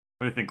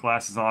What do you think?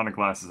 Glasses on or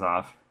glasses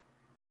off?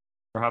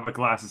 Or how about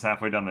glasses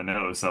halfway down the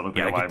nose so it looks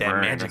like Gotta a get that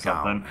librarian or magic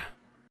something? on.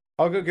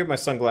 I'll go get my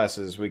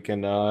sunglasses. We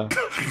can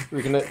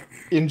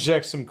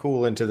inject some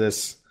cool into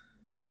this.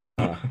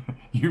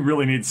 You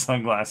really need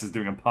sunglasses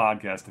doing a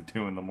podcast at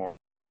 2 in the morning.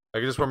 I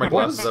could just wear my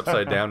What? glasses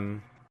upside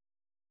down.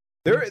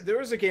 There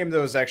was a game that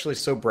was actually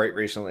so bright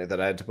recently that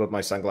I had to put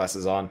my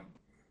sunglasses on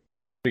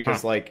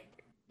because,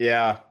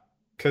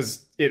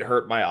 because it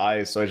hurt my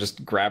eyes. So I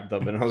just grabbed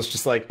them and I was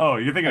just like, Oh,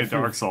 you're thinking I of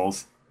Dark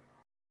Souls.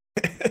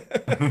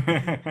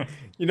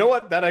 you know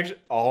what? That actually,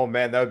 oh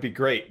man, that would be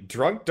great.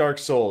 Drunk Dark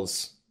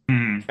Souls.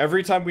 Hmm.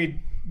 Every time we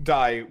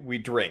die, we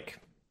drink.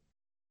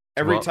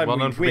 Every Well- time well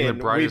we known for being the win,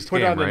 we brightest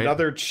put game, on right?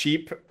 another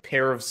cheap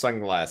pair of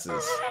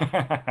sunglasses.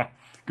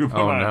 Go put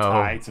Oh, on a no.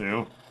 tie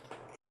too.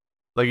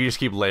 Like you just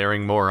keep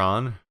layering more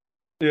on.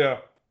 Yeah.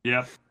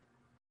 Yep.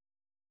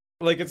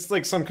 Like it's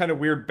like some kind of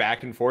weird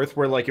back and forth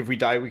where like if we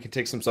die we can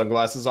take some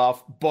sunglasses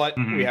off, but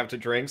Mhm. we have to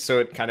drink so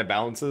it kind of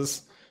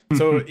balances.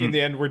 So in the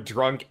end we're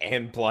drunk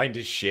and blind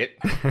as shit.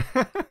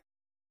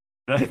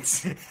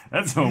 That's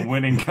a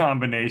winning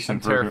combination. I'm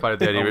for terrified of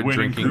the idea of a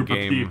winning drinking group of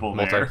game people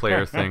there.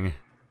 multiplayer thing.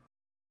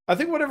 I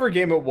think whatever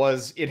game it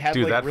was, it had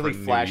Do like that really for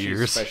New flashy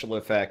Year's. special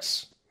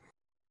effects.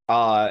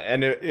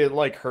 And it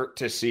like hurt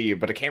to see,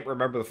 but I can't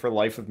remember for the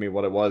life of me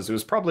what it was. It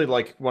was probably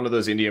like one of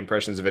those indie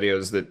impressions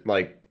videos that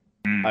like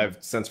Mm, I've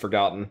since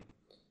forgotten.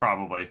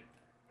 probably.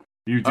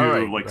 You do All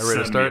right, like are we ready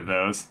to send me start?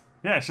 those.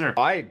 Yeah, sure.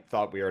 I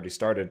thought we already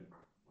started.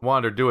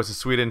 Wander, do us a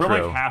sweet We're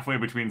intro. like halfway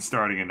between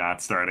starting and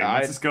not starting.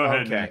 Let's just go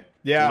ahead Okay. and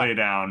Yeah. lay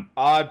down.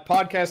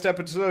 Podcast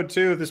episode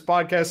 2. This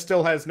podcast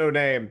still has no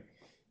name.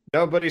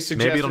 Nobody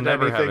suggested it'll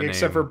never have anything a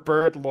except name. for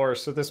Bird Lore,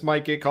 so this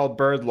might get called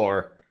Bird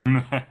Lore.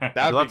 At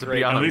That'd You'll have be to be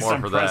great. on it least more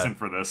I'm for that. present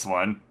for this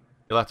one.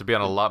 You'll have to be on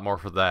a lot more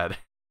for that.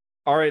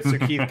 All right, so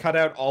Keith, cut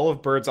out all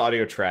of Bird's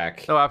audio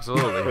track Oh, for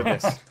absolutely.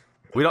 this.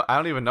 I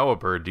don't even know a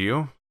bird, do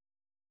you?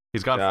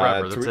 He's gone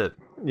forever, that's it.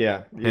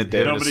 Yeah, he's And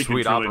dead. his Nobody can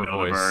sweet truly opera know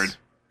the voice. bird.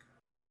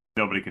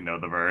 Nobody can know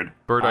the bird.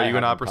 Bird, are I you an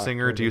haven't opera talked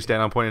singer? to Do you him.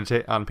 stand on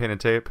on pen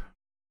and tape?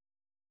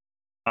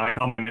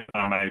 I'm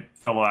my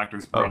fellow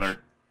actor's Oh, brother.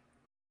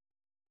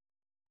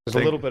 There's a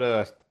little bit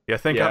of. Yeah,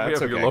 thank Yeah, God we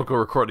it's have your okay. local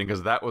recording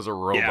because that was a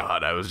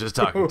robot I was just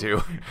talking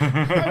to.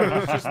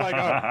 It's just like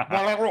a.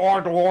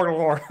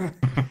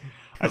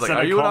 I was like, said are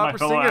I you an call my opera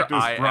fellow singer?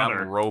 actor's I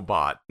brother. am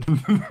robot.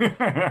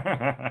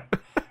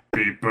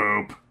 Beep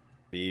boop.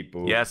 Beep,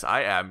 boop. Yes,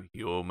 I am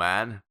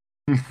human.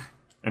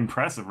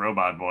 Impressive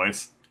robot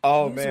voice.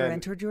 Oh User man.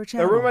 entered your That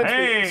channel. reminds me.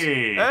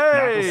 Hey!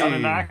 Hey! Knuckles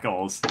on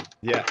Knuckles.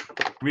 Yeah.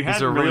 We He's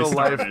hadn't a really real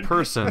life started.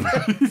 person.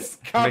 he's,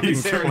 Making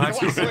he's turned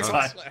clackle into a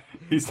sounds.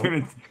 he's turned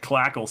into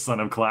Clackle, son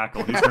of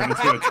Clackle. He's turned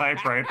into a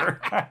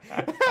typewriter.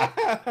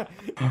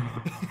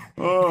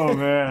 Oh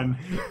man.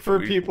 For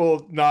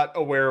people not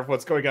aware of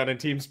what's going on in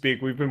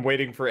TeamSpeak, we've been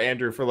waiting for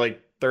Andrew for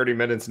like 30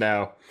 minutes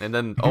now. And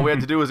then all we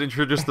had to do was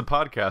introduce the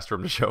podcast for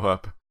him to show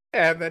up.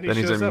 And then he Then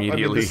he's shows up.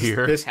 immediately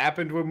here. This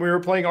happened when we were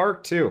playing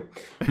Ark too.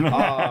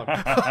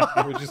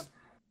 We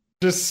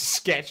just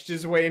sketched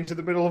his way into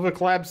the middle of a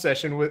collab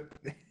session with.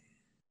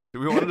 Do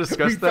we want to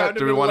discuss We that? found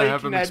Do him we in a want to lake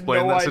have him and had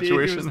explain no that idea he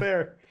was situation?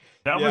 there.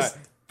 That Yeah. was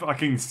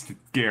fucking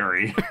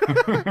scary.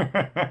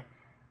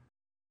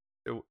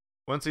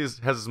 Once he has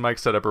his mic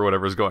set up or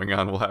whatever is going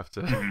on, we'll have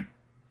to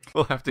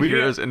We hear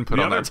did- his input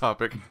the on other- that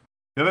topic.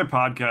 The other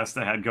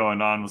podcast I had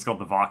going on was called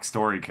the Vox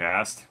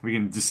Storycast. We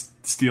can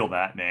just steal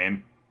that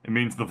name. It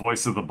means the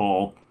voice of the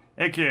bull,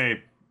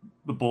 aka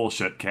the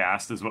bullshit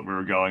cast is what we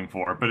were going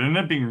for. But it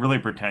ended up being really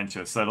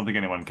pretentious, so I don't think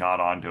anyone caught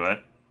on to it.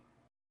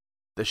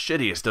 The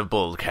shittiest of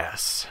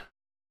bullcasts.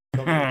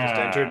 Somebody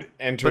just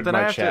entered But then I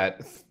my have to-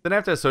 chat. Then I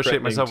have to associate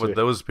Threatening myself with to-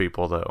 those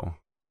people, though.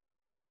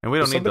 And we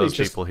don't need Somebody those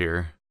just- people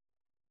here.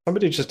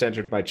 Somebody just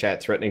entered my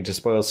chat threatening to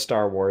spoil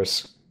Star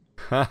Wars.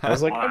 I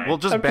was like, Why? I'm, Well,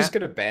 just I'm ban- just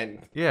gonna ban.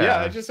 Yeah.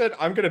 I just said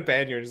I'm gonna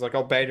ban you. And he's like,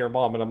 I'll ban your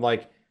mom, and I'm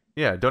like,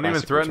 Yeah, don't even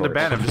Classic threaten to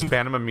ban rhetoric. him. Just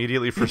ban him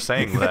immediately for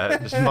saying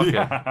that. Just fuck it.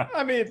 Yeah.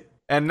 I mean,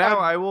 And now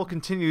I will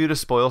continue to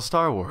spoil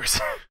Star Wars.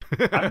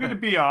 I'm gonna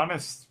be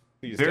honest.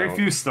 please Very don't.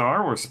 few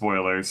Star Wars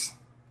spoilers.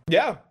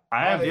 Yeah,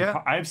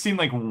 I've seen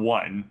like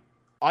one.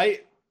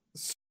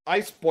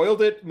 I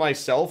spoiled it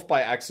myself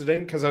by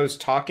accident because I was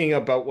talking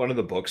about one of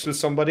the books with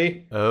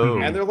somebody, Oh.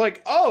 and they're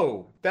like,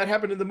 "Oh, that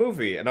happened in the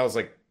movie," and I was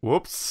like,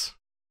 Whoops.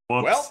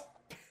 Whoops.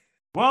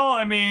 Well,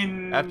 I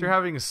mean, After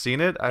having seen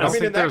it, I I don't mean,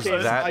 in think that there's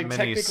case, that I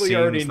many technically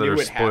already scenes that knew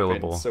are it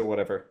happened, spoilable. so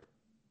whatever.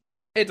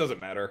 It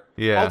doesn't matter.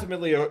 Yeah.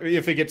 Ultimately,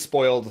 if it gets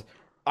spoiled,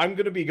 I'm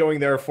going to be going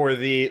there for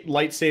the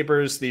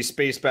lightsabers, the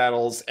space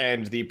battles,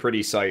 and the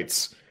pretty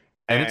sights.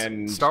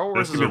 And Star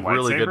Wars There's is a gonna be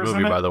really good lightsabers in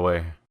movie, it? by the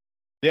way.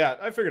 Yeah,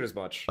 I figured as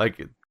much. Like,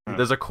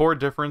 there's a core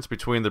difference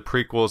between the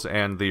prequels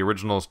and the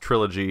original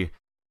trilogy,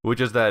 which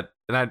is that,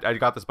 and I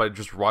got this by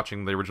just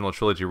watching the original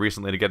trilogy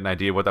recently to get an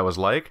idea of what that was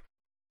like.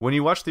 When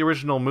you watch the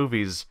original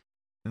movies,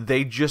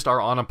 they just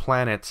are on a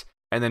planet,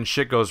 and then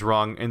shit goes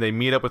wrong, and they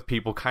meet up with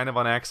people kind of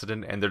on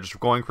accident, and they're just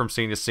going from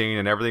scene to scene,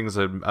 and everything's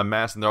a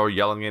mess, and they're all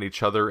yelling at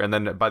each other, and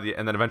then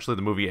eventually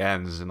the movie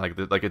ends, and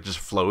like it just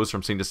flows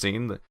from scene to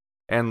scene,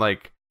 and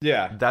like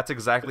Yeah. That's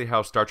exactly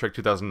how Star Trek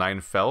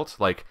 2009 felt.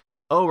 Like,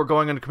 oh, we're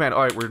going into command.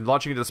 All right, we're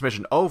launching into this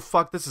mission. Oh,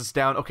 fuck, this is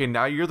down. Okay,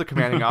 now you're the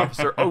commanding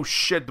officer. Oh,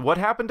 shit, what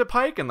happened to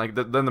Pike? And, like,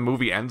 then the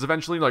movie ends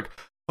eventually. Like,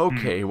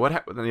 okay, what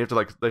happened? Then you have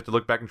to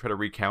look back and try to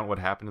recount what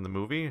happened in the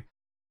movie.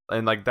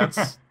 And, like,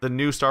 that's the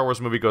new Star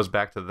Wars movie goes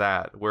back to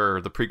that,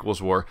 where the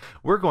prequels were,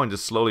 we're going to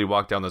slowly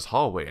walk down this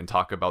hallway and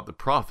talk about the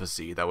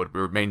prophecy that would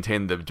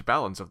maintain the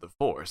balance of the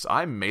Force.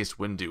 I'm Mace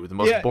Windu, the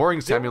most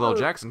boring Samuel L.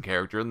 Jackson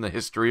character in the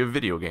history of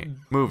video game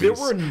movies.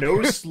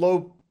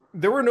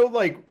 There were no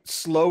like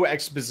slow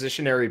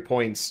expositionary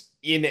points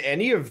in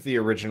any of the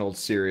original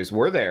series,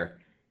 were there?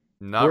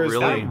 Not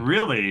really. Not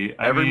really.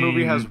 Every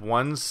movie has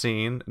one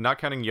scene, not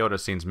counting Yoda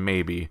scenes,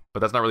 maybe, but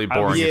that's not really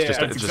boring. Yeah, it's just,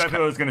 that's exactly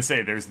what I was going to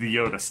say. There's the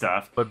Yoda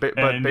stuff, but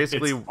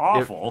basically, it's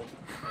awful.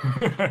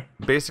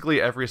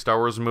 Basically, every Star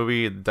Wars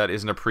movie that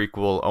isn't a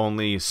prequel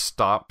only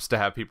stops to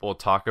have people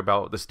talk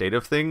about the state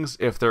of things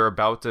if they're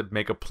about to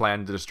make a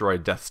plan to destroy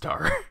Death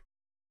Star.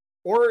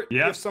 Or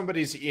if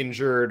somebody's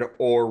injured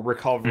or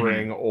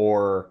recovering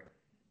or,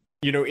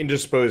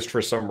 indisposed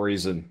for some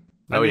reason.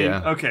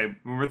 Okay,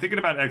 when we're thinking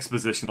about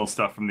expositional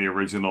stuff from the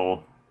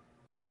original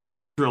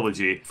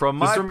trilogy, from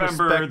my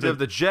perspective,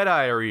 the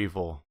Jedi are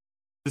evil.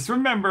 Just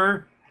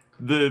remember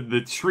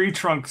the tree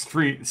trunk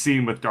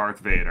scene with Darth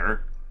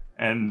Vader,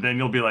 and then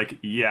you'll be like,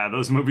 yeah,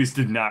 those movies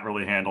did not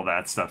really handle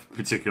that stuff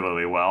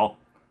particularly well.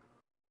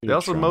 They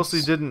also mostly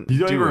didn't. You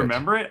don't even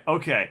remember it?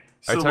 Okay.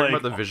 So, are you talking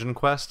about the Vision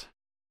Quest?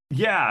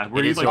 Yeah,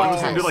 where he's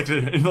like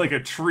in like a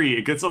tree.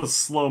 It gets all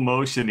slow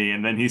motiony,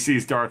 and then he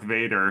sees Darth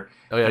Vader.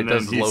 Oh yeah, it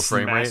does low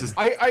frame rate.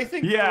 I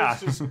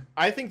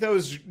think that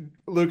was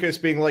Lucas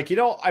being like,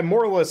 I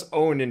more or less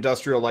own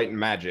Industrial Light and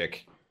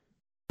Magic.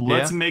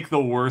 Let's make the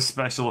worst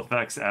special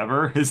effects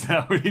ever. Is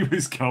that what he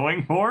was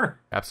going for?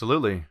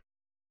 Absolutely.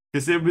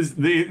 Because it was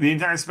the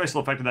entire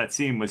special effect of that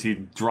scene was he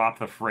dropped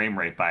the frame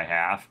rate by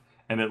half,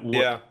 and it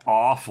looked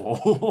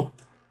awful.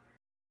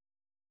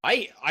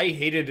 I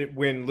hated it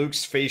when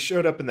Luke's face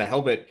showed up in the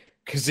helmet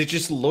because it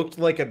just looked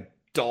like a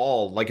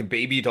doll, like a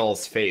baby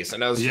doll's face,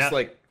 and I was just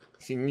like,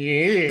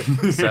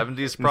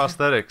 70s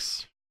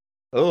prosthetics.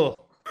 Oh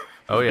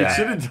yeah. It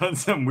should have done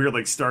something weird,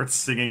 like start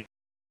singing.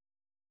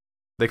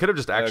 They could have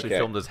just actually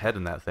filmed his head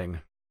in that thing.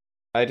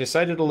 I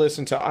decided to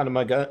listen to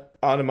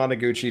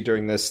Anamanaguchi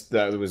during this.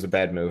 That was a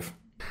bad move.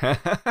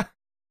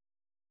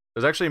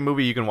 There's actually a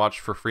movie you can watch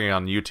for free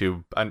on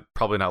YouTube, and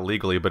probably not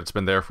legally, but it's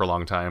been there for a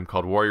long time,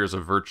 called Warriors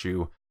of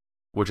Virtue,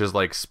 which is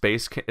like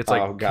space. It's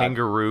like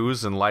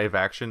kangaroos in live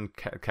action,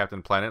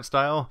 Captain Planet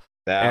style.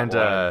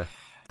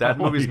 That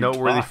movie's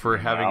noteworthy for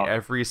having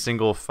every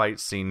single fight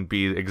scene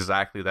be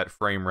exactly that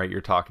frame rate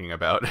you're talking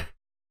about.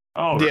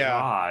 Oh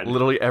God!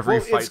 Literally every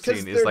fight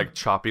scene is like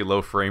choppy,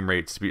 low frame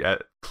rates to be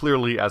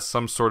clearly as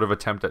some sort of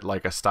attempt at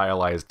like a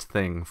stylized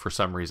thing for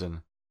some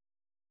reason.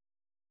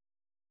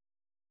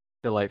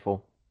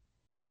 Delightful.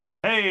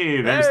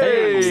 Hey, there's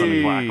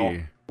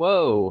Blackle.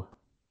 Whoa.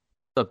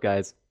 What's up,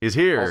 guys? He's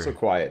here. Also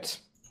quiet.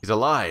 He's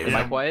alive. Am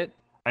I quiet?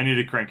 I need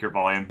to crank your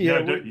volume.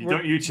 Yeah,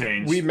 don't you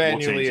change. We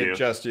manually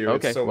adjust you.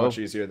 Okay, it's so much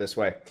easier this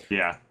way.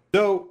 Yeah.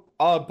 So,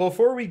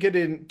 before we get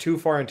in too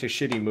far into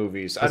shitty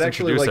movies, Let's I'd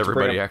actually like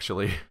everybody, to bring up...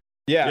 actually.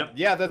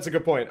 Yeah, that's a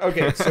good point.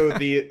 Okay, so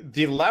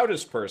the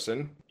loudest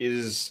person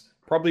is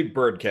probably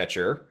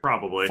Birdcatcher.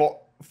 Probably.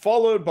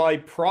 Followed by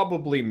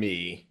probably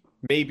me,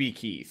 maybe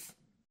Keith.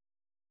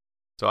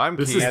 So I'm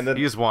Keith,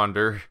 he's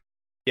Wander.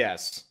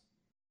 Yes.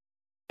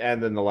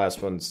 And then the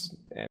last one's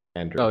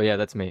Andrew. Oh, yeah,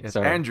 that's me. It's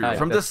Andrew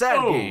from the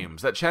Sad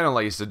Games, that channel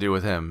I used to do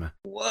with him.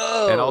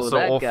 Whoa, and also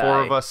all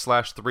four of us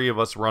 / 3 of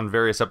us were on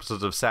various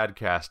episodes of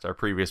Sadcast, our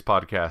previous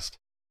podcast.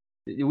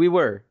 We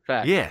were,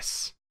 fact.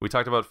 Yes. We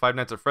talked about Five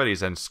Nights at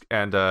Freddy's and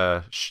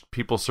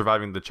people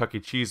surviving the Chuck E.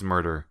 Cheese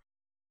murder.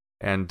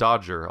 And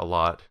Dodger a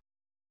lot.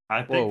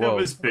 I think that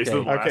was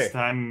basically the last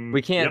time.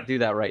 We can't do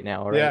that right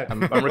now, all right? Yeah.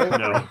 I'm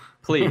recovering.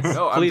 Please,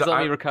 please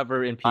let me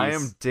recover in peace. I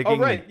am digging. Oh,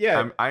 right,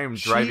 yeah. I am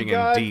driving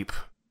in deep.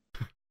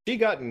 She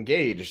got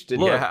engaged,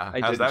 didn't Look,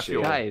 how's that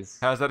feel? Guys,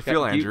 how's that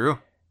feel, Andrew?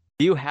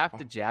 Do you have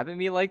to jab at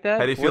me like that?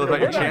 How do you feel about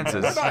your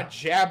chances? We're not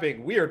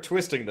jabbing. We are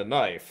twisting the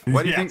knife.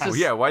 Why do you think?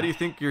 Yeah, why do you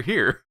think you're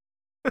here?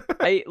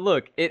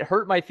 Look, it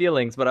hurt my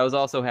feelings, but I was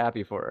also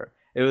happy for her.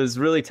 It was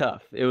really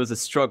tough. It was a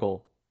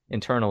struggle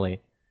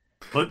internally.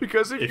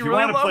 Because if you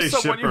really love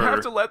someone, you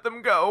have to let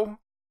them go.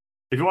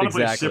 If you want to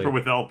play shipper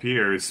with L.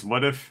 Piers,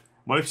 what if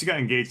she got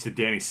engaged to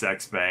Danny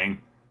Sexbang?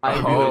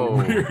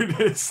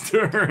 Weirdest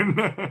turn.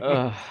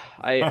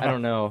 I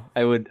don't know.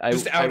 I would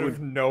out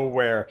of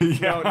nowhere.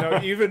 Yeah.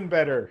 No, even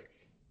better.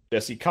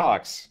 Jesse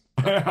Cox.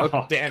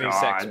 Danny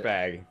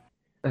Sexbag.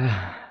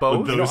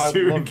 Both those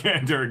two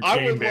together.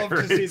 I would love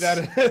to see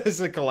that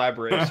as a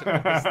collaboration.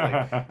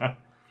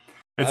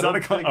 It's not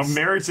a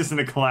marriage, isn't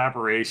a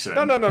collaboration.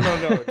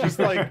 No. Just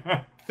like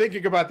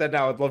thinking about that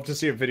now, I'd love to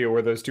see a video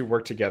where those two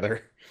work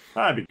together.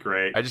 That'd be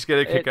great. I just get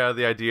a kick out of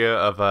the idea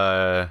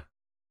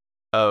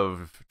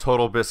of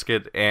Total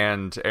Biscuit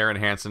and Aaron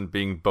Hansen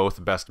being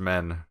both best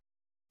men.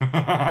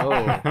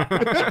 Oh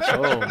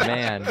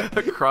man,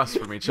 across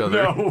from each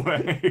other. No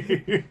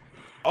way.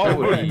 That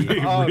would would be be,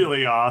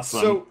 really awesome.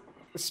 So,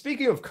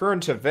 speaking of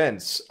current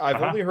events, I've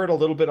Uh-huh. only heard a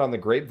little bit on the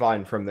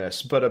grapevine from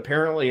this, but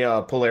apparently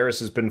Polaris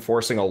has been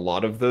forcing a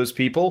lot of those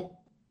people.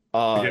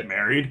 To get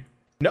married.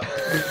 No.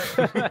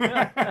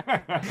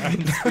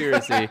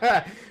 Conspiracy.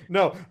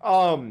 No,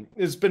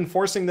 it's been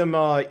forcing them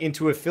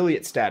into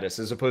affiliate status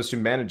as opposed to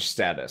managed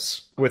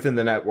status within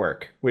the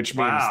network, which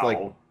means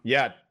Wow.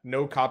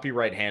 no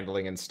copyright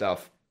handling and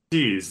stuff.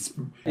 Jeez.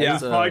 Yeah.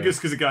 It's probably just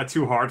because it got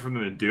too hard for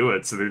them to do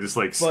it, so they're just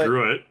like,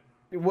 screw it.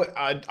 What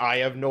I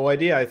have no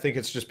idea. I think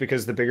it's just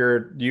because the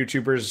bigger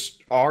YouTubers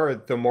are,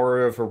 the more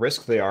of a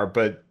risk they are,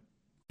 but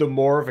the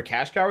more of a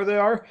cash cow they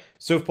are.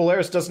 So if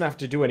Polaris doesn't have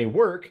to do any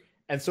work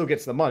and still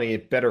gets the money,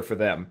 better for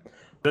them.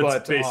 That's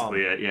But,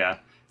 basically it, yeah.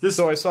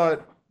 So I saw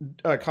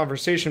a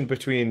conversation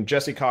between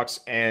Jesse Cox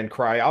and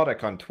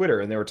Cryotic on Twitter,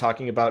 and they were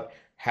talking about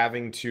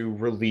having to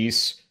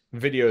release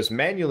videos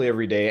manually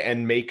every day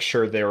and make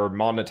sure they were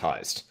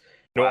monetized.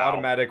 No Wow.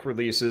 automatic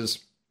releases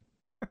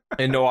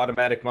and no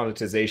automatic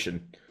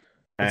monetization.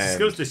 It just And-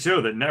 goes to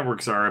show that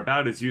networks are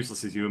about as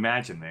useless as you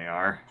imagine they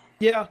are.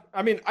 Yeah,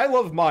 I mean, I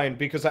love mine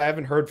because I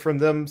haven't heard from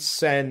them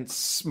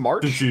since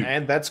March, Did you-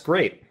 and that's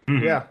great.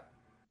 Mhm. Yeah,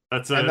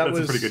 That's And that a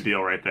was- pretty good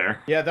deal right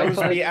there. yeah, that was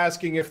me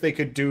asking if they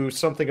could do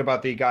something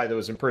about the guy that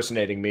was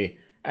impersonating me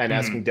and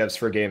asking devs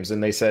for games,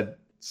 and they said,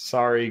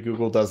 "Sorry,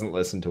 Google doesn't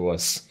listen to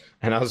us."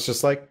 And I was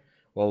just like,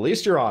 "Well, at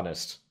least you're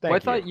honest." Thank Well, I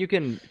you. thought you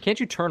can't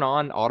you turn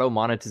on auto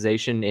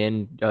monetization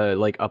in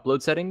like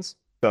upload settings?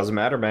 Doesn't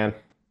matter, man.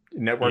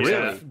 Networks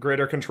Yeah. have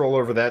greater control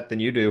over that than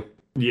you do.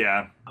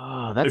 Yeah.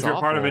 Oh, that's If you're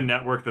part of a awful.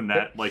 network, then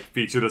that like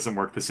feature doesn't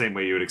work the same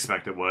way you would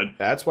expect it would.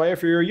 That's why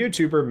if you're a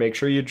YouTuber, make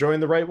sure you join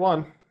the right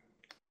one.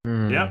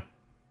 Hmm. Yep.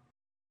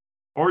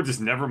 Or just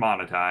never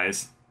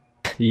monetize.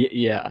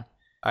 Yeah.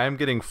 I am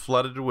getting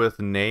flooded with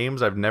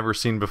names I've never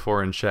seen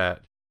before in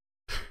chat.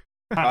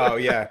 Oh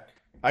yeah,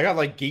 I got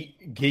like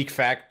Geek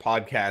Fact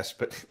podcast,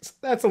 but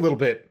that's a little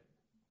bit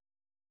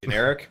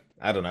generic.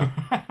 I don't know.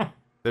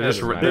 They're That just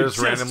doesn't matter. they're Just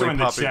just randomly join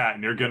the popping. chat,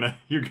 and you're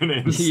gonna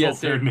insult Yes,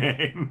 their sir.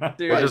 name.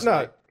 Dude, Why just-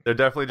 not? They're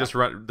definitely just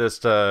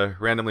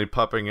randomly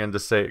popping in to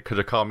say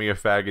to call me a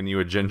fag and you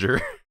a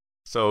ginger.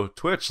 So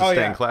Twitch is Oh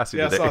staying yeah, classy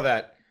yeah, today. I saw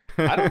that.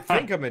 I don't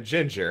think I'm a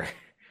ginger.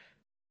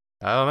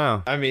 I don't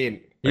know. I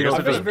mean, I guess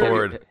I'm they're just very-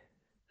 bored.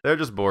 They're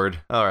just bored.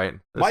 All right.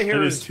 My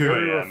hair It is is 2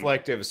 very a.m.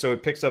 reflective, so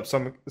it picks up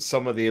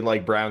some of the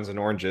like browns and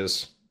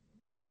oranges.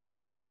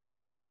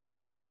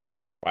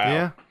 Wow.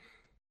 Yeah.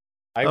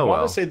 I Oh, want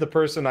to well. say the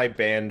person I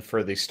banned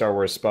for the Star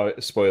Wars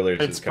spoilers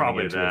It's is coming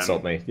probably in to them.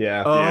 insult me.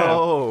 Yeah.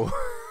 Oh,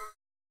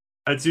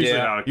 That's usually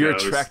Yeah. how it you're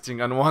goes.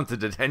 attracting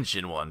unwanted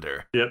attention.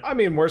 Wonder. I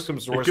mean, worst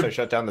comes to It worst, could- I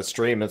shut down the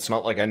stream. It's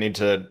not like I need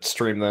to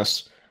stream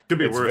this. Could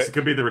be It's worse. ve- It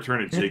could be the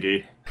return of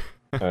Jiggy.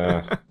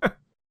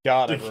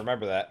 God, I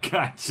remember that.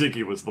 God,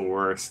 Jiggy was the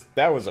worst.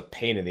 That was a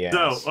pain in the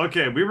ass. So,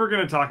 okay, we were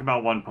going to talk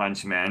about One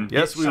Punch Man.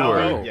 Yes, we Shall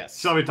were. we? Yes.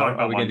 Shall we talk Are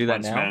about we One gonna do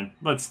that Punch now? Man?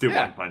 Let's do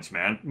Yeah. One Punch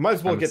Man. Might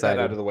as well I'm get that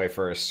excited. out of the way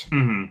first.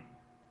 hmm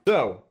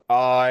So,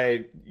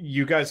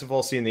 you guys have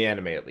all seen the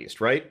anime at least,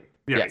 right?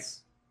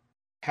 Yes.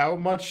 How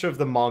much of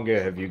the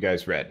manga have you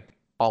guys read?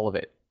 All of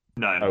it.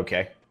 None.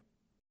 Okay.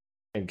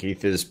 And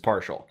Keith is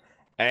partial.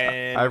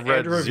 And I've read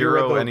Andrew, have you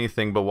zero read the-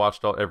 anything but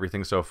watched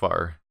everything so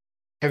far.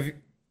 Have you,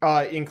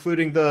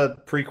 including the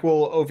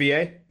prequel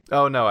OVA?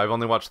 Oh no, I've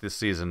only watched this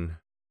season.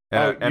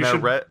 And, Oh, I, and you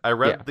should- I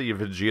read Yeah. the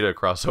Vegeta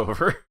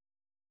crossover.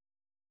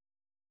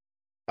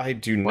 I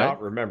do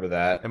not remember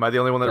that. Am I the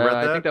only one that read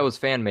I that? think that was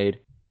fan made.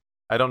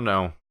 I don't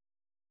know.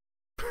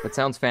 That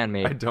sounds fan I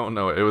made. don't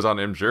know. It was on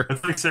Imgur.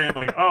 It's like saying,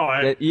 like, oh,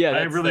 I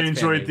That's really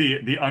enjoyed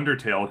fan-made. the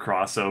Undertale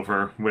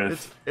crossover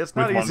with. It's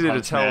not With One easy to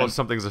Punch tell Man. if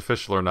something's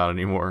official or not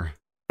anymore.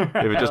 If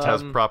it just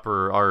has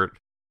proper art.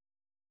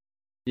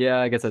 Yeah,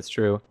 I guess that's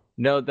true.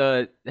 No,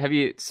 there's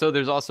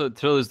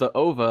the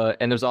OVA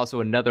and there's also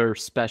another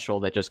special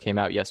that just came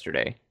out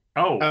yesterday.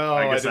 Oh, Oh,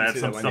 I I guess didn't I have see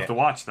some that one stuff yet. to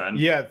watch then.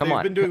 Yeah, Come they've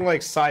on. been doing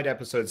like side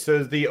episodes.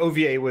 So the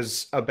OVA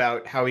was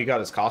about how he got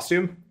his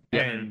costume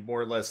Yeah. and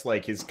more or less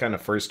like his kind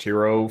of first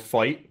hero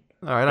fight.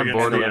 All right, I'm Against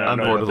bored. the, I'm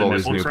the- bored with the all these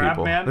nipple new trap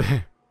people.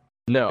 man?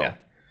 No, Yeah.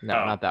 no,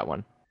 Oh. not that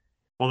one.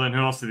 Well, then who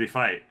else did he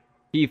fight?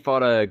 He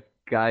fought a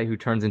guy who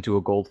turns into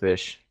a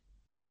goldfish.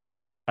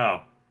 Oh,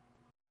 I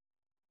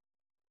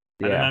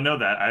did Yeah, not know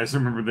that. I just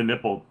remember the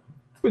nipple.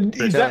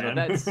 Is Yeah, that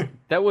man.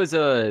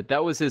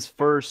 that was his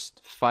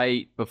first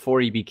fight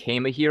before he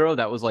became a hero.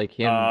 That was like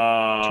him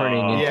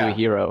turning into Yeah. a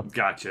hero.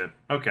 Gotcha.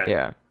 Okay.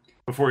 Yeah.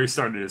 Before he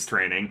started his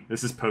training.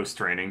 This is post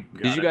training.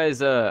 Did you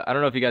guys? I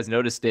don't know if you guys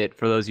noticed it.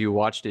 For those of you who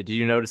watched it, did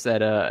you notice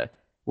that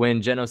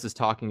when Genos is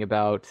talking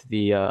about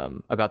the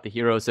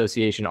Hero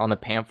Association on the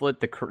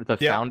pamphlet, the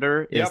Yeah.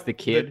 founder is Yep. the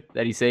kid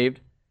that he saved?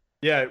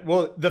 Yeah,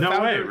 well, the No way,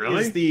 founder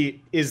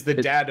really? is the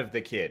dad of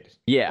the kid,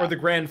 Yeah. or the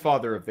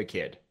grandfather of the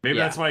kid. Maybe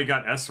Yeah. that's why he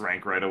got S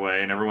rank right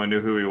away and everyone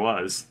knew who he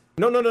was.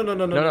 No.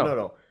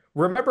 No.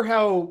 Remember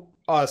how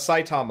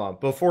Saitama,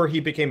 before he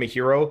became a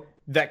hero,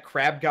 that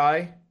crab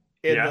guy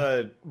in Yeah.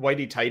 the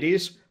whitey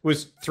tighties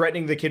was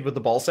threatening the kid with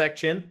the ballsack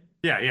chin?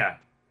 Yeah.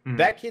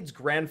 That kid's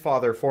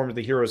grandfather formed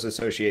the Heroes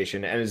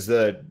Association and is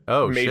the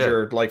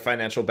major like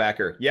financial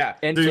backer. Yeah,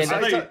 And, Dude,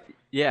 and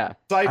yeah,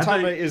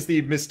 Saitama is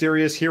the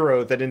mysterious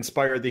hero that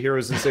inspired the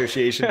Heroes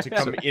Association to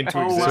come into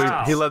Oh, existence.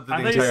 wow. He led the I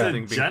thought you entire said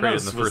thing being created in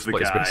Genos the was first the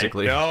place, guy.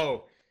 basically.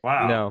 No,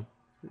 Wow. no.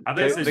 I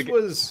thought you said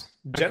Genos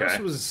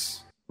Okay.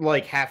 was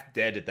like half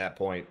dead at that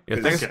point. Yeah,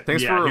 'Cause- thanks, Okay.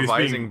 thanks Yeah, for he was being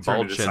revising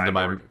turned into Balchin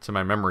cyborg. to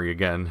my memory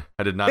again.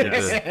 I did not need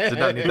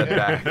that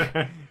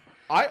back.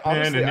 I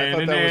honestly, I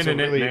thought that was a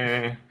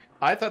really,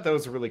 I thought that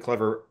was a really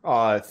clever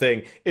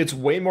thing. It's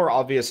way more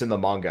obvious in the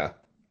manga.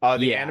 The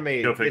Yeah.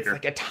 anime, Go it's figure.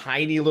 like a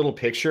tiny little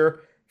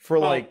picture for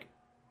like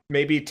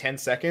maybe 10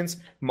 seconds.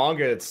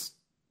 Manga, it's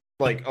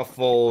like a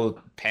full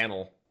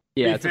panel.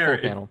 Yeah, it's a full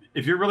panel.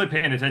 If you're really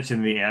paying attention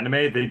to the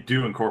anime, they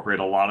do incorporate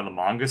a lot of the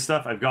manga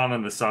stuff. I've gone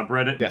on the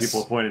subreddit and Yes.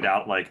 people have pointed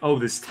out, like, oh,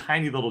 this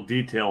tiny little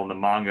detail in the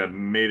manga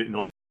made it.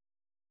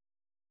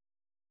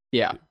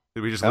 Yeah.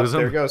 Did we just Oh, lose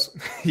there it him? goes.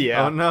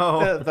 Yeah. Oh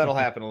no! That'll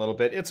happen a little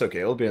bit. It's okay.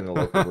 It'll be in the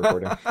local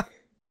recording.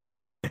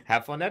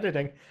 Have fun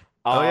editing.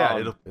 Oh yeah,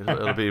 Um,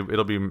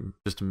 it'll be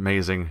just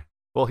amazing.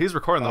 Well, he's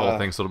recording the whole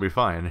thing, so it'll be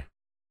fine.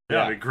 Yeah,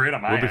 Yeah. it'd be great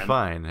on my We'll end. be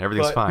fine.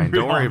 Everything's But fine.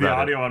 Don't worry the about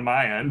audio on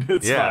my end.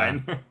 It's Yeah.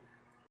 fine.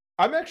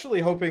 I'm actually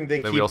hoping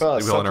they Then keep we'll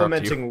interrupt you.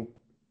 supplementing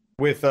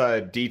with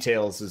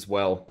details as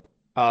well,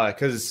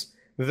 because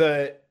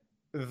the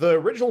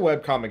original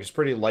webcomic is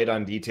pretty light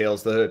on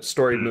details. The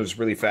story Hmm. moves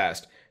really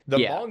fast. The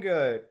Yeah.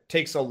 manga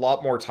takes a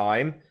lot more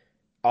time,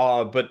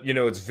 but you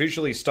know it's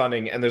visually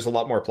stunning and there's a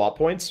lot more plot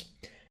points.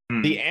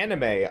 Hmm. The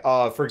anime,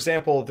 for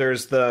example,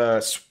 there's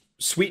the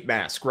Sweet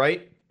Mask,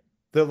 right?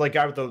 The like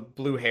guy with the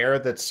blue hair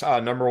that's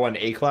number 1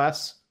 A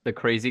class. The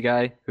crazy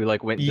guy who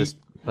like went just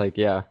like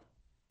yeah.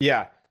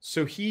 Yeah.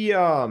 So he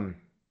Oh,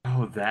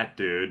 that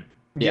dude.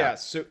 yeah,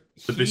 so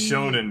The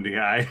Bishonen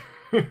guy.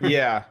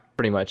 yeah.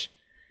 Pretty much.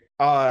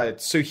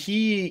 So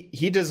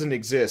he doesn't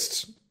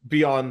exist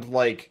beyond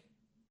like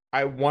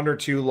one or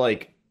two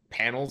like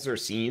panels or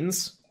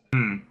scenes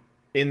Hmm.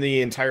 in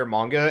the entire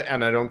manga,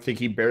 and I don't think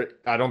he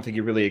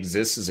really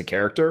exists as a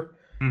character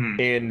Mhm.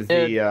 in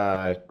the He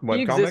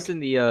exists webcomic.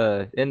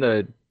 in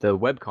the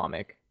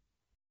webcomic.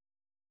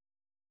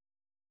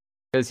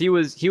 Because he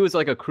was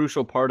like a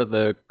crucial part of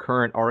the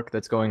current arc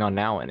that's going on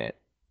now in it.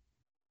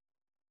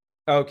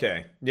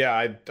 Okay,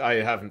 yeah, I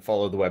haven't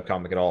followed the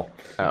webcomic at all.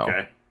 Oh.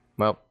 Okay.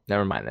 Well,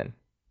 never mind then.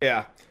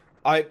 Yeah,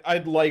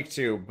 I'd like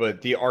to,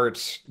 but the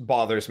art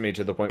bothers me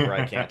to the point where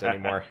I can't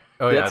anymore.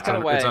 Oh yeah, That's kinda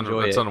why I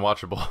enjoy it's it.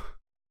 unwatchable.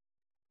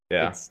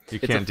 Yeah. You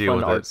It's can't a deal fun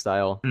with art it.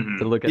 style Mhm.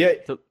 to look at. Yeah.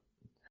 to-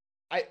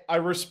 I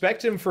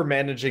respect him for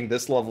managing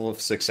this level of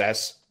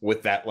success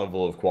with that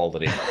level of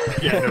quality.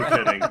 Yeah, no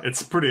kidding.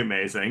 It's pretty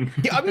amazing.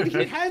 Yeah, I mean,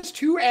 he has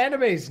 2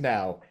 animes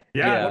now.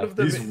 Yeah, one of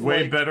them he's is,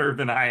 way like, better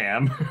than I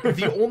am.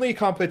 The only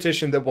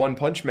competition that One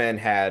Punch Man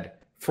had,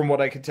 from what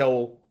I could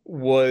tell,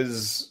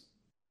 was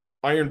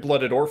Iron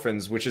Blooded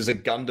Orphans, which is a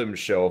Gundam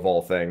show of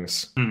all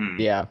things. Mhm.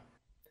 yeah.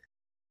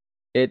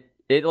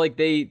 It like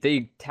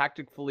they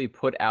tactfully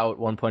put out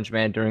One Punch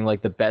Man during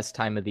like the best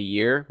time of the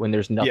year when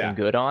there's nothing Yeah.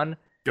 good on.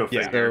 Go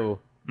Yeah. figure. So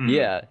Mhm.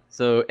 yeah.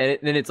 So then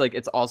it's like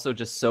it's also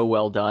just so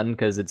well done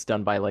because it's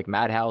done by like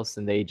Madhouse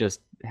and they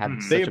just have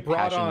Mhm. such They a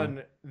brought passion.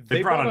 on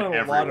a lot of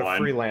everyone.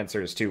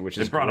 freelancers too, which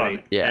They is brought great.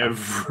 on Yeah.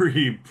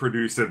 every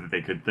producer that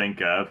they could think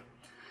of.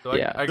 So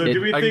Yeah. I So can, do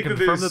we I think can that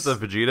confirm there's- that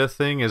the Vegeta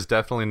thing is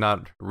definitely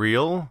not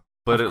real,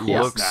 but Of it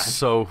course looks not.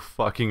 so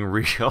fucking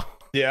real.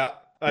 Yeah,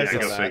 I Yeah, saw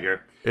go that.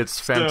 figure.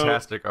 It's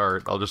fantastic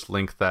art. I'll just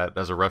link that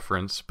as a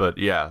reference. But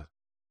yeah,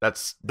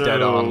 that's dead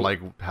So- on like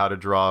how to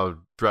draw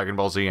Dragon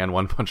Ball Z and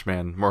One Punch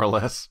Man, more or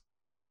less.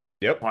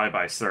 Yep. Fly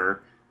by,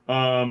 sir.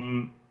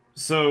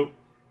 So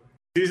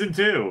season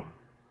 2.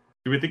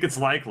 Do we think it's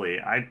likely?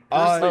 I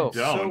personally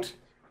so- don't.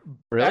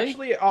 Really?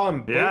 Actually,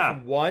 both Yeah.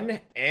 One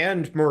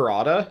and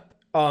Murata.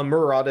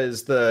 Murata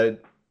is the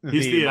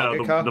He's the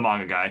mangaka.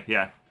 manga guy.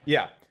 Yeah.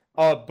 Yeah.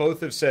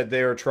 Both have said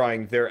they are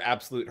trying their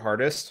absolute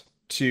hardest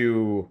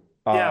to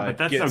Yeah, but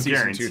that's get no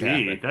season 2 to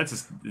guarantee. happen. That's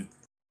just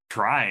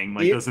trying.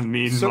 Like It- doesn't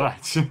mean so-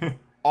 much.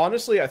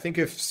 Honestly, I think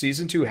if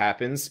season 2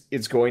 happens,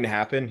 it's going to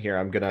happen. Here,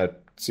 I'm gonna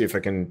see if I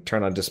can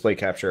turn on display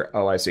capture.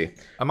 Oh, I see.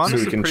 I'm So we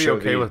honestly can pretty show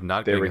okay the- with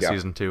not there getting we a go.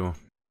 season 2.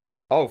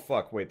 Oh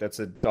fuck! Wait, that's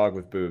a dog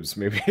with boobs.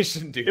 Maybe I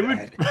shouldn't do It would.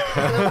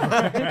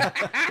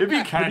 that. It'd be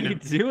What kind are you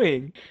of.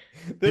 doing?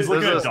 He's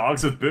looking there's at a-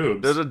 dogs with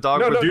boobs. There's a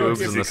dog No, with no, no, boobs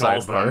because in the he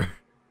calls sidebar. them.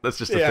 That's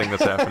just a thing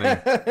that's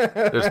happening.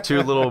 There's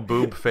 2 little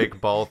boob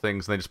fake ball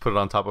things, and they just put it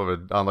on top of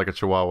it, on like a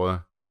chihuahua.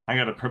 I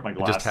gotta put my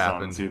just glasses on and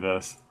happened. see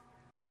this.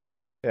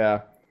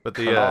 Yeah. But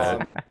the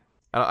Um,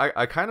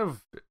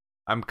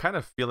 I'm kind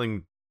of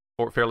feeling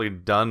fairly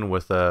done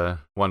with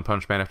One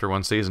Punch Man after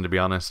 1 season, to be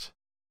honest.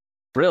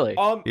 Really?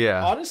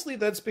 Yeah. Honestly,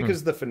 that's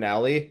because the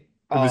finale.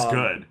 It was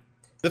good.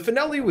 The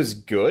finale was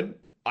good.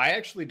 I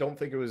actually don't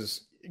think it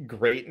was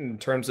great in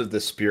terms of the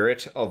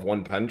spirit of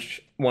One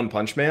Punch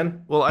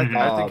Man. Well, I think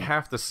Um,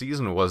 half the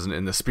season wasn't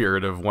in the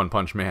spirit of One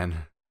Punch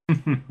Man.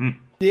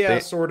 Yeah, They-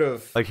 sort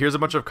of. Like, here's a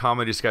bunch of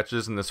comedy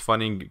sketches and this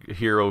funny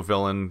hero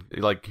villain,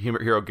 like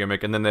hero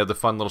gimmick, and then they have the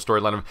fun little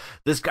storyline of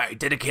this guy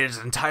dedicated his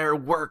entire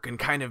work and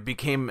kind of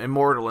became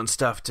immortal and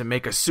stuff to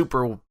make a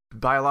super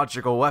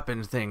biological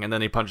weapon thing, and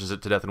then he punches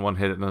it to death in one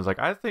hit, and I was like,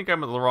 I think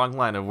I'm in the wrong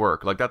line of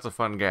work. Like, that's a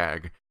fun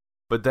gag.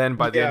 But then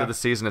by the end Yeah. of the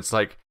season, it's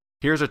like,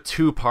 here's a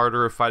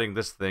 2-parter of fighting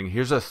this thing,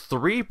 here's a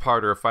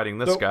 3-parter of fighting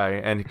this Nope. guy,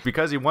 and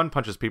because he one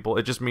punches people,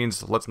 it just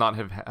means let's not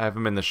have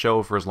him in the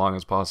show for as long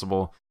as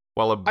possible.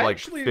 While I like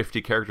actually-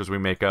 50 characters we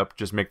make up,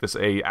 just make this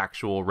a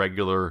actual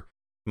regular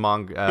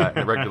manga,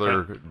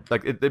 regular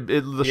like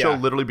the show Yeah.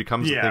 literally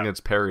becomes the Yeah. thing it's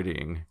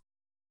parodying.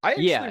 I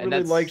actually Yeah, and really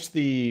that's- liked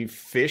the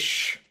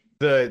fish,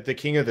 the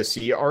King of the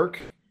Sea arc,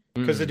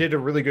 because it did a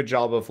really good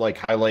job of like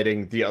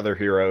highlighting the other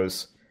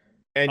heroes.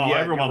 And Oh, yeah,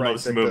 everyone you're right,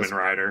 loves that Moomin this-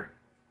 Rider.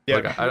 Yeah,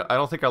 Like I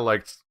don't think I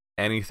liked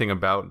anything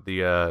about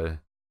the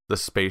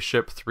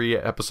spaceship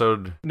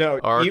 3-episode no,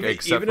 arc, even,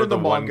 except even for in the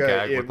the one manga,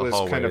 gag it with the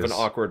was kind of an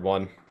hallways. awkward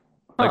one.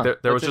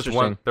 Like there was that's just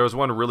one interesting. there was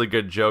one really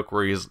good joke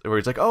where he's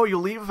like, oh,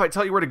 you'll leave if I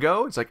tell you where to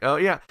go. It's like, oh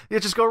yeah,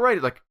 just go right.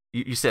 Like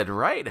you said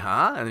right,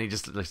 huh? And he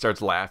just like,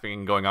 starts laughing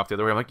and going off the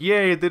other way. I'm like,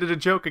 yay, they did a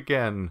joke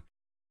again.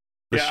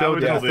 The Yeah, I show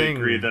would did a totally thing.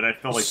 agree that I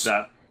felt like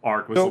that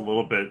arc was So- a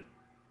little bit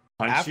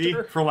punchy,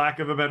 After- for lack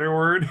of a better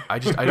word. I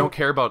don't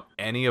care about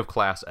any of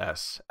Class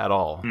S at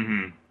all.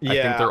 hmm I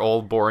think they're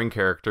all boring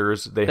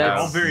characters. They They're have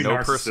all very no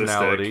narcissistic.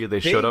 personality. They They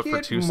showed up for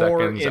get 2 more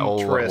seconds all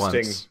at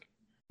interesting. once.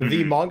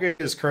 The manga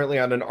is currently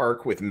on an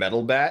arc with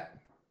Metal Bat,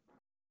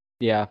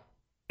 Yeah.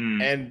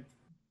 Mm. and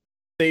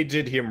they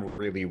did him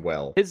really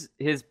well. His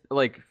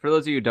like, for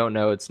those of you who don't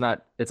know, it's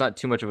not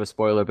too much of a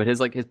spoiler, but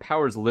his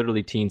power is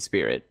literally Teen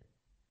Spirit.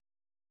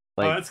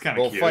 Oh, Like, that's kind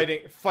of Well,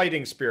 cute.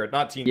 fighting spirit,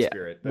 not Teen yeah.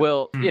 Spirit. but-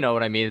 Well, Hmm. you know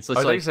what I mean. It's just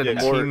I thought like you said yeah.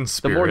 the more Teen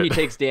the more he Spirit.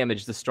 takes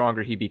damage, the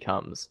stronger he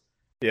becomes.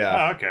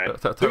 yeah. Oh, okay. I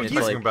thought So you were he's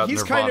talking like- about he's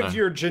Nirvana. kind of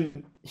your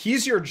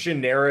he's your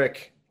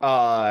generic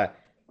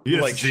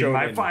Yes, like see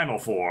my shonen. final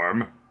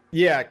form.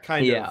 yeah,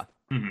 kind Yeah.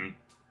 of. hmm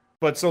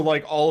But so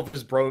like all of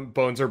his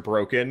bones are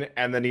broken,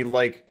 and then he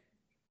like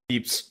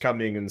keeps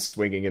coming and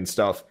swinging and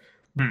stuff.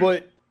 Hmm.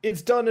 But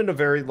it's done in a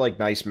very like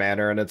nice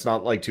manner, and it's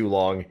not like too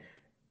long.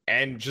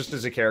 And just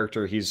as a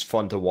character, he's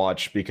fun to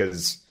watch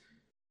because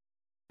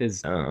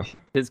His I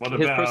his What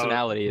his about-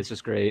 personality is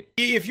just great.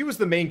 if he was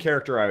the main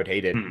character, I would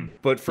hate it. Hmm.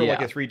 But for like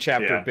Yeah. a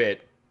 3-chapter Yeah.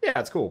 bit, yeah,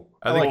 it's cool.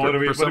 I think Well, what do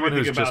we- for what do we someone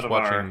think who's just about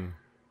our- watching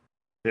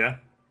Yeah.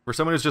 for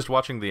someone who's just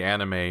watching the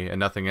anime and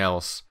nothing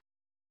else,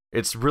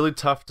 it's really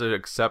tough to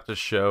accept a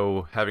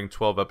show having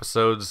 12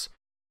 episodes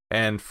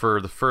and for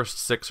the first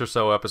 6 or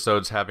so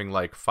episodes having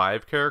like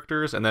 5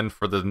 characters, and then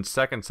for the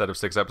second set of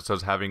 6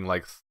 episodes having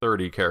like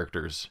 30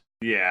 characters.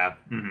 Yeah.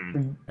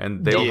 hmm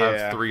And they'll Yeah.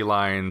 have 3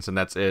 lines and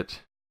that's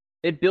it.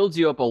 It builds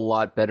you up a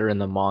lot better in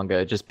the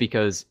manga, just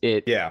because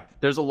Yeah.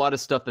 there's a lot of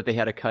stuff that they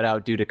had to cut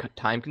out due to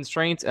time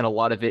constraints, and a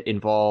lot of it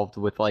involved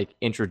with like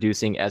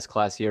introducing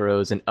S-class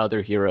heroes and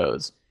other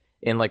heroes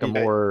in like a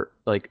Yeah. more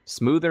like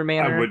smoother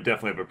manner. I would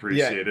definitely have Yeah,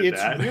 appreciated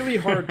it's that. really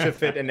hard to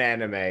fit an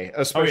anime,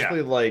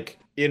 especially like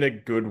in a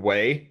good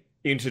way,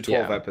 into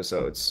 12 Yeah.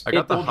 episodes. I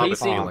got the the Hobbit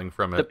pacing- feeling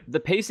from it. The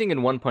pacing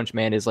in One Punch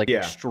Man is like Yeah.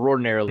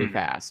 extraordinarily Hmm.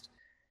 fast.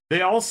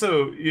 They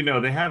also,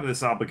 they have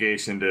this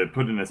obligation to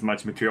put in as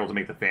much material to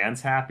make the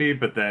fans happy,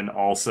 but then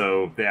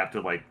also they have to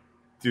like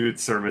do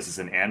its service as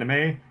an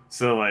anime.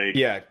 So like,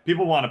 Yeah,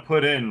 people want to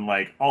put in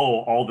like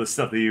all the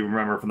stuff that you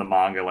remember from the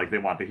manga, like they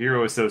want the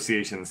Hero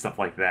Association and stuff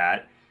like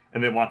that,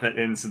 and they want that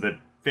in so that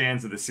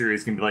fans of the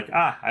series can be like,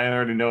 I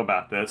already know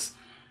about this.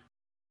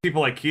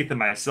 People like Keith and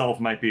myself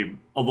might be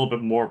a little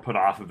bit more put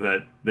off of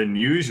it than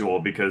usual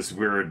because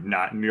we're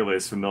not nearly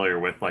as familiar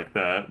with like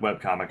the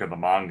webcomic or the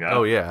manga.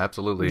 Oh yeah,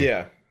 absolutely.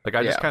 yeah. Like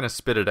I just Yeah. kind of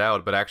spit it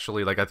out, but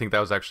actually, like I think that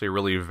was actually a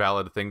really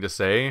valid thing to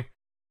say,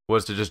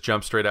 was to just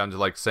jump straight out into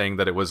like saying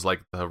that it was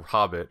like the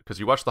Hobbit, because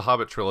you watch the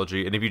Hobbit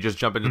trilogy, and if you just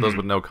jump into those Mhm.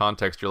 with no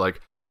context, you're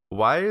like,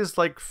 why is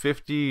like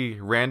 50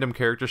 random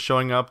characters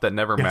showing up that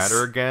never Yes.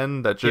 matter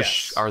again, that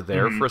just Yes. are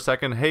there Mhm. for a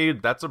second? Hey,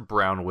 that's a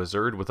brown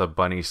wizard with a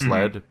bunny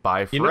sled.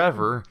 Bye You know,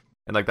 forever.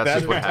 And like that's that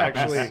just what is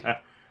happens. actually-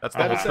 That's the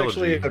That whole is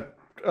trilogy.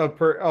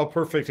 actually a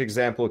perfect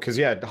example because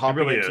it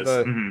really is.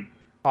 Mhm.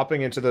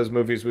 hopping into those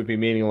movies would be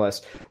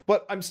meaningless.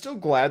 But I'm still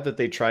glad that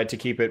they tried to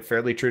keep it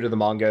fairly true to the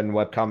manga and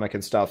webcomic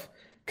and stuff.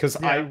 Because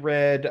I Yeah.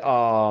 read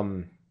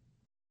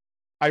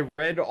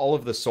all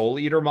of the Soul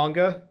Eater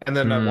manga and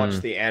then I Mm.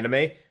 watched the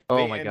anime. Oh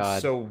They my end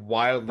God. so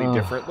wildly Ugh.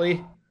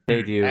 differently.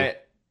 They do. And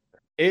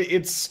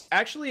it's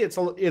actually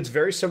it's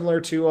very similar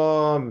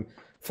to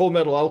Full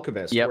Metal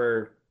Alchemist, Yep.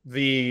 where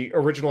the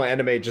original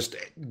anime just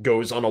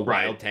goes on a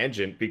Right. wild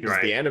tangent because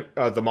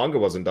Right. the manga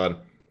wasn't done.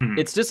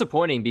 It's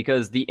disappointing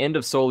because the end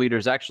of Soul Eater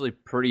is actually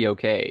pretty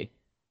okay.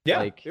 Yeah,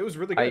 Like, it was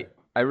really good.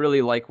 I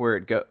really like where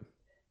it go.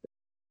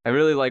 I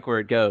really like where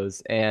it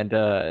goes, and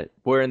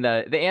where in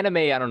the anime,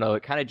 I don't know,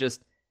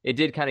 it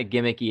did kind of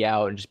gimmicky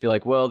out and just be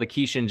like, well, the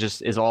Kishin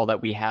just is all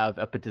that we have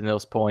up until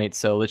this point,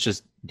 so let's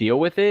just deal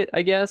with it,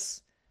 I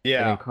guess, and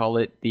Yeah, then call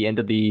it the end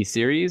of the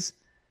series.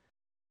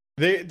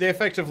 They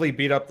effectively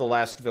beat up the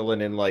last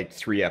villain in like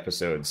 3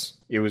 episodes.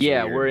 It was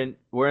Yeah, weird.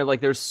 we're like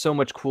there's so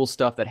much cool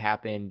stuff that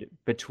happened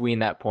between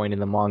that point in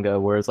the manga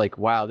where it's like,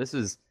 wow, this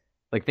is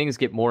like things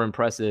get more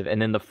impressive,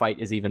 and then the fight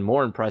is even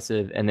more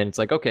impressive, and then it's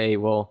like, okay,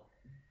 well,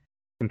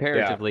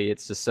 comparatively,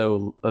 it's just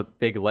so a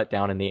big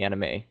letdown in the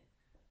anime.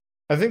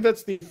 I think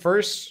that's the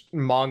first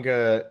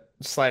manga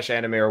slash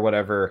anime or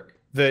whatever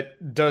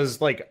that does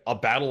like a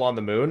battle on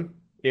the moon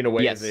in a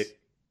way Yes. that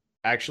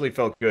actually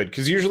felt good.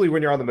 Because usually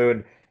when you're on the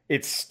moon,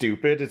 it's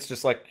stupid. It's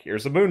just like,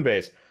 here's a moon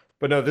base.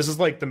 But no, this is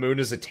like the moon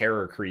is a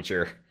terror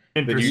creature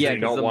that you Yeah, do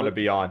 'cause not the want to moon-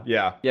 be on.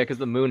 Yeah. Yeah, because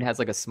the moon has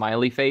like a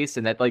smiley face,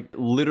 and that like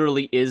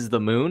literally is the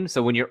moon.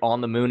 So when you're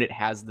on the moon, it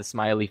has the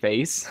smiley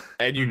face.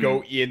 And you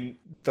go in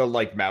the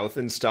like mouth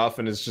and stuff,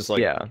 and it's just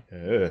like, Yeah.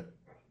 ugh.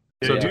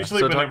 So Yeah. usually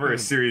So whenever talking- a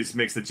series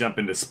makes a jump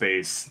into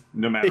space,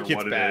 no matter It gets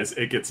what it bad. is,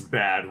 it gets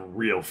bad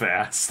real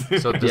fast.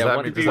 So does Yeah, that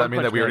One- mean, does One that mean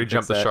that Punch we already Man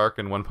jumped the fixed that. shark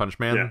in One Punch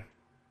Yeah. Man?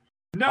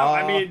 No,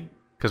 I Uh, mean,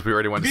 Because we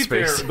already to went be to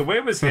space. fair, the way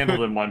it was handled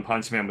in One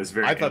Punch Man was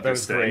very I thought that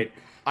was interesting. great.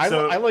 I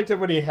So- liked it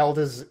when he held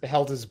his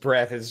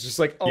breath. It's just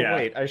like, oh Yeah.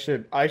 wait, I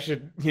should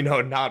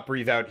not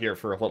breathe out here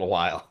for a little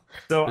while.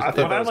 So I thought what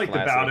that I was liked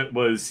classy. about it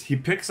was he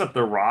picks up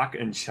the rock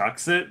and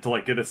chucks it to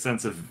like get a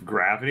sense of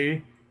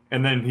gravity,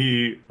 and then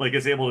he like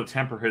is able to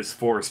temper his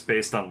force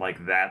based on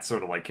like that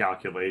sort of like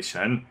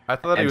calculation. I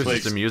thought he And was like,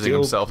 just amusing Still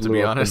himself, to blew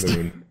be up the honest.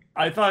 moon.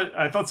 I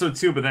thought so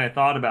too, but then I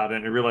thought about it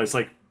and I realized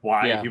like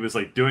why Yeah. he was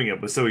like doing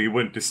it was so he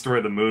wouldn't destroy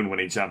the moon when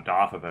he jumped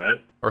off of it.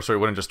 Or so he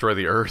wouldn't destroy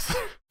the Earth.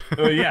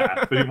 Oh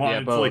yeah, but he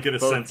wanted to both- like get a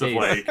both sense of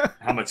cases. like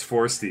how much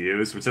force to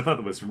use, which I thought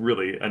that was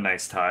really a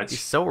nice He's touch.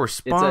 so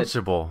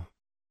responsible.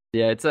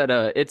 Yeah,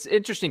 it's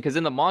interesting because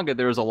in the manga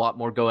there was a lot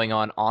more going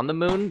on the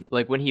moon.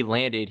 Like when he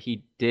landed,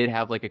 he did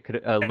have like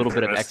a little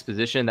bit of Purpose.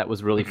 exposition that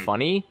was really Mhm.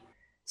 funny.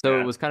 So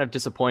Yeah. it was kind of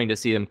disappointing to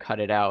see him cut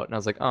it out, and I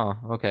was like, oh,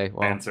 okay,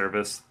 well, Fan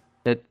service.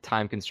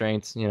 time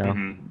constraints, you know.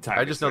 Mhm. Time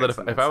I just know that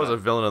constraints if and I was a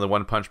stuff. villain in the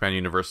One Punch Man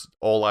universe,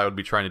 all I would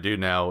be trying to do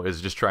now is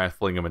just try and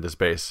fling him into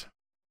space.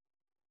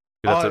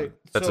 That's,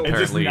 that's so- And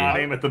just apparently. not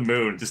aim at the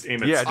moon, just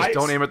aim at Yeah, space. just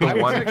don't aim at the I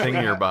was one actually thing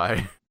ha-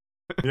 nearby.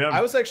 Yeah.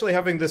 I was actually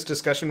having this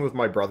discussion with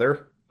my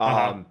brother.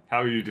 How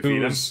you defeat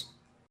him? Who's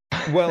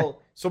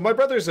well, so my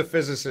brother's a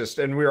physicist,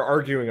 and we were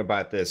arguing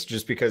about this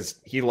just because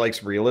he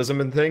likes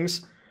realism and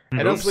things.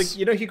 And I was Oops.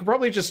 like, he could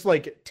probably just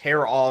like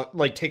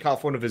take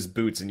off one of his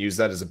boots and use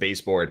that as a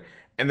baseboard,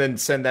 and then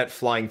send that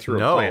flying through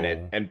No. a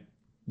planet. And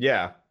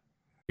yeah,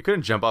 You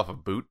couldn't jump off a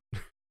boot.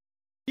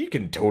 you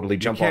can totally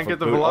jump You can't off get a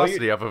the boot. All you-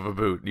 velocity off of a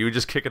boot. You would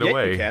just kick it Yeah,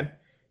 away. you can.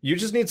 You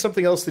just need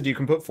something else that you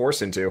can put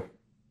force into.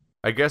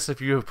 I guess if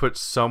you have put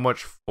so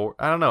much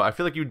I don't know. I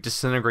feel like you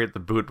disintegrate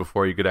the boot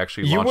before you could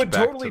actually You launch would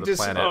back totally to the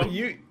planet. Oh.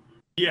 you,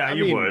 Yeah, I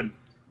you mean, would.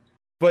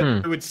 but Hmm.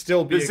 it would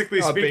still be Physically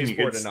a speaking, you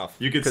baseboard could, enough.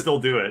 you could still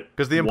do it.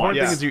 Because the important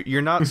Yeah. thing is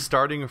you're not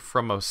starting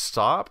from a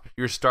stop.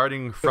 You're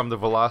starting from the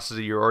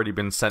velocity you've already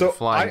been sent So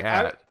flying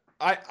at.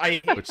 I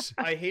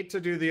hate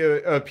to do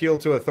the appeal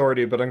to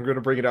authority, but I'm going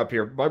to bring it up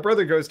here. My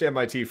brother goes to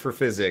MIT for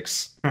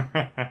physics.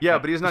 Yeah,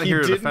 but he's not He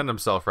here to didn't- defend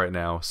himself right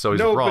now, so he's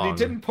No, wrong. but he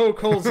didn't poke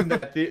holes in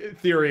that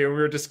theory, and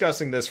we were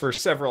discussing this for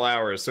several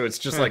hours. So it's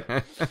just like,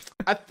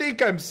 I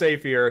think I'm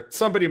safe here.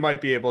 Somebody might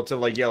be able to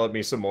like yell at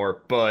me some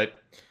more, but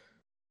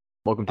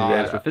Welcome to the Yeah.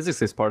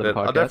 Astrophysics is part of the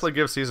podcast. I'll definitely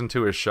give season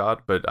 2 a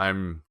shot, but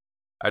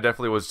I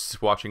definitely was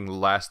watching the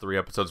last 3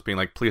 episodes being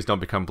like, please don't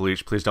become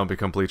Bleach, please don't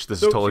become Bleach, this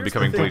So is totally here's the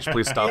becoming thing. Bleach,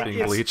 please stop being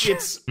it's, Bleach.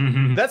 It's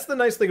Mhm. that's the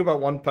nice thing about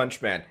One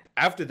Punch Man.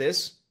 After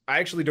this, I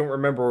actually don't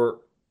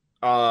remember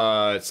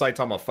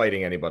Saitama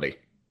fighting anybody.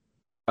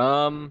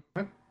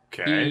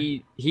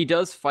 Okay. He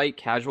does fight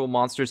casual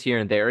monsters here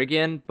and there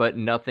again, but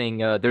nothing.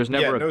 There's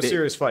never Yeah, a no big,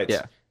 serious fights.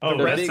 yeah. Oh,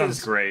 the that thing sounds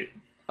is- great.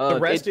 The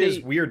rest they-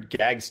 is weird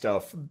gag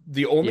stuff.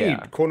 The only Yeah.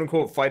 quote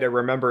unquote fight I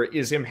remember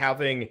is him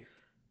having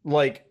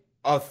like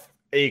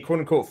a quote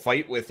unquote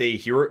fight with a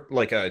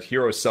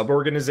hero sub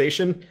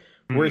organization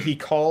where Hmm. he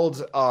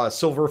called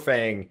Silver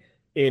Fang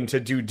in to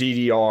do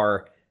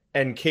DDR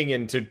and King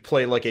in to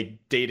play like a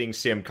dating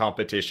sim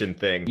competition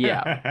thing.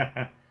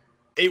 Yeah,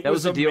 It that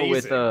was the deal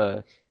with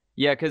amazing.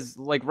 yeah, because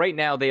like right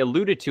now they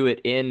alluded to it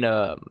in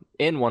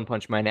One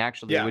Punch Man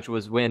actually, Yeah, which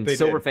was when they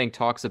Silver did. Fang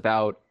talks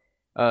about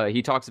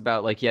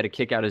like he had to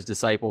kick out his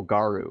disciple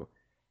Garu.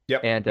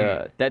 Yep.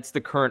 And that's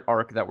the current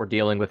arc that we're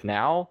dealing with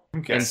now.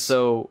 Okay. And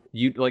so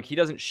you like he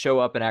doesn't show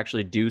up and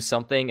actually do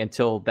something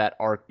until that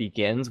arc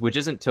begins, which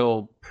isn't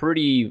till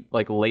pretty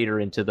like later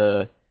into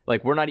the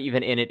like we're not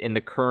even in it in the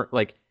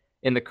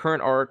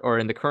current arc or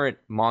in the current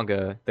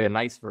manga, the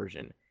nice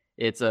version.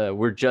 It's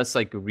we're just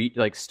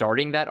like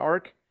starting that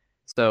arc.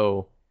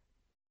 So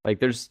like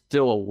there's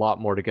still a lot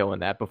more to go in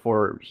that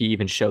before he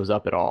even shows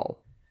up at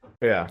all.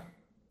 Yeah.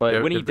 But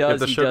If- when he if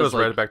does, the he show does goes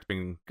like right back to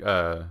being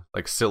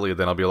like silly,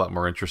 then I'll be a lot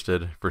more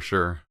interested for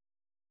sure.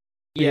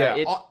 yeah,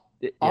 Yeah, it, ho-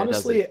 it- yeah, it does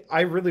Honestly, it.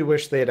 I really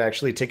wish they had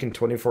actually taken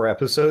 24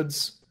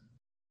 episodes,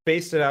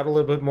 spaced it out a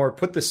little bit more,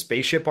 put the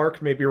spaceship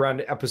arc maybe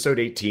around episode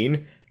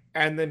 18,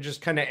 and then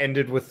just kind of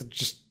ended with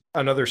just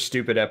another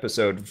stupid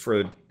episode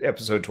for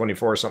episode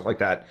 24 or something like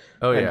that,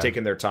 Oh and yeah.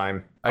 taking their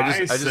time. I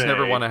just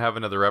never say- want to have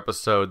another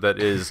episode that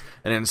is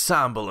an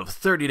ensemble of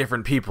 30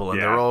 different people and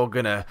Yeah. they're all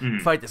gonna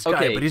fight this guy,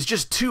 Okay. but he's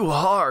just too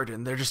hard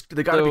and they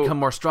gotta So- become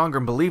more stronger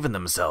and believe in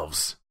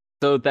themselves.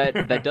 So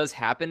that does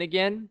happen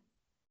again,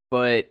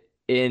 but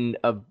in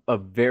a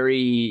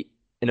very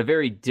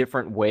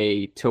different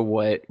way to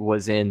what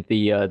was in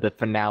the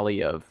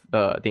finale of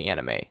the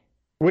anime.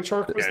 Which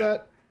arc was Okay.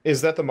 that?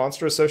 Is that the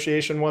Monster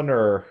Association one,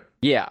 or?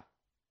 Yeah.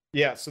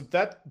 Yeah, so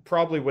that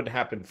probably wouldn't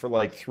happen for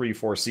like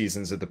 3-4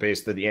 seasons at the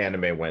pace that the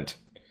anime went.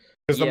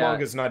 Because the Yeah.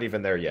 manga's not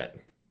even there yet.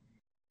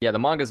 Yeah, the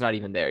manga's not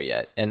even there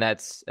yet. And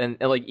that's and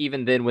like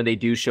even then when they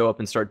do show up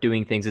and start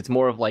doing things, it's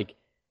more of like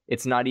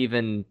it's not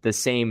even the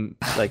same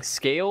like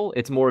scale.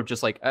 It's more of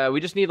just like we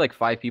just need like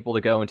 5 people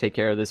to go and take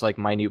care of this like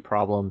minute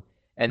problem.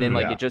 And then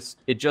like Yeah.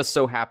 it just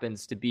so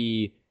happens to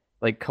be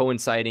like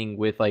coinciding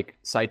with like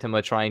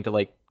Saitama trying to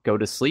like go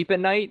to sleep at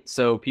night.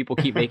 So people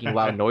keep making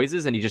loud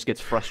noises and he just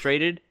gets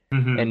frustrated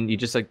Mhm. and he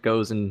just like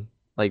goes and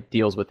like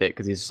deals with it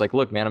because he's just like,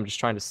 look, man, I'm just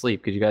trying to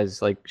sleep. Could you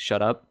guys like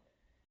shut up?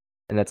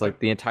 And that's like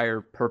the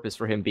entire purpose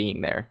for him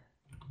being there.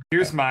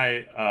 Here's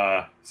my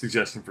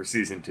suggestion for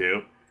season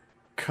 2: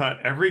 cut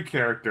every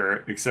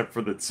character except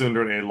for the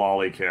Tsundere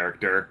Lolly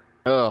character,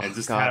 Oh, And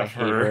just God, have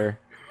I hate her-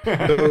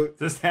 So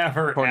just have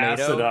her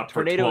Tornado? ass it up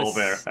for Tornado 12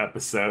 is-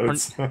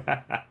 episodes.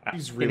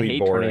 he's I really hate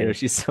boring. Tornado.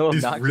 She's so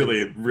She's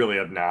obnoxious. really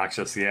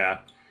obnoxious. Yeah,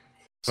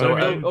 So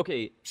But I Oh, mean,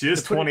 okay, she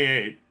is to put it-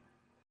 28.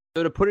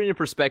 so to put it in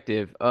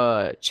perspective,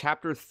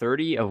 chapter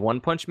 30 of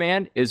One Punch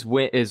Man is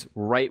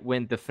right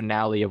when the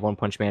finale of One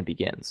Punch Man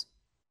begins.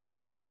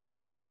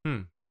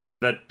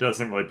 That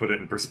doesn't really put it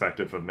in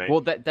perspective of me.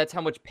 Well, that's how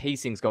much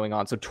pacing's going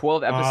on. So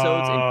 12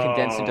 episodes and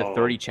condensed into Oh.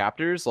 30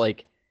 chapters.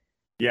 Like,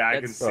 yeah, I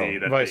can that's- see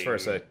that. Vice being-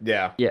 versa.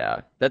 Yeah.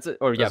 yeah, that's it.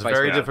 Or yeah, it's vice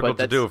very versa, difficult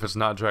but to do that's- if it's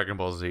not Dragon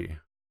Ball Z.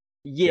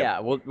 Yeah,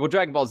 well,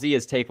 Dragon Ball Z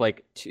is take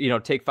like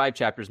take 5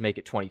 chapters, make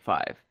it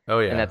 25, Oh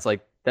yeah. and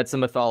that's the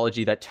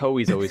mythology that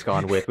Toei's always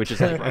gone with, which is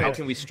like, how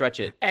can we stretch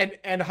it?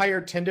 And hire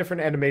 10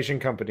 different animation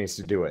companies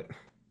to do it.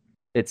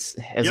 It's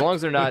as Yep. long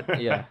as they're not,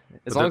 yeah,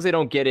 as But long as they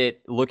don't get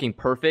it looking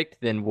perfect,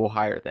 then we'll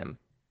hire them.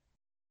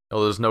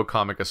 Oh, there's no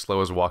comic as slow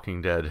as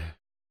Walking Dead.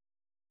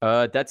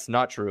 That's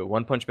not true.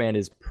 One Punch Man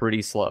is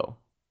pretty slow.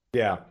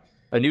 Yeah.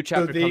 A new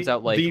chapter the- comes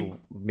out like the-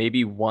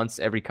 maybe once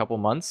every couple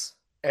months.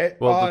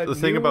 Well, the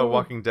thing about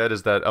Walking Dead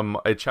is that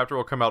a chapter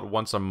will come out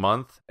once a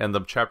month, and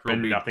the chapter will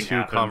And be nothing 2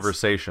 happens.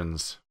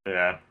 conversations,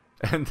 Yeah.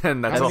 and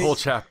then that's I a mean- whole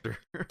chapter.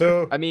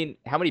 So, I mean,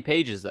 how many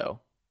pages though?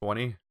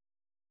 20.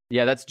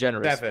 Yeah, that's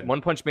generous. 7.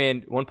 One Punch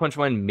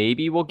Man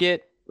maybe will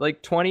get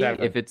like 20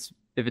 7. if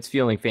it's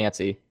feeling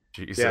fancy.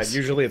 Jesus. yeah,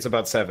 usually it's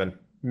about 7.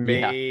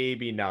 Yeah.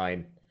 Maybe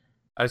 9.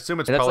 I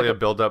assume it's And that's probably like a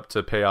build up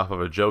to pay off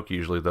of a joke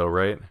usually, though,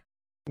 right?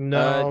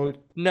 No.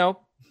 No,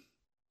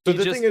 So he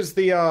the just- thing is,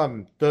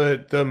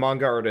 the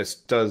manga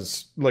artist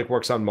does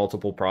works on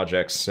multiple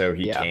projects, so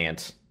he Yeah.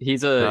 can't. he Wow.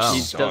 does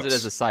it Sucks.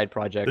 as a side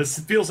project. This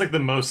feels like the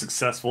most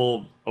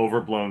successful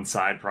overblown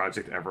side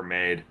project ever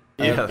made.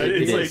 Yeah, it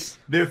It's like is.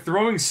 they're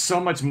throwing so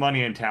much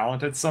money and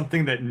talent at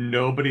something that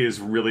nobody is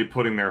really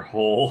putting their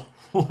whole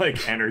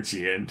like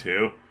energy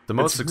into. The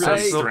most It's really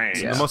successful,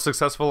 strange. the most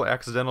successful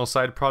accidental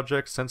side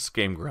project since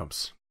Game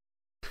Grumps.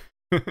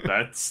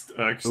 That's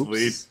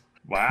actually Oops.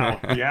 wow.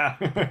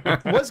 Yeah.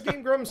 Was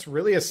Game Grumps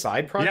really a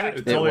side yeah, project?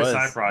 it's totally a was,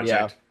 side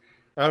project.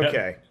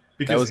 Okay.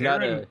 Because That was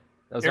not Aaron,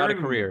 a Aaron-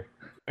 career.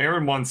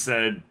 Aaron once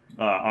said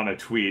on a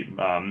tweet,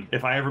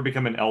 if I ever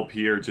become an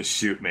LPer, just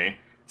shoot me.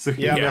 So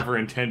he Yeah. never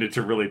intended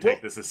to really take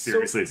Well, this as so-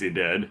 seriously as he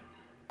did.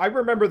 I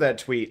remember that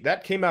tweet.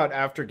 That came out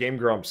after Game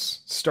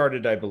Grumps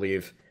started, I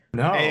believe.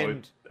 No,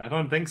 And I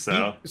don't think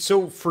so.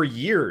 So for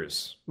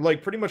years,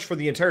 like pretty much for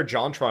the entire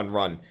JonTron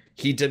run,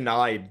 he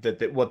denied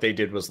that what they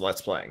did was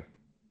Let's Playing.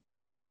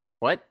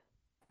 What?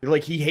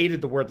 Like he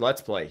hated the word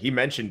Let's Play. He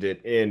mentioned it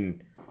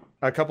in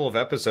a couple of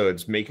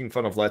episodes, making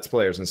fun of Let's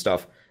Players and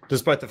stuff,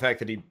 despite the fact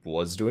that he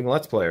was doing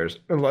Let's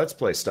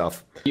Play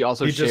stuff. He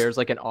also He just- shares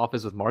like an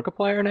office with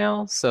Markiplier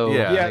now. So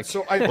Yeah. Yeah, like,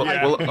 so I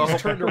Well, think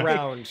he's turned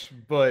around,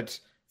 but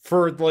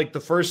for like the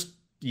first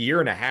year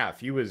and a half,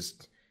 he was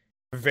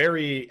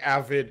very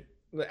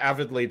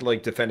avidly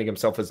like defending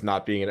himself as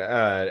not being an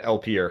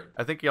LPer.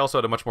 I think he also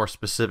had a much more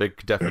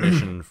specific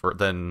definition for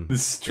than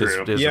This is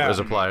true. Yeah. is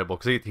applicable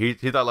because he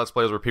thought Let's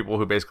Players were people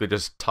who basically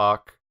just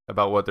talk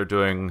about what they're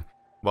doing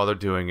while they're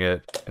doing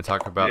it and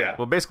talk about Yeah.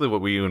 well basically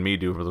what you and me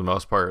do for the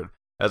most part,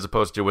 as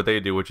opposed to what they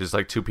do, which is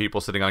like 2 people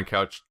sitting on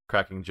couch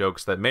cracking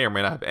jokes that may or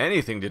may not have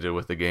anything to do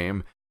with the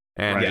game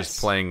and Right. just Yes.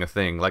 playing a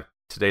thing. Like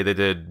today they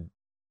did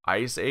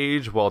Ice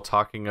Age while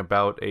talking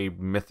about a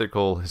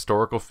mythical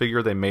historical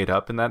figure they made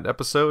up in that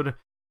episode,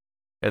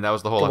 and that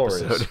was the whole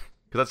Glorious. episode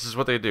because that's just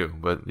what they do.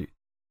 But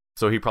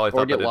so he probably or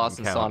thought get that lost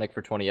didn't in count. Sonic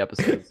for 20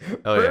 episodes.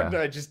 Oh, Bird yeah. and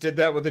I just did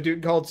that with a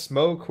dude called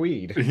Smoke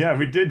Weed. Yeah,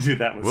 we did do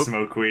that with Whoop.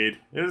 Smokeweed.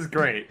 It was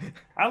great.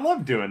 I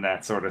love doing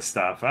that sort of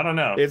stuff. I don't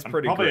know. It's I'm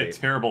pretty probably great. a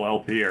terrible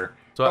LPer.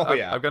 So Oh, I,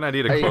 yeah. I've got an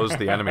idea to close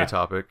the anime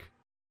topic.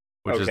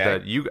 which is Okay.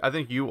 that I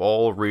think you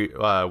all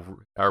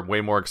are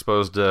way more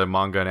exposed to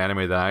manga and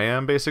anime than I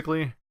am,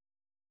 basically.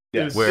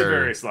 Yes. To Where-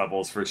 various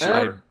levels for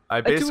sure. I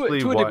basically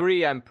to a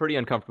degree, I'm pretty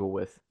uncomfortable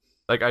with.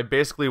 like I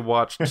basically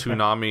watched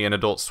Toonami and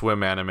Adult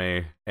Swim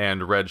anime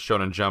and read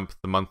Shonen Jump,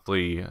 the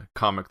monthly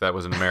comic that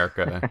was in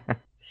America,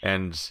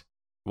 and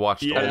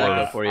watched Yeah, all How'd that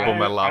go of for you? Full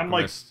Metal I'm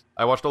like- Alchemist.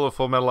 I watched all of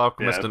Full Metal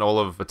Alchemist Yeah. and all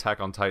of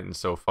Attack on Titan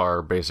so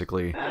far,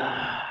 basically.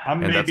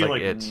 I'm and that's maybe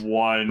like like it.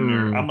 one.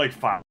 Hmm. I'm like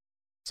 5.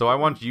 So I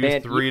want you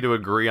Man, three to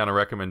agree on a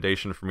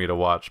recommendation for me to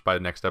watch by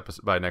next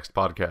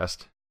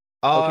podcast.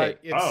 Okay,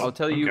 It's, Oh. I'll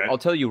tell you. okay. I'll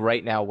tell you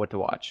right now what to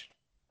watch.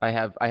 I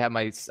have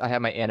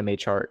my anime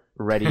chart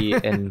ready,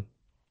 and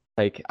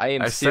like I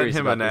am I sent serious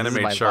him about an this. This is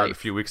anime my chart a life.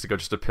 few weeks ago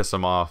just to piss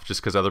him off,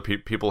 just because other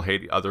people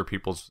hate other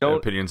people's Don't-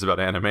 opinions about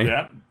anime.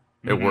 Yeah.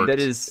 It worked. That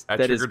is I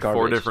that is triggered garbage.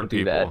 4 different Don't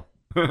do that.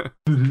 people.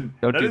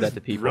 Don't do is that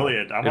to people.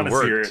 Brilliant. I It want to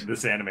see worked.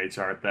 this anime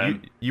chart you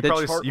then. you The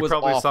probably chart you was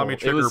probably saw me awful. It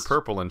trigger was-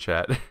 purple in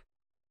chat.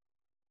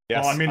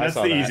 yes, well, I mean, that's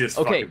saw the that. easiest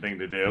Okay. fucking thing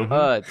to do.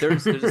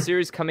 There's a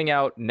series coming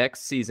out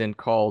next season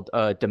called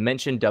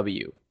Dimension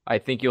W. I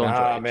think you'll enjoy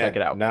Nah, it. man. Check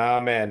it out. Nah,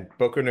 man.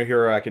 Boku no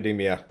Hero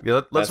Academia. Yeah,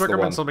 let's That's the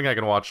recommend one. something I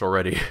can watch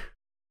already.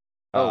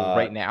 Oh,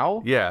 right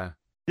now? Yeah,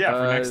 Yeah,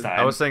 for next time.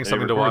 I was saying they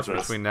something to record watch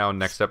this. between now and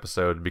next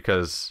episode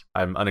because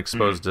I'm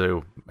unexposed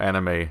to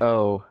anime.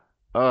 Oh.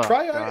 Oh,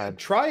 Try God.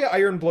 try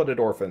Iron Blooded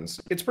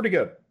Orphans. It's pretty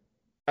good.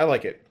 I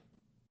like it.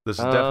 This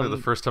is definitely the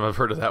Um, first time I've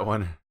heard of that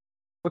one.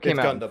 What came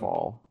It's out in Gundam.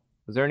 fall?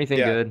 Was there anything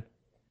Yeah. good?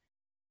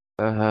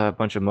 A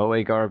bunch of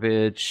Moe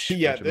garbage.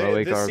 Yeah, bunch of Moe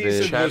this garbage.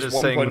 season Chad was is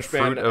One saying Punch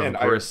Man Fruit of and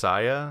Iron-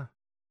 Grisaya.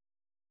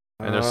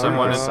 And there's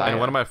someone, Grisaya. and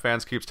one of my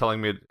fans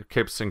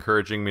keeps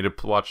encouraging me to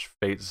watch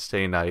Fate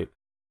Stay Night.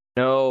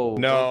 No.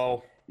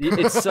 No.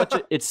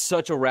 It's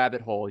such a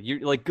rabbit hole. You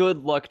like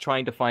good luck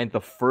trying to find the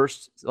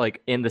first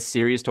like in the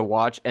series to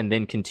watch and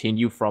then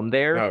continue from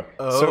there. No.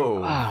 Oh,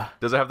 So, Ah,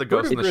 does it have the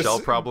Fruit Ghost in of the Shell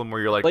Gris- problem where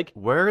you're like, Like,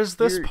 where is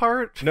this you're-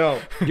 part? no.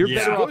 you're Yeah.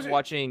 better off So-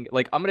 watching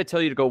like I'm gonna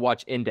tell you to go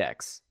watch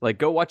Index. Like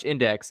go watch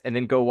Index and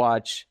then go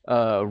watch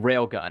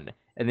Railgun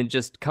and then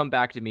just come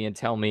back to me and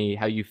tell me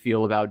how you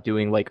feel about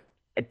doing like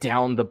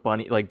down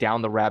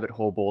the rabbit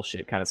hole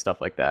bullshit kind of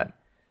stuff like that.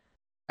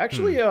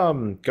 Actually,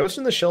 Ghost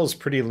in the Shell is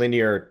pretty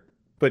linear,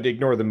 but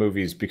ignore the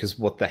movies because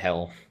what the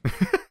hell?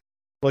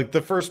 Like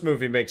the first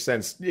movie makes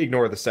sense.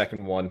 Ignore the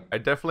second one. I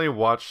definitely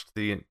watched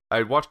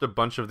a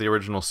bunch of the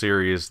original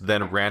series,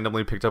 then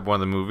randomly picked up one of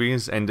the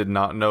movies and did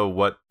not know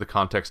what the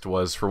context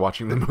was for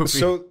watching the movie.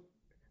 So,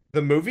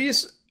 the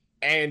movies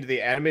and the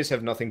animes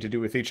have nothing to do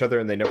with each other,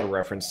 and they never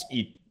reference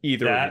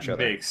either of That each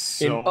other. makes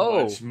so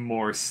Oh. much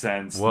more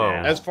sense Whoa.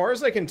 now. As far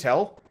as I can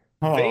tell,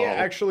 they Oh.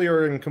 actually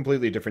are in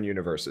completely different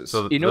universes.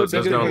 So You know, there's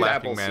they no did with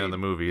laughing man in Appleseed. the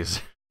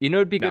movies. You know,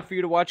 it'd be No. good for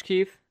you to watch,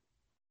 Keith.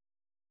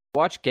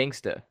 Watch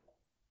Gangsta.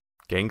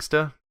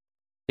 Gangsta?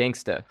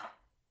 Gangsta.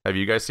 Have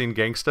you guys seen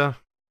Gangsta?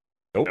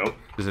 nope. Nope.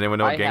 Does anyone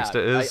know what I Gangsta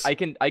have. is?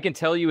 I can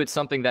tell you it's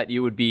something that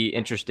you would be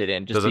interested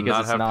in just Does it because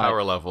not it's have not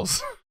power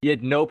levels? It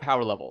had no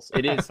power levels.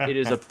 It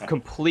is a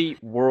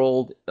complete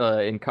world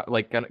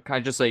like kind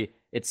of just like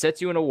it sets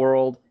you in a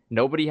world.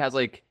 Nobody has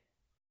like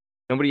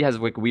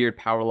weird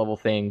power level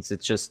things.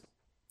 It's just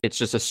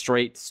a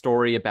straight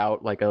story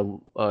about like a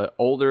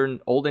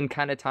olden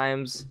kind of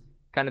times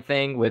kind of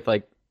thing with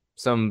like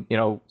some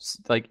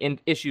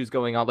issues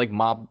going on, like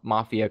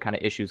mafia kind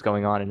of issues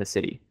going on in the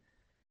city.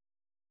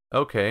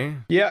 Okay.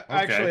 Yeah,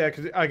 Okay.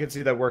 actually, I could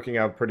see that working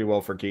out pretty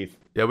well for Keith.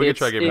 Yeah, we can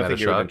try It's- giving I that a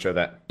think you would shot. enjoy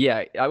that.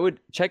 Yeah, I would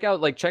check out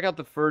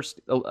the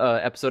first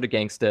episode of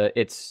Gangsta.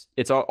 It's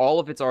all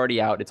of it's already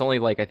out. It's only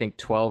like I think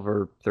 12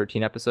 or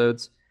 13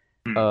 episodes.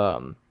 Hmm. We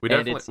and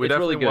definitely it's really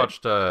definitely good.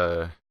 watched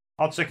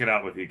I'll check it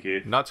out with you,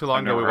 Keith. not too long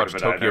I've ago we never heard watched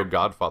of it Tokyo either.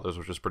 Godfathers,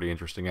 which was pretty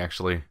interesting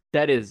actually.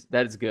 That is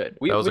good.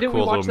 That was a didn't we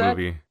cool watch little that?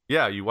 movie.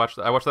 Yeah, I watched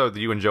that with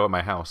you and Joe at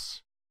my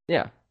house.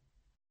 Yeah,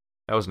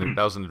 That was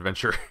an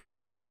adventure.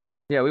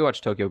 yeah, we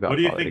watched Tokyo What Godfather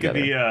do you think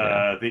together.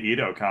 of the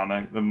Ito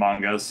comic, the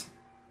mangas?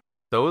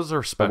 Those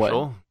are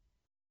special.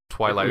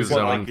 Twilight Who's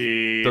Zone.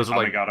 Lucky, Those are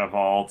like- Amagata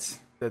Vault,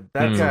 That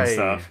Hmm. guy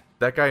stuff.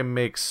 that guy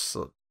makes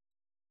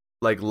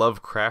like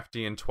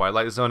Lovecraftian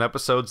Twilight Zone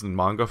episodes in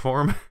manga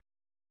form.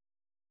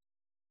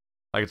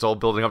 Like it's all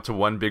building up to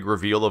one big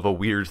reveal of a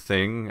weird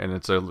thing, and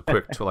it's a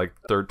quick to like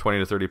 20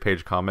 to 30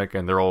 page comic,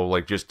 and they're all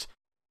like just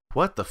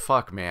what the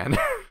fuck, man.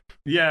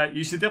 Yeah,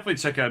 you should definitely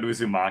check out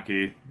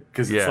Uzumaki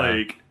because it's Yeah.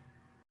 like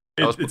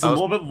I was- it's I a was-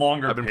 little bit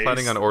longer. I've been paced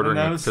planning on than ordering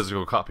a those.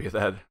 physical copy of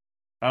that.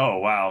 Oh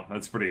wow,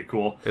 that's pretty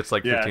cool. It's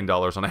like Yeah.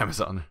 $15 on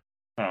Amazon.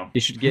 Oh,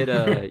 You should get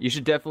you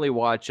should definitely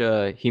watch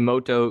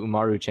Himoto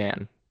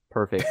Umaru-chan.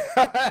 Perfect.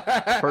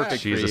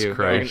 Perfect Jesus for you.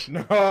 Christ.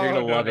 No, gonna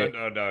no, love no, it.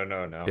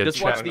 no. Yeah,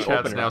 Just watch the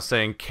Chad's opener. now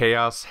saying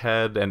Chaos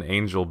Head and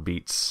Angel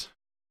Beats.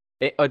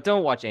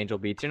 Don't watch Angel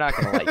Beats. You're not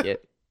gonna like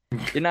it.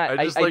 You're not.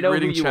 I just I like know who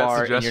reading you chat are,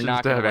 and suggestions you're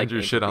not to gonna have like Andrew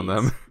Angel shit on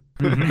Beats.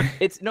 them.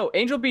 It's no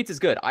Angel Beats is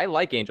good. I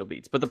like Angel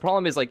Beats, but the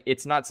problem is like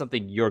it's not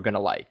something you're gonna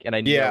like, and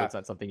I know Yeah. it's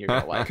not something you're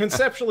gonna like.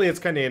 Conceptually, it's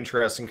kind of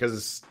interesting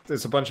because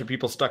there's a bunch of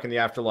people stuck in the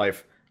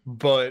afterlife.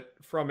 But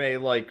from a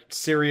like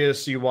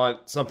serious, you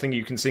want something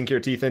you can sink your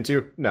teeth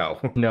into? No.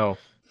 No.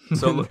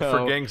 So for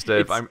No, gangsta,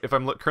 it's- if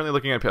I'm currently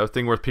looking at a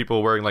thing with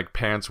people wearing like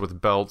pants with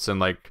belts and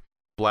like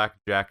black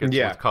jackets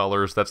Yeah. with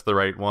collars, that's the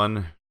right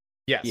one.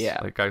 Yes. Yeah.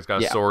 Like guy's got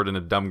a Yeah. sword and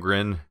a dumb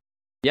grin.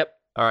 Yep.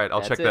 All right, I'll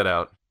That's check it. that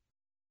out.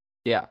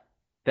 Yeah.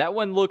 That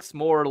one looks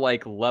more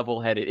like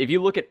level-headed. If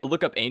you look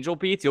up Angel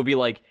Beats, you'll be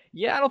like,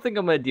 yeah, I don't think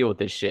I'm gonna deal with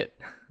this shit.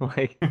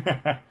 Like,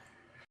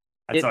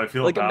 That's how I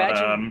feel like, about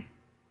imagine-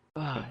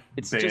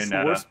 it's just the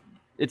Bayonetta.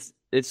 worst.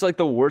 It's like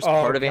the worst Oh,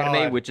 part of anime,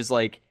 God. which is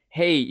like,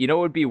 hey, you know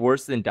what would be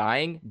worse than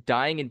dying?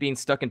 Dying and being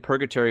stuck in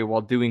purgatory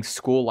while doing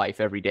school life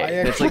every day. I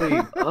And it's like,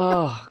 actually,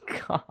 oh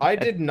god. I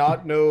did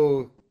not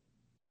know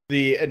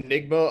the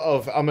enigma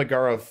of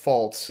Amigara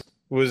Fault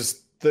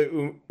was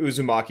the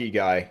Uzumaki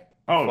guy.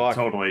 Oh, Fuck.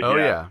 totally. Oh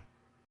yeah.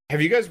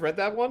 Have you guys read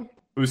that one?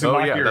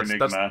 Uzumaki yeah, or that's-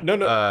 Enigma. that's- No,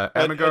 no.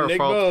 Amigara Enigma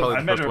Fault's of- probably I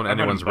the met first one I met them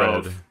anyone's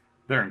both. read.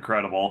 They're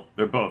incredible.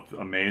 They're both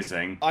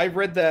amazing. I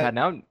read God, that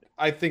now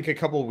I think a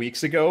couple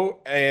weeks ago,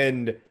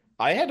 and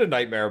I had a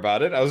nightmare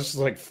about it. I was just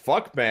like,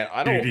 "Fuck, man,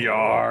 I don't."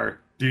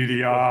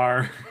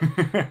 DDR.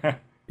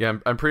 Yeah,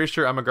 I'm pretty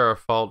sure Amigara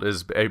Fault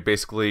is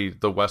basically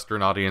the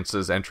Western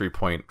audience's entry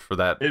point for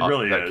that It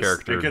really that is.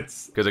 character It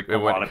gets because it a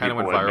lot went, of kind of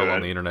went people into viral on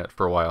it. the internet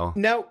for a while.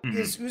 Now, Mhm.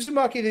 is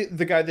Uzumaki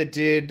the guy that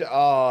did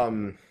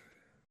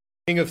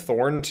King of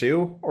Thorn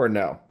too, or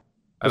no?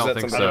 I Was don't that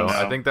think something so. else?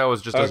 I think that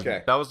was just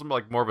Okay. that was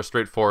like more of a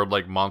straightforward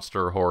like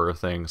monster horror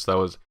thing. So that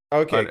was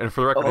Okay, and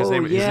for the record, his Oh,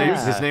 name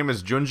yeah. his name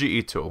is Junji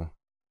Ito.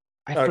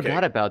 I Okay.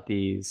 forgot about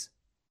these.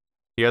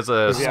 He has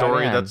a Yeah,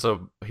 story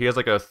man. he has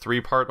like a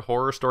 3-part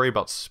horror story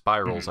about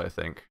spirals, I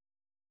think.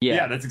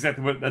 Yeah, that's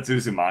exactly what that's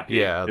Uzumaki.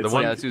 Yeah, the it's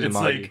one- like, that's it's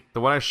Uzumaki. like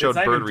The one I showed it's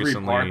not Bird even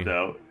recently. 3-part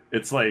though.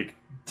 It's like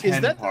Is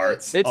 10 that the-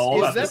 parts. It's- all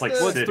is about that this like the-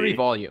 Well, it's city. 3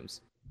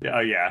 volumes.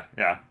 Yeah,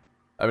 yeah.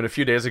 I mean, a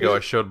few days ago, I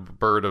showed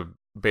Bird of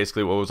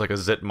basically what was like a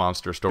Zit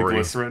monster The story.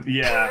 glycerin.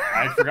 Yeah,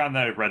 I'd forgotten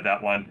that I read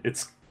that one.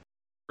 It's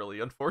Really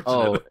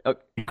unfortunate. Oh,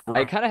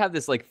 I kind of have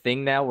this like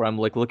thing now where I'm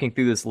like looking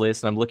through this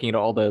list and I'm looking at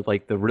all the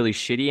like the really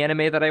shitty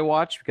anime that I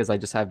watch because I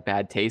just have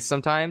bad taste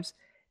sometimes.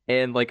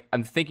 And like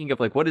I'm thinking of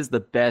like what is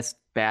the best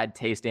bad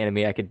taste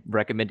anime I could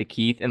recommend to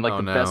Keith? And like Oh,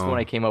 the best no. one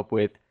I came up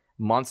with,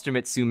 Monster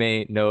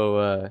Mitsume no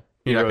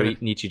You're not Hiro gonna-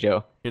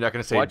 Nichijou. You're not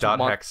gonna say Watch dot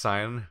Mon- hex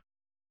sign.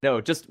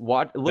 No, just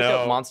look up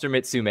No. Monster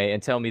Mitsume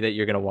and tell me that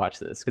you're gonna watch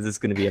this because it's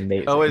gonna be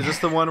amazing. Oh, is this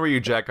the one where you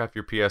jack off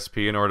your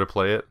PSP in order to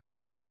play it?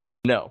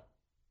 No.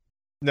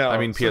 no. I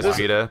mean, so PS this-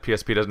 Vita.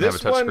 PSP doesn't have a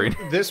This one,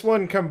 touchscreen. this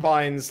one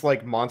combines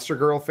like Monster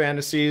Girl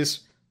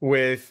fantasies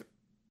with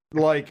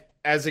like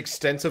as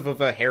extensive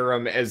of a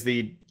harem as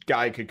the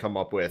guy could come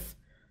up with.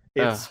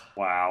 It's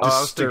wow. Oh,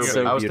 I was thinking,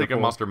 so I was thinking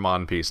beautiful. Monster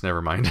Mon Piece.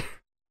 Never mind.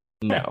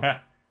 No.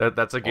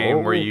 That's a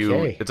game where you.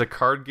 Okay. It's a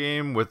card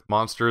game with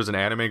monsters and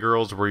anime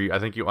girls where I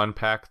think you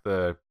unpack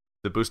the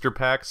booster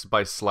packs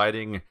by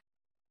sliding.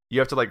 You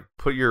have to like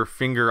put your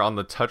finger on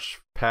the touch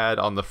pad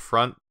on the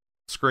front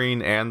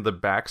screen and the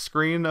back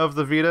screen of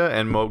the Vita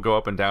and go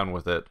up and down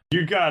with it.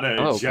 You gotta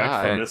Oh, eject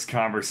God. from this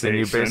conversation. Then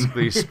you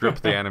basically strip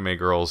the anime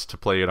girls to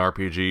play an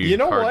RPG You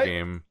know card what?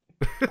 game.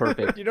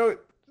 Perfect. you know, like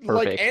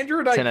Perfect. Andrew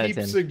and 10 out I of keep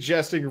 10.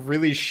 suggesting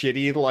really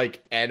shitty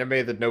like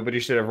anime that nobody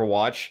should ever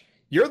watch.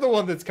 You're the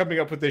one that's coming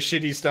up with the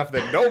shitty stuff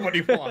that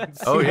nobody wants.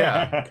 Oh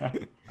yeah,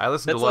 I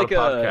listen to a That's lot like of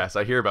a- podcasts.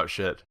 I hear about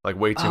shit like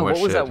way too Oh, much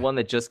what was shit. that one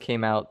that just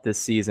came out this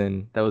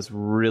season that was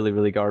really,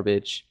 really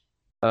garbage?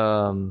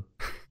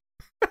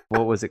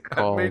 What was it That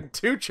called? made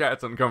 2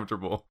 chats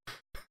uncomfortable.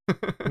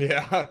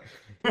 Yeah.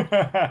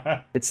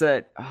 It's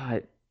that.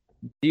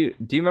 Do you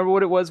remember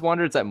what it was,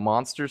 Wander? It's that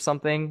monster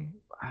something.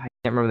 I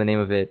can't remember the name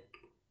of it.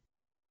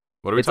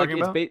 What are we It's like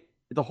talking about?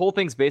 the whole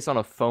thing's based on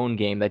a phone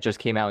game that just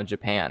came out in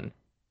Japan,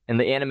 and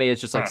the anime is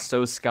just like Huh.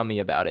 so scummy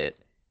about it.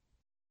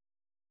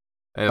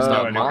 And it's Uh,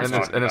 not I know what you're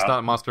talking it's about.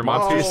 not Monster Monster Mon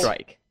Monster Piece.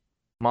 Strike.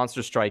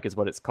 Monster Strike is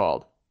what it's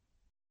called.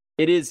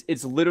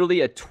 It's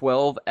literally a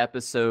 12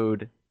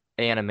 episode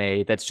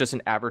anime that's just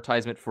an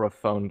advertisement for a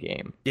phone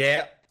game.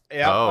 Yeah.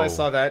 Yeah, Oh. I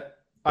saw that.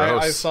 I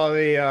Gross. saw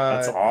the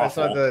That's I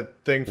saw awful. the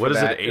thing for What is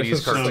it, that. 80s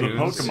was So just the like-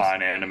 cartoons?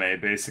 Pokemon anime,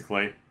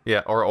 basically.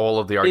 Yeah, or all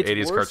of the It's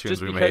 80s worse cartoons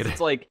just we because made.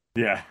 it's like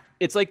Yeah.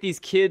 it's like these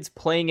kids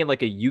playing in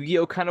like a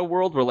Yu-Gi-Oh kind of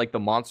world where like the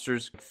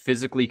monsters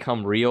physically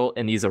come real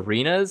in these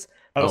arenas,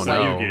 Oh, Oh, so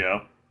no.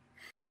 Yu-Gi-Oh.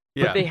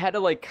 Yeah, but they had to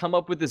like come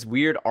up with this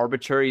weird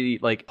arbitrary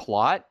like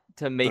plot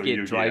to make So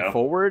it drive Yu-Gi-Oh.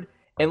 forward.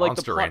 And like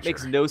Monster the plot Rancher.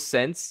 makes no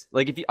sense.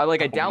 Like if you I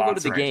downloaded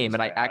Monster the game Rancher's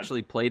and I bad.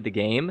 actually played the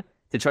game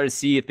to try to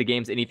see if the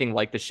game's anything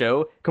like the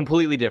show.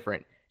 Completely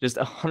different. Just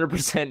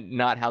 100%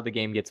 not how the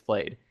game gets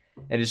played.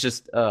 And it's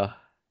just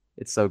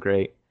it's so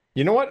great.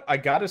 You know what? I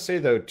gotta say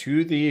though,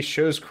 to the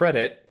show's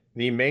credit,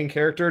 the main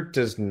character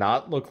does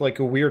not look like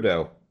a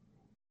weirdo.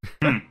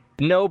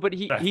 No, but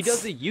he That's-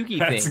 does the Yugi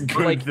That's a thing.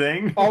 good Like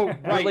thing. Oh, or,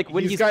 right. like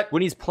when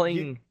he's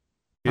playing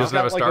he doesn't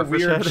have a got like a starfish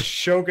weird head.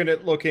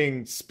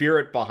 shogunate-looking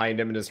spirit behind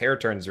him, and his hair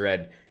turns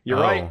red. You're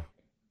Oh. right,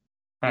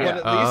 but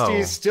at least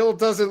he still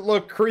doesn't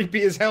look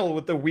creepy as hell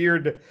with the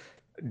weird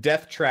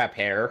death trap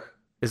hair.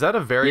 Is that a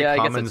very Yeah, I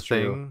guess common that's true.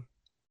 thing?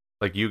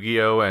 Like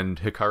Yu-Gi-Oh and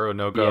Hikaru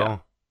no Go? Yeah.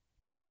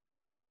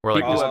 Where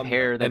like people this- have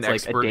hair an that's like a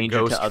expert danger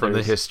ghost to from the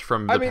others.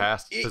 from I the mean,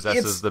 past it's-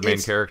 possesses the main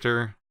it's-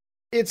 character.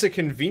 it's a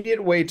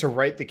convenient way to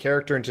write the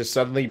character into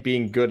suddenly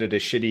being good at a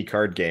shitty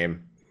card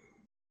game.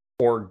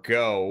 Or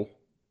Go.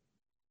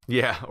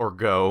 Yeah, or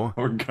Go.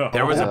 Or Go.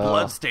 There was a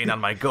blood stain on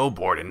my Go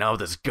board, and now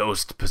this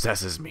ghost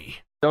possesses me.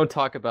 Don't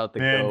talk about the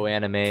Man. Go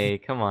anime.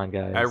 Come on,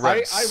 guys. I read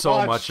I so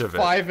watched much of it.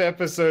 5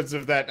 episodes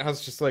of that, and I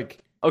was just like,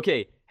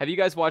 Okay, have you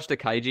guys watched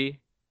Akaiji?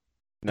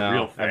 no,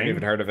 Real I haven't thing?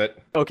 even heard of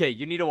it. Okay,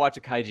 you need to watch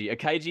Akaiji.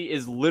 Akaiji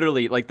is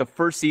literally like the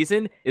first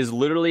season is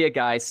literally a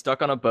guy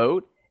stuck on a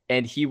boat,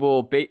 and he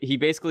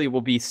basically will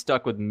be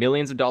stuck with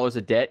millions of dollars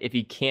of debt if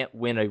he can't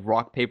win a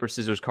rock paper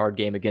scissors card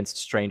game against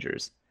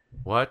strangers.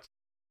 What?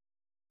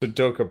 The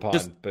Dokapon,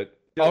 Just- but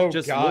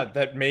just god, look-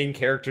 that main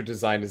character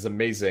design is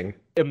amazing.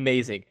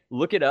 Amazing.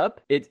 Look it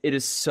up. It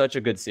is such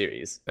a good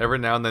series. Every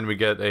now and then we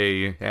get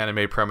a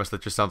anime premise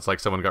that just sounds like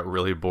someone got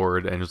really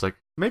bored and was like,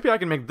 maybe I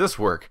can make this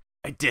work.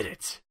 I did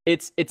it.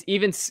 It's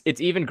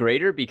even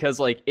greater because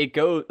like it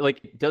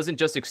doesn't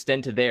just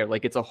extend to there.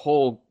 Like it's a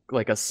whole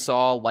like a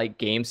Saw like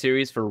game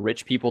series for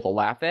rich people to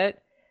laugh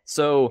at.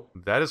 So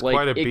That is like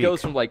quite a it beat.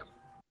 goes from like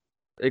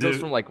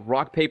Dude.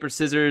 rock paper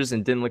scissors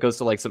and then it goes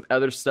to like some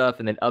other stuff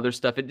and then other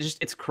stuff.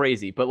 It's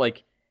crazy, but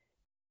like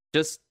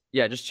just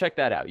check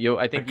that out.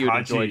 I think you would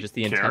enjoy Akaji just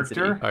the intensity.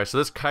 character? All right, so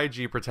this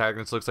Kaiji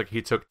protagonist looks like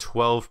he took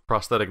 12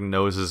 prosthetic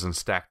noses and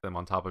stacked them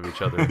on top of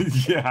each other.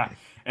 Yeah.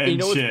 And You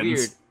know what's chins.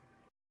 weird?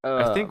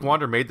 I think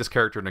Wander made this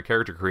character in a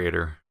character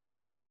creator.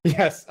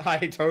 Yes,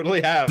 I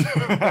totally have.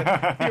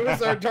 He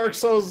was our Dark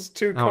Souls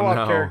 2 Oh, co-op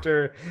no.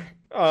 character.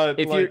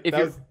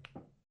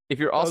 If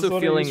you're also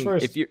what he was feeling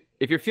first.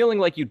 if you're feeling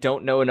like you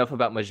don't know enough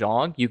about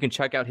Mahjong, you can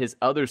check out his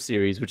other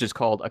series, which is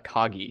called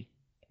Akagi,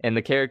 and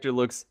the character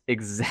looks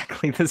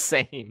exactly the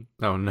same.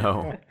 Oh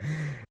no.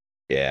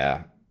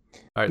 Yeah.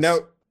 All right, Now,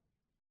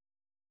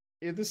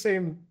 in the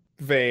same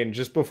vein,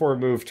 just before we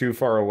move too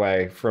far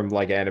away from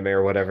like anime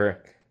or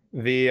whatever,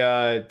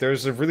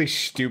 there's a really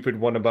stupid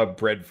one about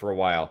bread for a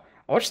while.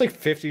 I watched like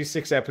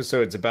 56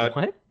 episodes about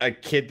What? a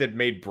kid that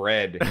made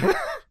bread.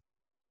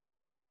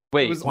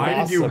 Wait, was Why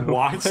did you Awesome.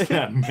 watch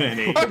that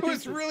many? I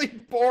was really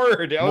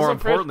bored. I was More a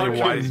freshman importantly,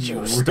 why did you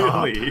kid.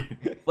 stop? Really?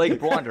 like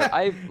Wander,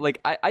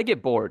 I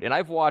get bored, and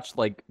I've watched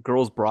like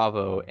Girls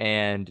Bravo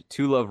and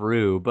To Love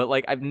Ru, but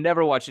like I've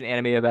never watched an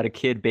anime about a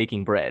kid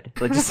baking bread.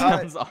 Like just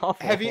sounds awful.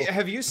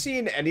 Have you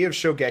seen any of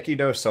Shogeki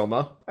no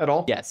Soma at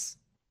all? Yes,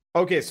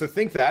 Okay, so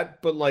think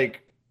that, but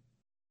like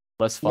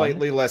less fun.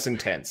 slightly less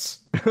intense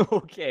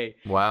Okay,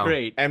 wow.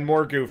 great. and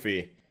more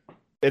goofy.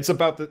 It's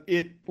about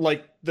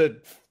the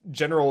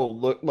general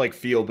look, like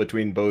feel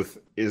between both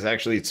is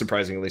actually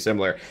surprisingly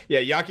similar.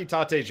 Yeah,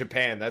 Yakitate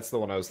Japan, that's the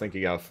one I was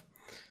thinking of.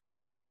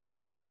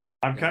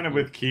 I'm kind of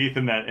with Keith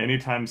in that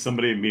anytime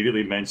somebody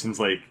immediately mentions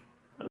like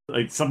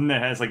something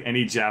that has like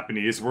any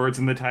Japanese words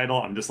in the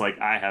title, I'm just like,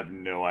 I have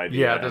no idea.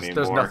 Yeah, there's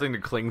anymore. nothing to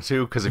cling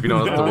to because if you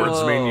don't know what the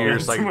words mean, you're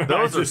just like,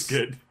 those just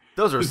are get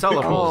those are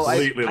syllables.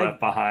 completely I- left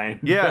behind.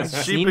 Yeah, I've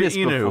seen this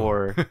Shiba Inu.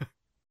 before.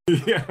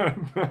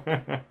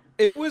 Yeah.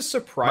 It was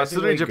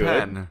surprisingly Matsuri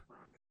Japan.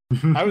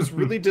 good. I was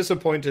really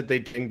disappointed they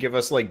didn't give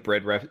us like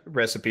bread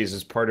recipes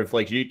as part of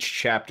like each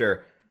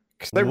chapter.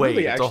 'Cause I Wait,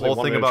 really it's a actually whole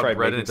wanted thing to try about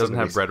bread and making it doesn't some of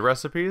have these. bread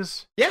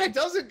recipes? Yeah, it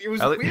doesn't. It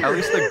was At weird.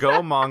 least the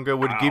Go manga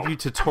would give Wow. you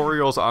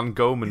tutorials on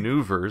Go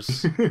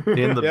maneuvers in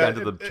the Yeah, end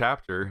of the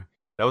chapter.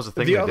 That was a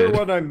thing the they other did.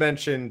 one I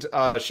mentioned,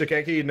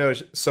 Shigeki no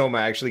Soma,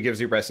 actually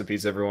gives you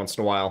recipes every once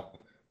in a while.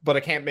 But I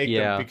can't make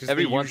Yeah, them because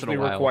every they once in a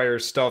usually while. require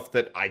stuff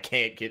that I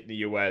can't get in the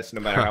US,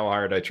 no matter how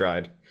hard I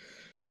tried.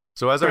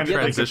 So as our Yeah, Yeah,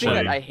 that's the thing transition,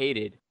 that I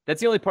hated. That's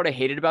the only part I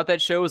hated about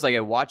that show is like I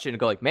watch it and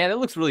go like, man, that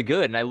looks really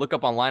good. And I look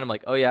up online, I'm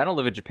like, oh yeah, I don't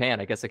live in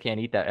Japan. I guess I can't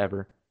eat that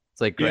ever.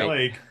 It's like great. Yeah,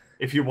 like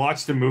if you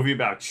watched a movie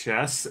about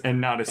chess and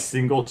not a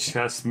single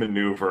chess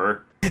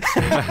maneuver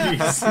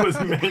piece was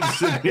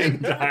mentioned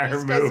in the entire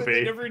They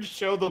movie. never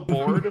show the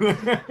board. like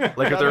if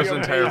That'd there was be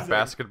an entire amazing.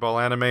 basketball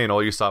anime and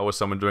all you saw was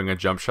someone doing a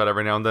jump shot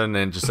every now and then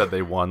and just said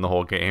they won the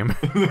whole game.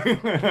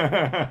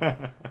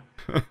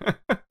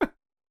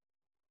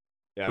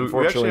 Yeah, We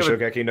unfortunately, actually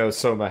Shogeki no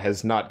Soma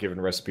has not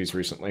given recipes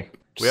recently.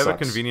 We have a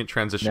Sucks. convenient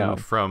transition No.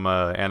 from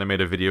anime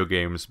to video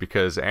games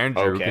because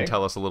Andrew Okay. can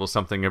tell us a little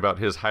something about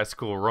his high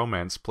school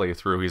romance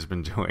playthrough he's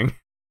been doing.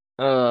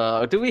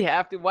 Do we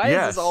have to? Why is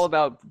Yes. this all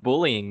about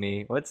bullying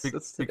me? What's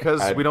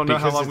Because I- we don't know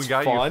how because long we it's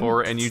got fun. you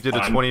for, and you did a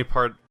Fun.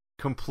 20-part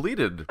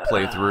completed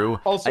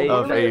playthrough. Also,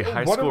 Of what are a we-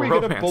 high what are school we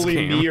going to romance bully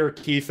game. me or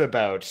Keith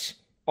about?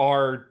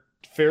 Our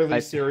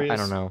fairly serious I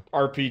don't know.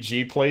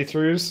 RPG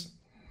playthroughs?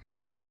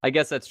 I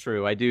guess that's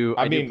true. I do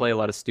mean- play a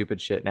lot of stupid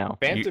shit now.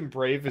 Phantom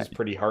Brave is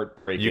pretty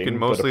heartbreaking. You can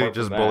but mostly apart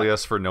just from bully that-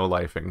 us for no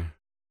lifing,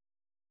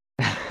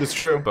 It's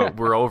true. but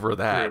we're over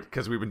that True.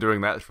 because we've been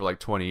doing that for like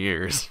 20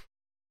 years.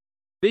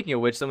 Speaking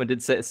of which, someone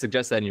did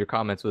suggest that in your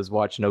comments was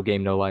watch No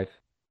Game No Life.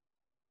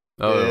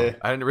 Oh, Eh.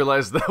 I didn't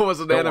realize that was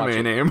an Don't watch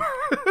anime it. name.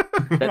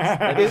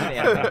 That is an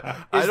anime.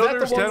 I Is don't that the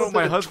understand one what with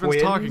my the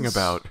husband's talking twins?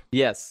 about.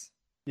 Yes.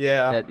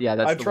 Yeah.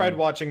 That's I the tried one.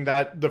 watching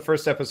the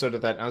first episode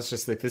of that, and I was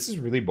just like, this is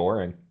really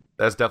boring.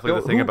 That's definitely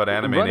Yo, the thing who- about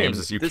anime running names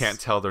is you this- can't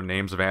tell their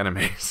names of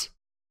animes.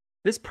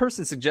 this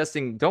person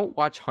suggesting don't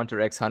watch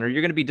Hunter x Hunter.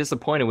 You're gonna be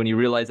disappointed when you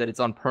realize that it's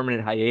on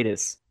permanent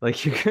hiatus.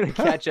 Like you're gonna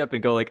catch up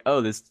and go like,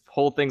 oh, this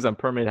whole thing's on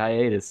permanent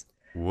hiatus.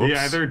 Whoops. You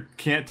either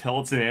can't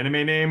tell it's an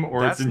anime name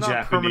or That's it's in not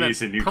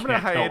Japanese and you can't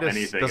permanent tell hiatus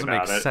anything doesn't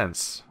about make it.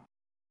 sense.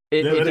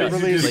 It Yeah, does.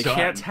 really is You done.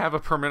 can't have a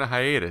permanent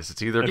hiatus.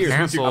 It's either Here, I'm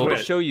canceled.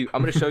 gonna show you.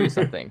 I'm gonna show you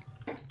something.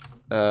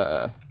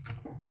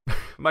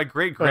 My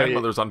great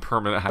grandmother's on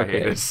permanent Okay.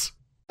 hiatus.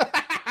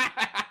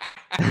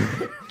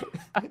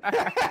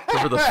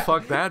 Whatever the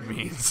fuck that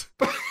means.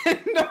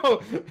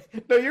 no,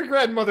 your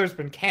grandmother's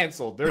been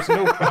canceled. There's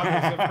no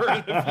promise of her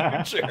in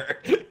the future.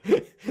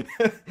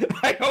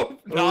 I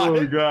hope not.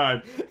 Oh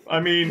god. I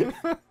mean,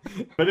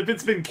 but if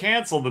it's been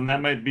canceled, then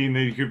that might mean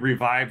that you could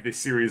revive the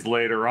series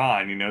later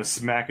on. You know,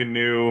 smack a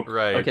new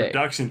Right. Okay.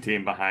 production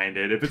team behind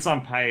it. If it's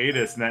on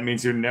hiatus, then that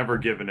means you're never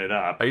giving it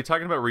up. Are you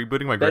talking about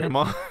rebooting my That-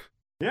 grandma?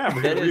 Yeah,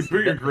 we're That gonna is-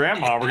 reboot your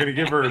grandma. We're gonna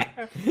give her.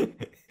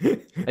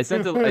 I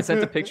sent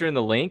a picture in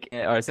the link,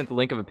 or I sent the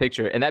link of a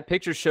picture, and that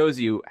picture shows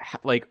you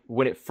like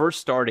when it first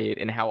started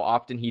and how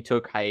often he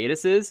took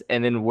hiatuses,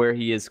 and then where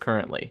he is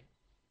currently.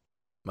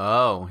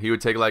 Oh, he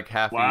would take like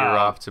half a year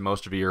Wow. off to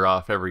most of a year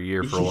off every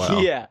year for a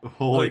while. Yeah.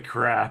 Holy Like-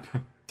 crap!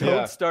 Don't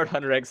Yeah. start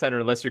Hunter x Hunter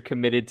unless you're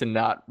committed to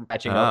not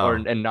matching up Oh.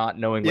 and not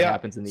knowing what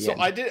happens in the so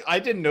end. I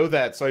didn't know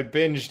that, so I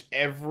binged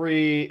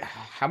every.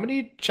 How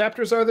many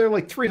chapters are there?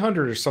 Like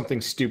 300 or something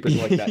stupid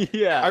like that.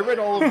 yeah, I read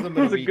all of them in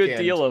a there's a weekend, good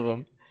deal of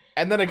them.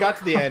 and then I got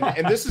to the end,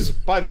 and this is,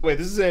 by the way,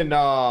 this is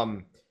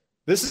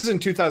in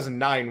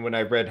 2009 when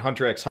I read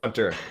Hunter x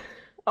Hunter.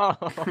 Oh.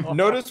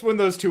 Notice when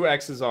those two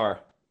X's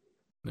are.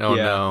 Oh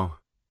Yeah. no.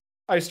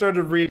 I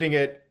started reading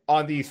it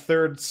on the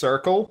third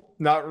circle,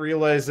 not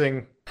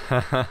realizing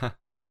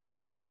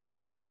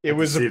it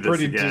was see a this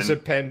pretty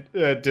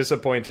again.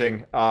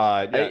 disappointing.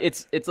 Yeah.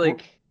 It's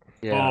like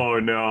yeah, Oh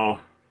no!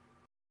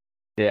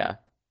 yeah.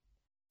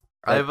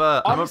 I'm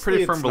a Honestly,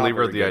 pretty it's firm not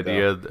believer of the very good,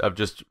 idea of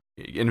just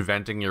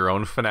inventing your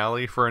own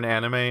finale for an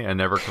anime and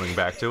never coming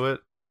back to it.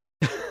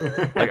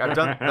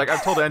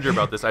 I've told Andrew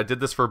about this. I did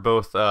this for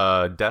both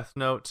Death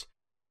Note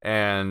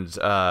and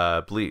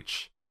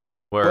Bleach,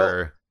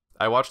 where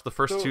I watched the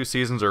first so- 2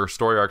 seasons or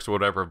story arcs or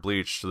whatever of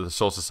Bleach, to the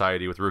Soul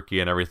Society with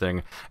Ruki and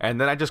everything, and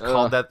then I just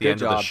called that the good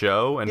end of the job.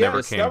 show and Yeah,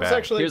 never that came was back.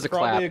 actually Here's a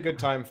probably clap. a good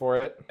time for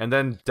it. And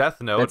then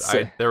Death Note,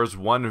 That's, there was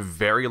one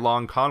very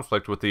long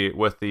conflict with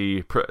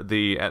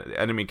the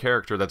enemy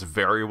character that's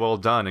very well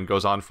done and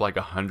goes on for like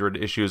 100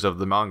 issues of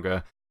the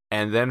manga,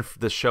 and then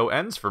the show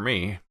ends for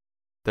me.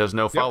 There's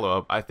no follow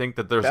up. I think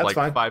that there's That's like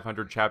fine.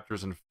 500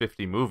 chapters and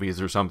 50 movies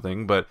or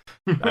something, but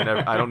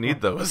I don't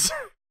need those.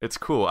 It's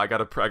cool. I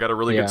got a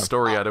really Yeah. good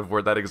story out of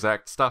where that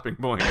exact stopping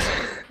point.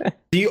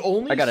 The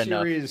only I got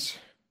enough. series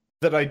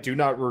that I do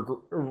not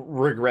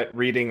regret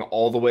reading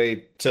all the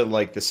way to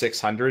like the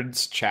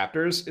 600s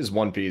chapters is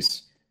One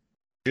Piece,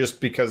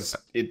 just because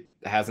it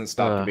hasn't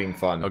stopped being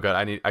fun. Oh god,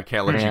 I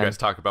can't let you Man. guys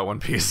talk about One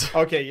Piece.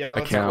 Okay, yeah, I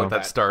let's can't talk let about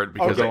that start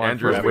because Okay.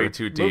 Andrew's Forever. way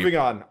too deep. Moving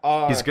on.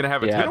 He's gonna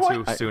have a Yeah. You know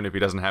tattoo what? soon if he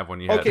doesn't have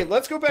one yet. Okay,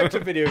 let's go back to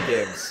video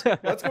games.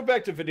 Let's go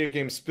back to video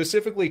games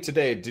specifically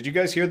today. Did you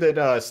guys hear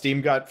that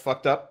Steam got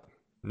fucked up?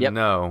 Yep.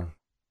 No.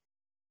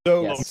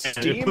 So Yes.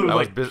 Steam, I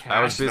was, Like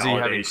I was cash busy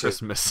having validation.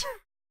 Christmas.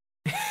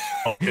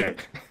 Okay.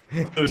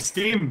 So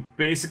Steam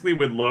basically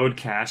would load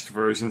cached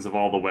versions of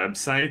all the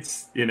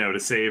websites, you know, to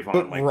save on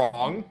but like.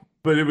 wrong.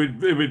 But it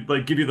would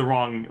like give you the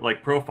wrong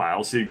like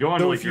profile. So you go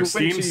onto So like if your you went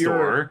Steam to your-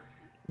 store,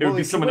 it Well, would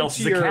be if you someone went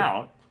else's to your-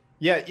 account.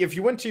 Yeah, if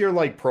you went to your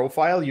like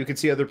profile, you could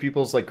see other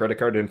people's like credit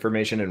card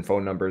information and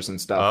phone numbers and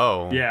stuff.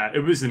 Oh. Yeah, it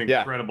was an Yeah.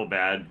 incredible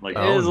bad like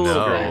It is a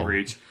little security no.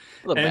 breach.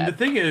 A little And bad. the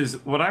thing is,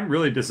 what I'm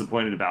really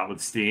disappointed about with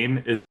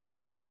Steam is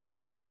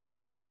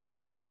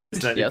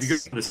that if you go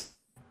Yes. to this,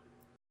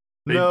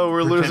 they No,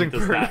 we're pretend losing it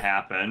does Bird. not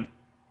happen.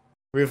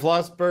 We've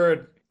lost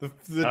Bird.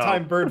 The Oh.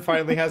 time Bird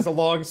finally has a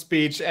long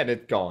speech and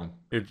it's gone.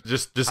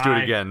 Just do Hi.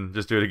 it again.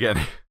 Just do it again.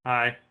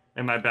 Hi,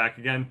 am I back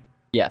again?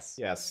 Yes.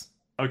 Yes.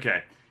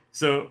 Okay.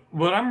 So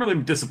what I'm really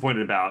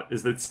disappointed about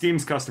is that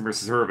Steam's customer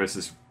service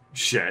is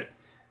shit.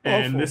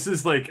 And Awful. this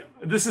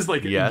is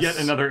like Yes. yet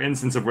another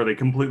instance of where they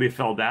completely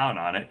fell down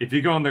on it. If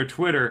you go on their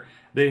Twitter,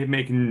 they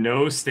make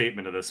no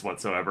statement of this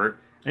whatsoever.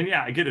 And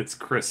yeah, I get it's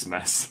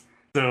Christmas.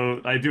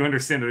 So I do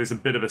understand that there's a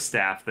bit of a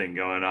staff thing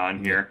going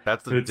on here.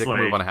 That's the It's dick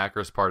like- move on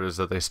hackers' part, is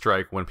that they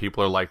strike when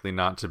people are likely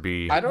not to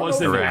be. I don't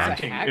wasn't know if around.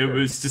 it's a hacking. hacker. It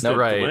was just No, a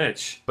right.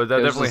 glitch. But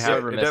that It was definitely a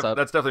server mess-up.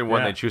 that's definitely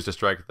one Yeah. they choose to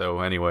strike,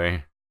 though.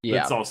 Anyway. Yeah.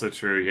 That's also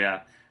true, yeah.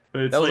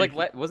 But it's That was like,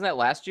 wasn't that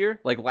last year?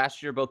 Like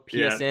last year, both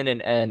Yeah. PSN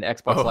and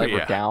Xbox Oh, Live yeah.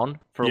 were down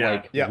for Yeah.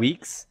 like Yeah.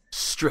 weeks.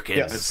 Stricken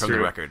Yes, from true.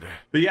 the record.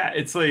 But yeah,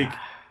 it's like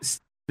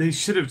they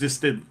should have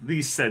just at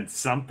least said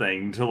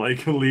something to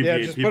like Yeah,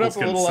 alleviate just put up people's a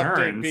little update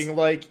concerns. being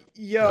like,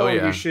 yo, Oh,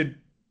 yeah. you should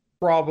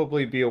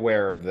probably be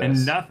aware of this.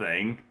 And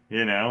nothing,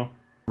 you know.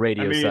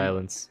 Radio I mean,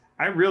 silence.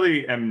 I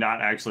really am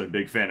not actually a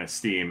big fan of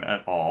Steam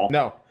at all.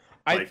 No,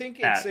 I Like, think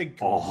it's at a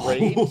all.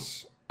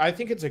 great. I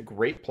think it's a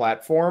great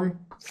platform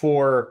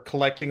for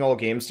collecting all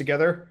games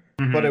together.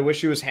 Mhm. But I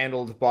wish it was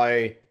handled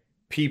by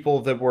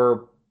people that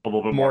were a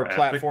little bit more more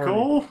platform-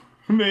 ethical,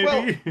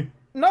 maybe. Well,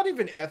 not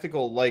even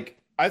ethical. Like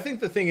I think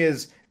the thing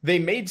is they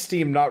made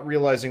Steam not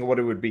realizing what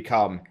it would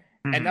become,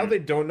 and now they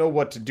don't know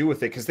what to do with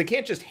it because they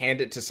can't just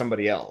hand it to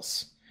somebody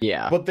else.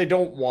 Yeah. But they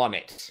don't want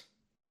it.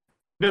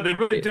 No, they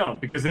really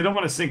don't, because they don't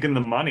want to sink in the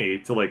money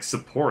to like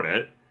support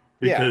it.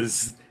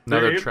 Because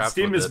they're trapped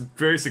Steam with is it.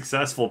 very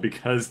successful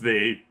because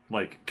they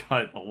like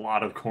cut a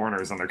lot of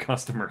corners on their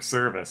customer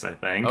service, I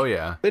think. Oh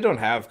yeah, They don't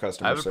have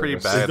customer I have a pretty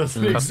service. bad It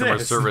doesn't customer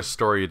exist. service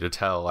story to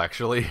tell,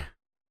 actually.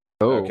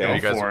 Oh, Okay. Go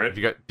you guys, for it.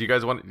 Do you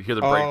guys want to hear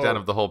the breakdown Oh.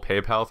 of the whole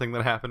PayPal thing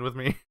that happened with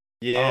me?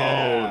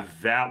 Yeah. Oh,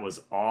 that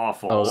was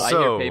awful. Oh,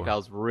 So- I hear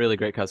PayPal's really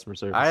great customer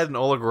service. I had an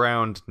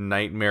all-around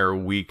nightmare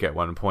week at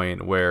one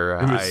point where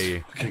it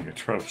was fucking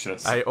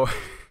atrocious.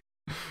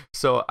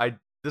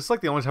 This is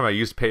like the only time I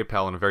used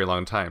PayPal in a very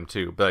long time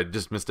too, but I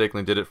just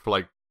mistakenly did it for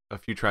like a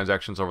few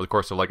transactions over the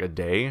course of like a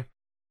day.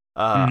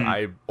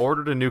 I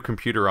ordered a new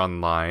computer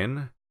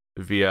online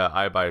via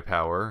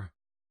iBuyPower.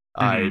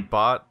 I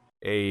bought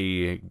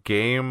a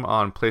game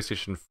on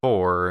PlayStation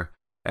 4,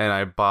 and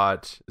I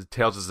bought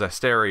Tales of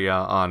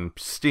Zestiria on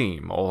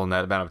Steam all in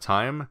that amount of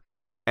time.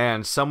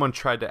 And someone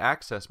tried to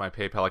access my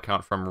PayPal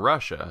account from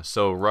Russia,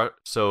 so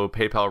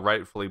PayPal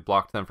rightfully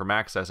blocked them from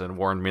access and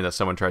warned me that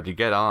someone tried to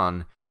get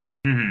on.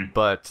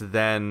 But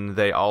then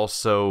they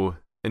also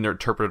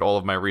interpreted all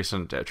of my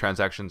recent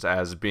transactions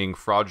as being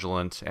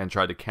fraudulent and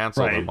tried to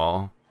cancel Right. them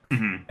all.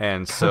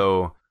 And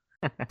so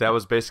that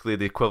was basically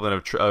the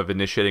equivalent of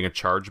initiating a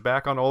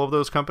chargeback on all of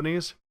those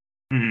companies.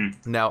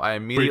 Now I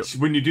immediately, Which,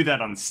 when you do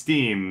that on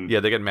Steam, yeah,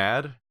 they get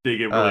mad. they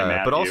get really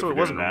mad. But at also, you it for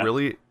wasn't doing that.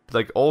 really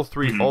like all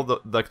three, all the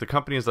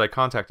companies that I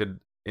contacted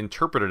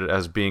interpreted it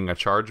as being a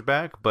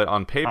chargeback, but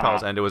on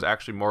PayPal's end, it was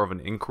actually more of an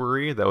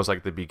inquiry that was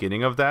like the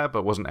beginning of that,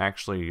 but wasn't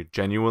actually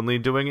genuinely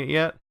doing it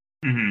yet.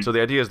 So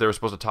the idea is they were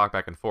supposed to talk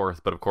back and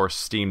forth, but of course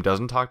Steam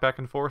doesn't talk back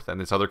and forth,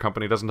 and this other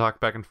company doesn't talk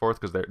back and forth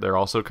because they're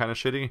also kind of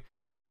shitty.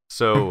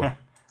 So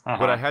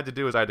what I had to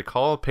do is I had to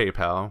call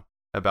PayPal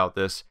about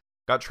this.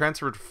 Got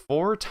transferred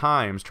 4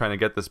 times trying to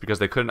get this because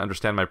they couldn't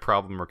understand my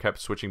problem or kept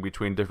switching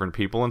between different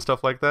people and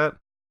stuff like that.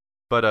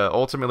 But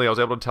ultimately, I was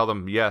able to tell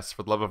them, yes,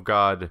 for the love of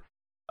God,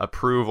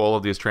 approve all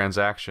of these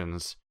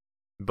transactions.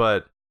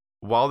 But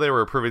while they were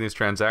approving these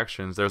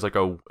transactions, there's like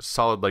a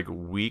solid like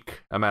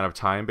week amount of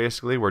time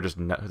basically where just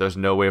there's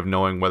no way of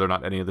knowing whether or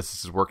not any of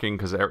this is working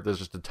because there's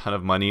just a ton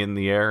of money in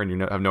the air and you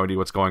have no idea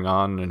what's going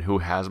on and who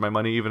has my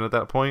money even at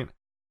that point.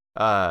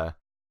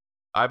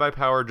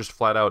 iBuyPower just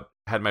flat out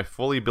had my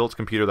fully built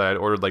computer that I had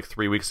ordered like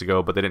 3 weeks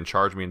ago, but they didn't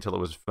charge me until it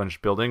was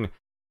finished building.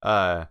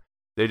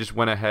 They just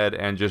went ahead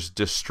and just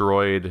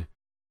destroyed.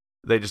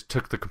 They just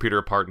took the computer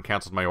apart and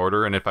canceled my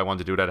order, and if I wanted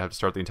to do it, I'd have to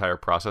start the entire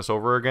process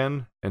over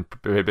again, and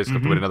basically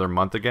have to wait another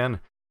month again.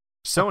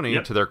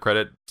 Sony, to their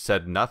credit,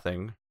 said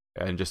nothing,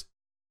 and just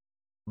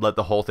let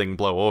the whole thing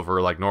blow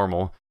over like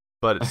normal.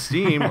 But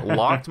Steam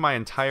locked my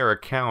entire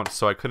account,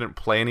 so I couldn't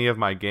play any of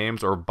my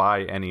games or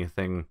buy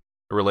anything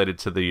related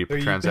to the So you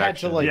had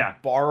transaction. to like Yeah.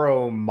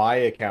 borrow my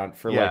account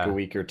for like a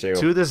week or two.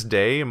 To this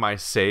day, my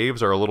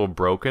saves are a little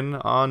broken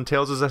on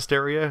Tales of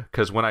Zestiria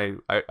because when I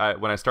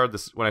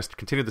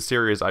continued the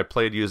series, I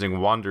played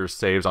using Wander's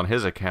saves on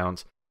his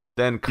account,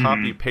 then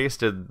copy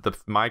pasted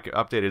my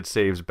updated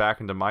saves back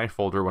into my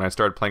folder when I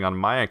started playing on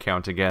my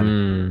account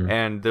again.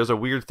 And there's a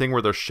weird thing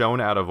where they're shown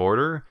out of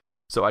order,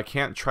 so I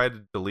can't try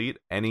to delete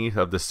any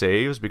of the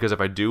saves because if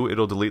I do,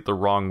 it'll delete the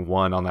wrong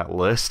one on that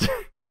list.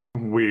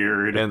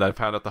 Weird. And I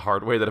found out the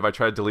hard way that if I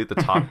try to delete the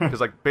top,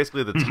 because like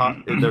basically the top,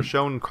 they're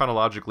shown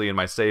chronologically in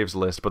my saves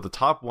list, but the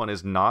top one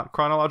is not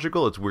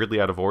chronological. It's weirdly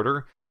out of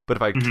order. But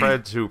if I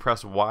tried to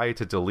press Y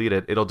to delete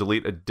it, it'll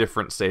delete a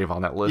different save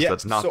on that list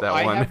that's not so that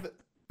I one.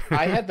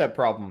 I had that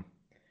problem.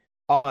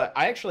 I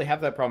actually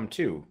have that problem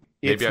too.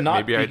 It's Maybe not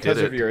I did because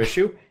of it. your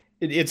issue.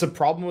 It's a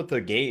problem with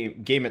the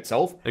game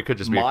itself. It could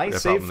just be My a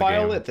save problem in the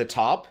file game. at the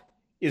top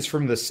is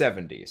from the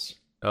 70s.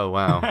 Oh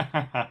wow!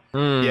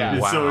 Yeah.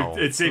 So Wow.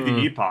 it saved the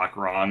epoch,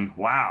 Ron.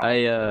 Wow.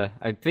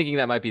 I'm thinking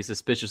that might be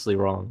suspiciously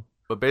wrong.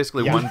 But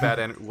basically, Yeah.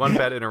 one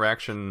bad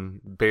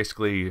interaction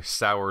basically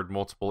soured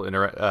multiple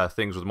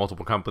things with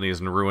multiple companies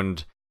and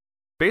ruined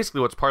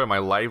basically what's part of my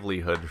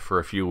livelihood for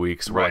a few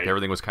weeks, where like Right.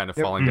 everything was kind of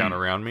Yep. falling down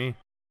around me.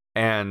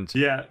 And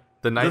Yeah.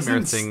 the nightmare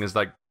Doesn't- thing is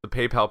like the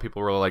PayPal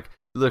people were like,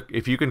 "Look,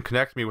 if you can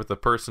connect me with the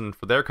person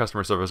for their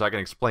customer service, I can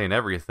explain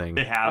everything."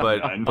 They have but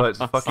none. but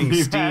fucking Steam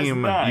has Steam,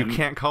 you none.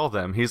 can't call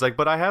them. He's like,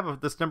 "But I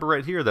have this number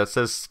right here that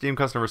says Steam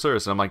customer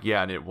service," and I'm like,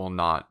 "Yeah, and it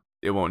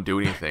won't do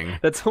anything."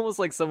 That's almost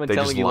like someone They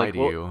telling just you, lie like, to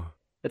well, you.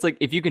 it's like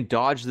if you can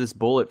dodge this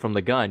bullet from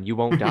the gun, you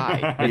won't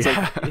die. It's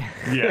like,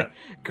 Yeah.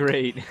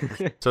 great.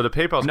 So to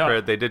PayPal's No.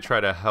 credit, they did try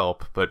to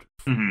help, but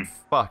Mhm.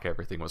 fuck,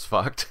 everything was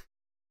fucked.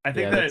 I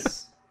think Yeah, that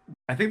that's-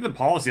 I think the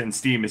policy on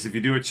Steam is if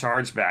you do a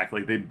chargeback,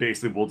 like they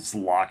basically will just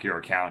lock your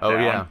account Oh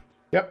down. yeah,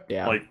 Yep.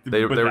 Yeah. Like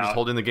they were just without-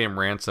 holding the game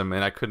ransom,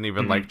 and I couldn't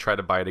even like try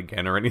to buy it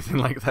again or anything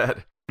like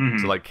that.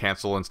 Mhm. To like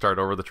cancel and start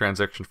over the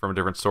transaction from a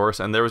different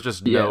source, and there was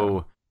just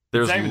Yeah.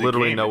 there's It's not even the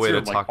literally game, no it's way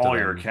your, to like, talk to all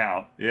them. your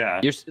account.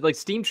 Yeah. You're like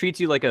Steam treats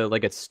you like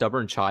a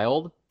stubborn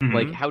child. Mhm.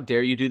 Like, how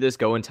dare you do this?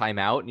 Go in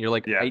timeout. And you're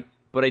like, Yeah.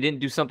 but I didn't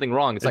do something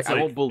wrong. It's like I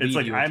won't believe it's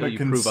like you I'm until a you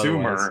prove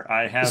otherwise. consumer.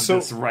 I have So-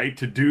 this right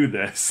to do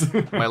this.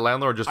 My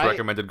landlord just I-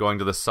 recommended going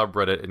to the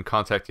subreddit and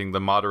contacting the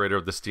moderator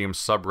of the Steam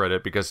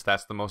subreddit because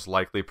that's the most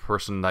likely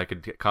person I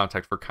could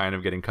contact for kind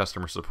of getting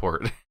customer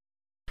support.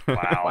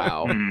 Wow.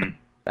 Wow. Mm.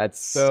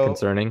 That's So-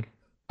 concerning.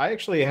 I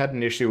actually had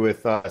an issue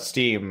with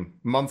Steam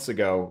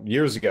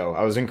years ago.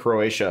 I was in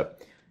Croatia,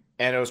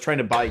 and I was trying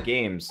to buy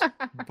games,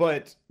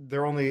 but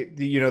there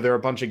are a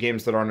bunch of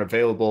games that aren't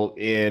available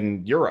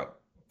in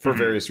Europe for Mhm.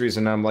 various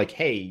reasons. I'm like,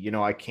 hey,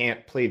 I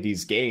can't play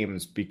these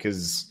games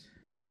because,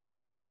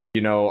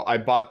 I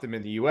bought them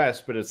in the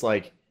US, but it's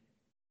like,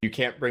 you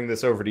can't bring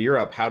this over to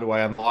Europe. How do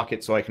I unlock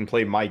it so I can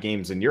play my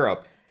games in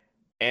Europe?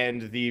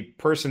 And the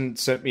person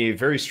sent me a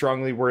very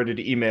strongly worded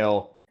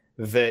email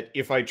that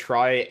if I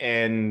try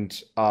and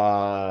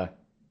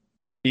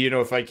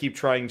if I keep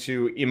trying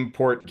to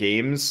import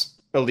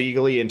games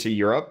illegally into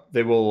Europe,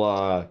 they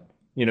will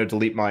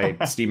delete my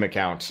Steam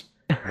account.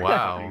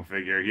 Wow.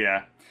 Figure,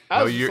 yeah. I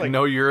No, was just like,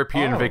 no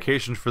European oh.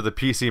 vacation for the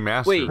PC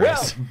Master Wait,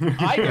 Race. well,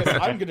 I guess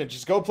I'm gonna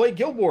just go play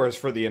Guild Wars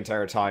for the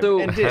entire time. So,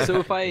 and did. so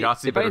if I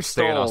Yahtzee if I better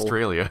stay in install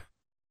Australia.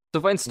 So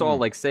if I install,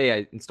 Hmm. like, say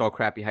I install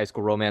crappy High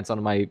School Romance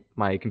on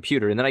my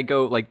computer, and then I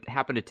go, like,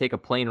 happen to take a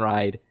plane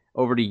ride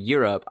over to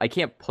Europe, I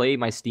can't play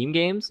my Steam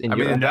games in I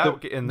mean,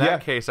 Europe? in that Yeah.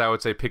 case, I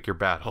would say pick your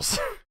battles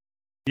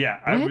Yeah,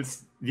 I What?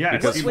 was. Yeah,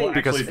 because Steam will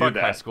because actually fuck do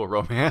High that. School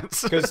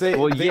Romance. Because they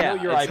Well, know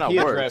yeah, your it's IP not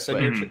work, address, and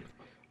but- you're.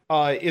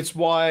 It's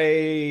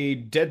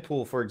why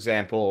Deadpool, for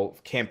example,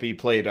 can't be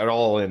played at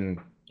all in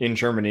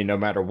Germany, no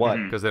matter what.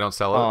 Mhm. Because they don't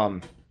sell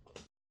it.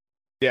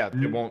 Yeah,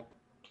 they won't.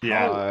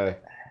 Yeah.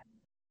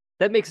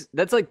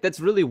 That's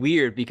really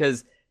weird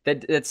because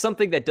that's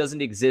something that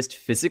doesn't exist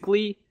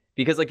physically.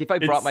 Because, like, if I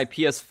brought It's- my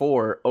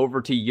PS4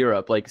 over to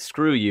Europe, like,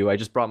 screw you, I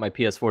just brought my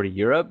PS4 to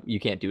Europe.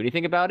 You can't do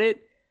anything about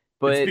it.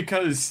 But It's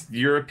because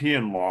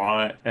European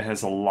law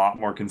has a lot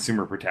more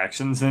consumer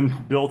protections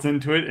built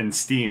into it, and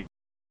Steam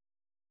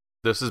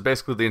This is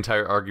basically the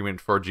entire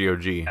argument for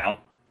GOG, now.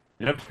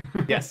 Yep.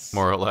 Yes.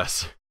 more or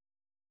less.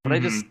 but I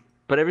Mhm. just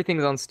but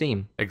everything's on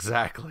Steam.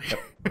 Exactly.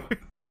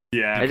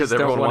 Yeah. I Because just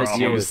don't everyone wanna wants to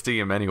deal use with-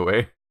 Steam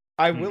anyway.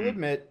 I will Mhm.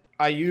 admit,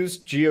 I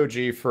used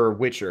GOG for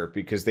Witcher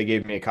because they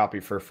gave me a copy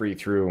for free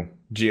through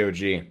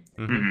GOG.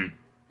 Mhm.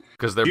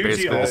 Because they're GOG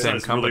basically the also same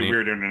has company. really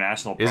weird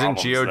international Isn't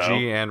problems, GOG though.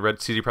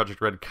 and CD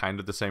Projekt Red kind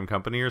of the same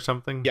company or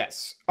something?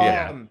 Yes.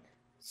 Yeah.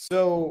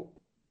 So,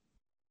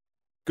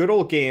 Good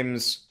Old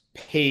Games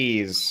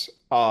pays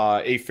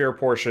a fair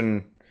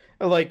portion.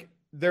 Like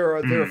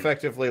they're Mhm.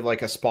 effectively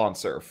like a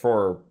sponsor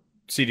for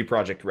CD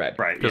Projekt Red.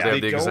 Right. Because Yeah. they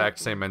have the don't- exact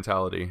same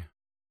mentality.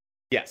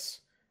 Yes.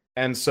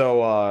 And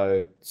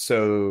so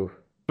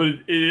But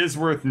it is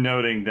worth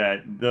noting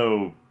that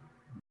though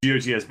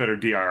GOG has better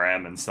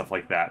DRM and stuff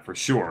like that for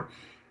sure,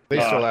 they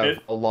still have it-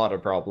 a lot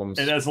of problems.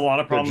 it has a lot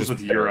of They're problems just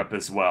with better. Europe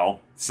as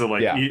well. So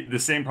like Yeah. the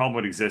same problem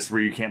would exist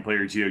where you can't play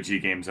your GOG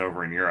games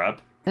over in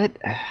Europe. That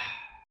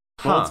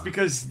Well, it's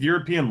because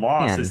European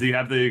law Man. says that you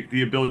have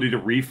the ability to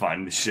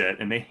refund shit,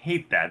 and they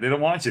hate that. They don't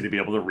want you to be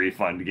able to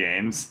refund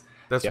games.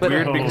 That's Yeah.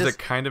 weird But- because Just-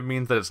 it kind of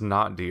means that it's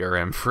not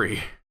DRM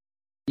free.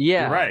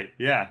 yeah, You're right.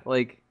 Yeah.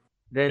 like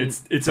then It's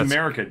That's-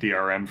 America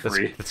DRM That's,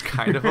 free. that's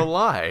kind of a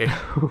lie.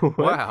 What?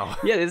 Wow.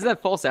 Yeah, isn't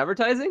that false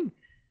advertising?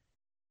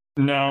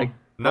 No. Like,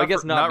 Not, I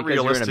guess not not because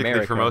you're in realistically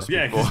for America. most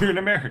Yeah, people. because you're in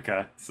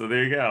America. So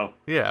there you go.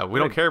 Yeah, we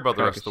don't Like, care about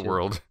the crack rest of a the shit.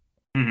 world.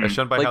 Mhm. I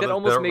shouldn't by Like, how, that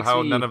almost the, makes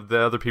how me- none of the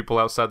other people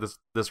outside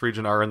this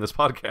region are in this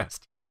podcast.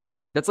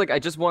 That's like I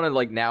just want to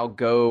like now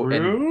go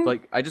and Really?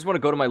 like I just want to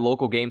go to my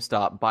local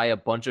GameStop, buy a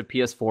bunch of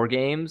PS4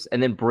 games,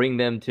 and then bring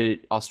them to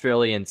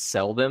Australia and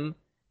sell them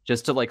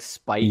just to like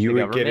spite you the would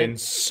government. get in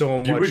so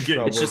much You would get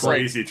trouble. It's just like-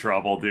 crazy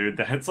trouble, dude.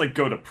 That's like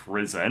go to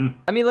prison.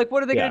 I mean, like,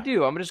 what are they Yeah. gonna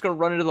do? I'm just gonna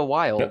run into the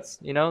wilds.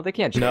 You know, they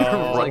can't.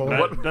 No. like,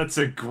 That- that's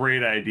a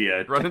great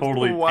idea. Run into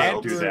Totally the can't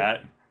wild. do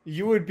that.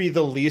 You would be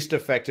the least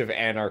effective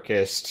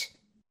anarchist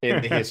in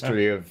the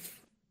history of.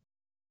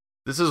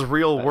 This is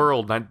real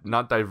world,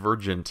 not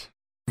divergent.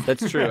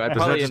 that's true. I'd This is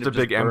probably not just end a up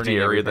big empty burning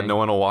area that everything. no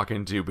one will walk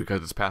into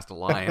because it's past a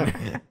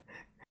line.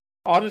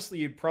 Honestly,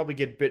 you'd probably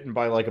get bitten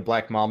by like a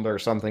black mamba or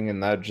something,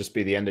 and that'd just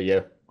be the end of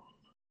you.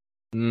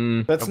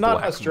 Mm, That's A not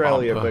black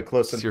Australia, mamba. but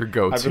close It's enough. your I've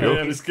go-to. been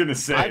I was gonna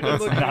say I've been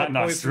that's looking not at an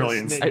poisonous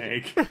Australian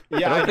snake. snake.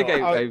 Yeah, I don't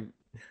think know.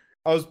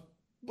 I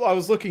I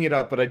was looking it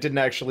up, but I didn't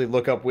actually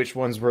look up which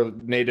ones were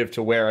native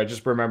to where. I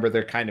just remember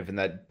they're kind of in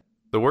that.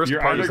 The worst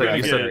You're part is either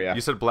that gonna get-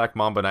 you said black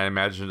mamba, and I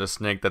imagined a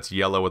snake that's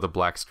yellow with a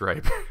black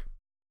stripe.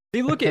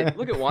 see. Look at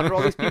Wander.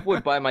 All these people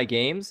would buy my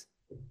games.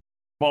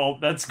 Well,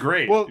 that's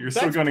great. Well, You're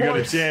still that's going to go to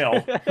points.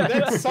 jail.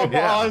 That's some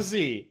Yeah.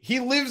 Aussie.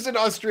 He lives in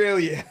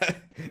Australia.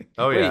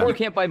 Oh Wait, yeah. you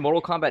can't buy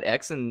Mortal Kombat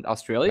X in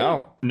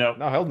Australia? No,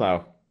 No, hell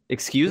no.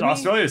 Excuse me.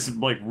 Australia's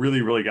like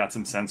really got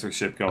some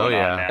censorship going Oh,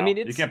 yeah. on now. I mean,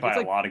 you it's- can't buy it's a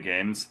like- lot of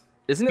games.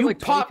 Isn't it You like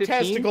pop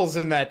 2015? testicles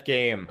in that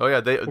game. Oh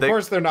yeah. They Of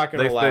course, they're not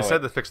going to allow they it.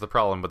 said they fixed the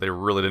problem, but they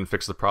really didn't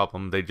fix the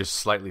problem. They just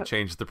slightly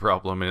changed the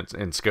problem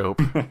in scope.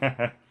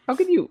 How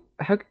could you?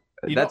 How?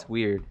 You That's know-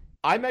 weird.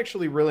 I'm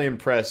actually really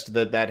impressed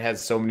that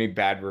has so many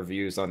bad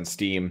reviews on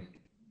Steam.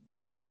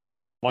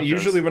 What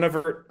Usually, does?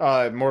 whenever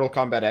Mortal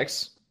Kombat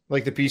X,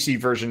 like the PC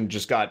version,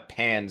 just got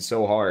panned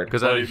so hard.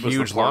 Because that Was the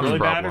huge port launch really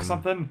bad or problem.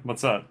 something?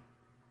 What's up?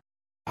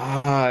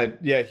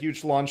 Yeah,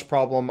 huge launch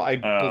problem. I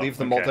believe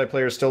the okay.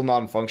 multiplayer is still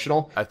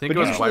non-functional. I think But it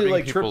was usually, wiping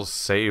like, people's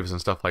saves and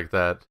stuff like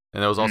that.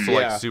 And it was also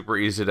Yeah. like super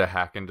easy to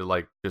hack into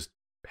like just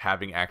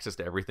having access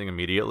to everything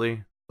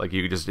immediately. Like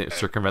you could just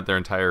circumvent their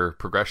entire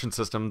progression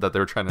system that they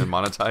were trying to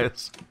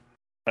monetize.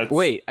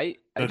 Wait, I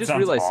that just sounds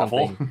realized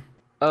awful. something.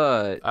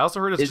 I also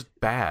heard it's Is- just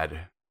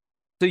bad.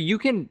 So you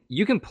can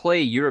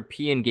play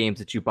European games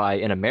that you buy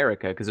in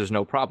America because there's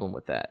no problem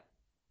with that.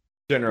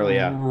 Generally,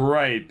 yeah.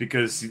 Right,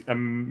 because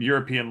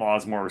European law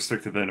is more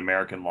restrictive than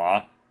American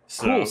law.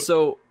 So, Cool.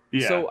 So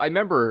yeah. I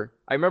remember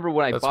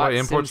when I That's bought why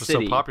imports are so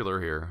SimCity.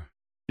 popular here.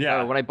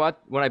 yeah. When I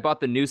bought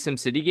the new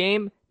SimCity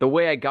game, the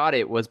way I got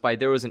it was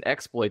there was an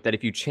exploit that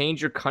if you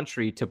change your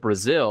country to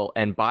Brazil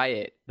and buy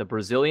it, the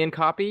Brazilian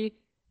copy,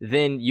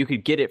 then you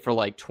could get it for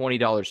like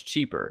 $20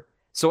 cheaper.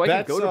 So I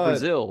could go to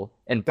Brazil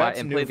and buy that's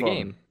and play the Nuvum.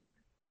 game.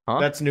 Huh?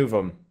 That's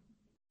Nuvum.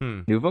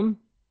 Nuvum?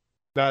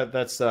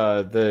 That's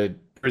the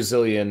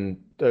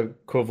Brazilian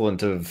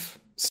equivalent of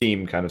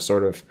Steam, kind of,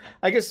 sort of.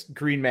 I guess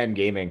Green Man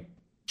Gaming.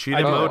 Cheating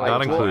I mode don't know,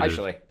 not I- included.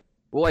 Actually.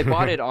 Well, I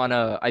bought it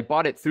I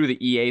bought it through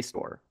the EA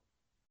store.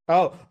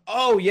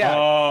 Oh yeah.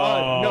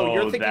 No,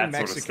 you're Oh, thinking that sort of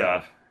Mexico.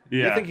 stuff.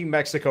 You're Yeah. thinking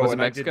Mexico, Was it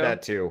and Mexico? I did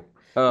that too.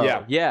 Oh,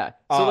 Yeah. yeah.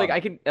 So like Um, I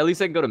can at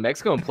least go to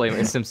Mexico and play a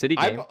SimCity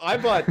game. I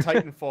bought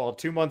Titanfall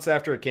 2 months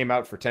after it came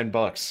out for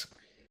 $10.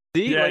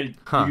 See, Yeah, like, you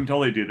Huh. can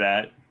totally do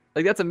that.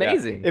 that's Yeah.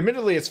 amazing.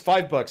 Admittedly, it's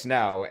 $5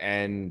 now,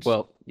 and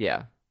Well,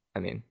 yeah. I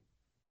mean,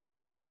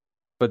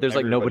 but there's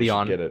like everybody nobody should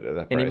on get it at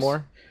that price.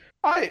 anymore.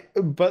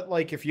 But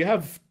like, if you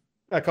have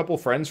a couple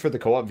friends for the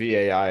co-op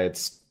VAI,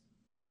 it's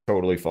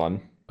totally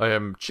fun. I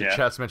am Yeah.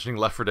 chat's mentioning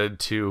Left 4 Dead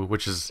 2,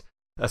 which is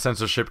a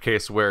censorship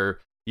case where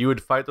you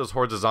would fight those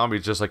hordes of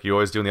zombies just like you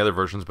always do in the other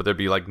versions, but there'd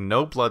be like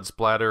no blood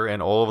splatter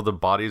and all of the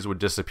bodies would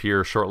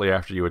disappear shortly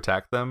after you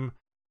attack them.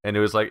 And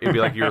it'd be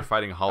like you were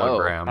fighting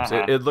holograms.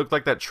 uh-huh. It looked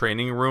like that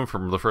training room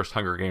from the first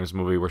Hunger Games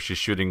movie where she's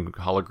shooting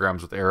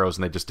holograms with arrows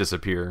and they just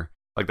disappear.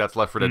 Like that's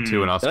Left 4 Dead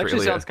 2 in That actually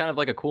Australia. sounds kind of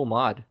like a cool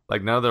mod.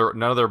 Like none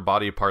of their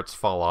body parts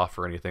fall off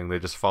or anything. They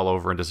just fall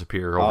over and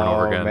disappear over and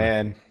over again.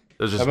 Man,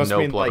 There's that just must no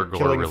mean blood or like gore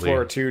Killing really.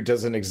 Floor 2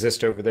 doesn't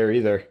exist over there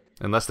either.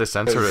 Unless they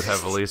censored it 'Cause-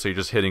 heavily, so you're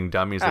just hitting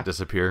dummies that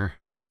disappear.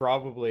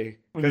 Probably. It's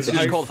Because It's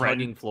just I- called friend-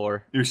 hugging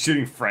floor. You're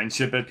shooting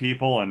friendship at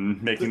people and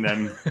making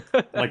them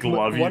like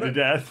love you What to a-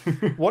 death.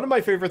 one of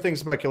my favorite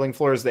things about Killing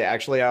Floor is they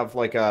actually have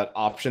like an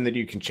option that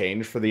you can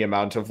change for the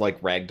amount of like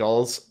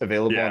ragdolls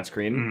available Yeah. on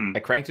screen. Mhm. I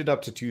cranked it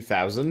up to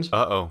 2,000.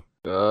 Uh-oh.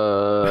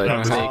 That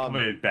was Take- Um,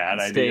 a bad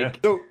steak. idea.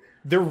 So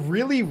they're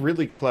really,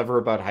 really clever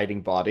about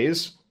hiding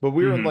bodies. But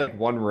we were in Mhm. like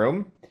one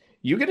room.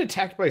 You get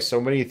attacked by so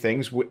many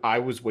things. I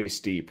was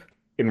waist deep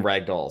in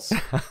ragdolls.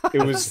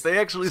 It was They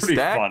actually pretty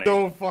stack. funny.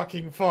 so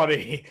fucking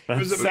funny. That It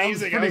was sounds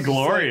amazing. I pretty was just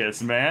like,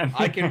 glorious, man.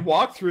 I can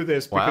walk through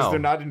this because Wow. they're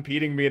not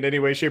impeding me in any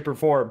way, shape, or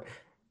form.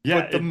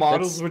 yeah, But the it-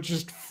 models would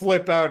just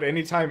flip out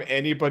anytime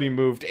anybody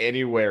moved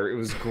anywhere. It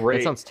was great.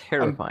 That sounds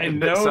terrifying.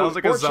 and That no, sounds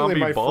like a Fortunately, zombie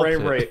my ball frame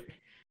pit. rate.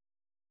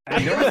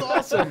 I It was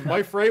awesome.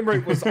 My frame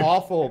rate was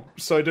awful,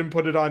 so I didn't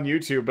put it on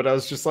YouTube. But I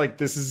was just like,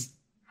 "This is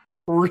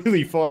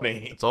really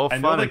funny." It's all I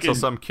know, fun like, until in-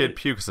 some kid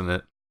pukes in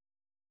it.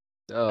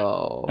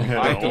 Oh,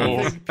 I don't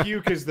Oh. think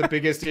puke is the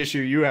biggest issue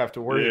you have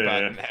to worry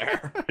about in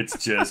there.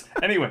 It's just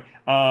anyway.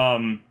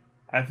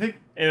 I think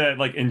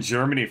like in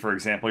Germany, for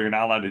example, you're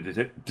not allowed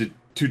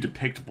to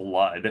depict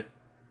blood.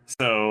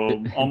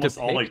 So almost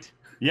all like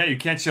Depict? you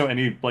can't show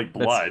any like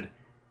blood.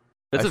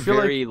 That's I a feel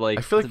like- very like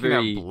I feel like that's you a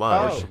can very have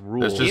blood. Oh,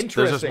 rule. There's just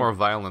Interesting. more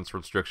violence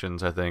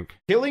restrictions, I think.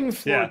 Killing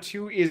Floor Yeah.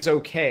 2 is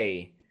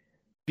okay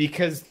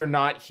because they're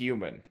not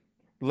human.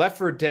 Left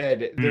 4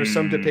 Dead, there's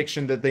some Hmm.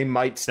 depiction that they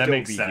might still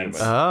makes be sense.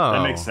 human. Oh,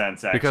 That makes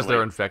sense. Actually, because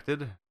they're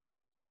infected.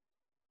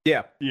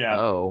 Yeah. yeah.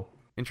 Oh,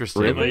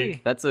 Interesting. really?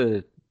 Like- That's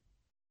a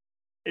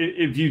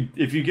If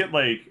you get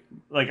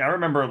like I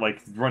remember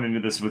like running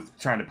into this with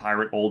trying to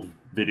pirate old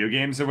video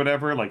games or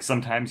whatever. Like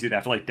sometimes you'd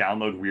have to like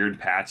download weird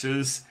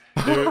patches.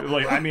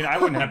 Like I mean, I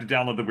wouldn't have to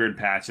download the weird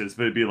patches,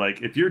 but it'd be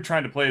like if you're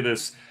trying to play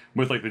this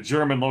with like the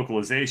German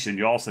localization,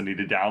 you also need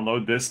to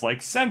download this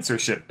like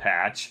censorship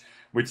patch,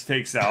 which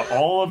takes out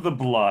all of the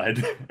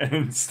blood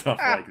and stuff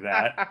like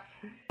that.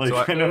 Like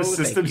So I know oh, thank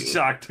System you.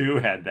 Shock 2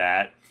 had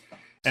that.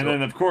 And So-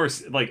 then of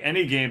course, like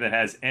any game that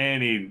has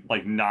any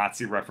like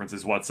Nazi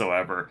references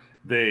whatsoever,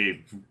 they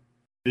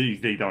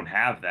don't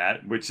have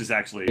that, which is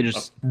actually They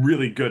just- a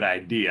really good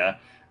idea.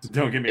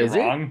 Don't get me Is it?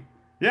 wrong.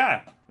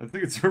 Yeah, I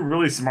think it's a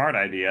really smart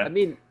idea. I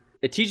mean,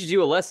 it teaches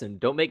you a lesson.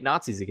 Don't make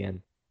Nazis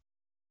again.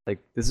 Like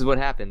this is what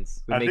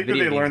happens. We I make think that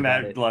video they games learn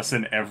about that it.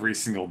 lesson every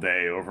single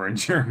day over in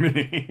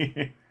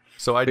Germany.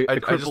 So I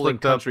just crippling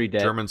looked up country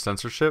debt. German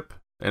censorship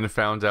and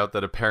found out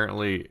that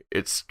apparently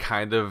it's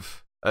kind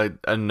of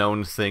a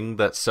known thing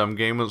that some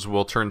games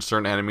will turn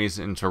certain enemies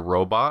into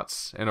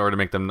robots in order to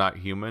make them not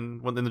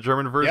human within the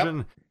German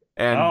version.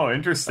 And Oh,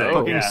 interesting.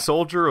 fucking Yeah.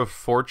 Soldier of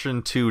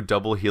Fortune 2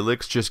 Double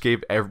Helix just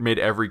made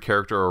every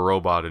character a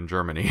robot in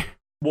Germany.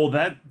 Well,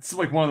 that's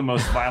like one of the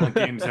most violent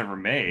games ever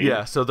made.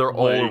 Yeah, so they're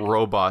all Like-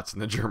 robots in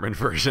the German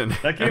version.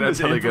 That game and that's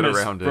is how they get infamous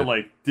around for it.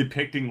 like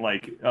depicting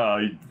like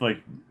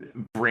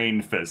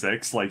brain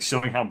physics, like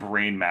showing how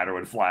brain matter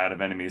would fly out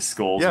of enemies'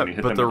 skulls Yeah, when you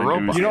hit but them the with a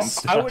robots- Uzi You know,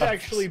 and I would stuff.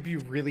 actually be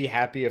really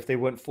happy if they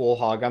went full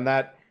hog on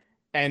that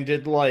and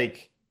did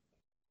like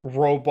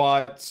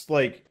robots,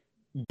 like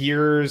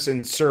gears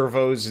and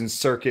servos and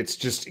circuits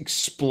just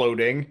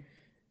exploding.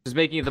 Just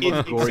making it the In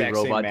most the gory exact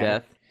same robot manner.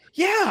 death.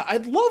 Yeah,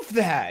 I'd love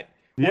that.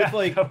 Yeah, With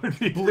like that would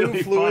be blue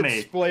really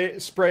fluid funny.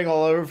 spraying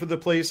all over the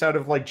place out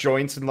of like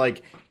joints and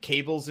like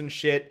cables and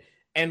shit,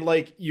 and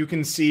like you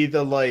can see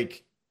the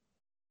like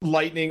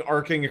lightning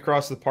arcing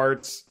across the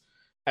parts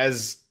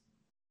as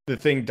the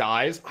thing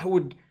dies.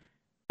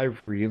 I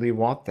really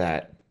want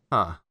that.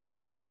 Huh.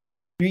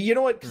 You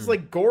know what? Because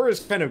like gore is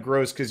kind of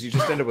gross because you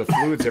just end up with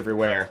fluids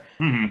everywhere,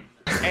 Mhm.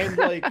 and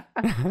like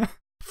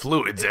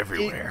Fluids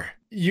everywhere.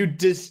 you I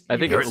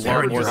think you it's get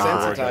more super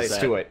dark. desensitized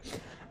to it.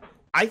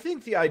 I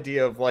think the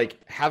idea of like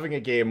having a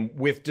game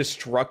with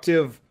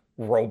destructive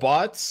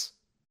robots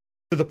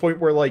to the point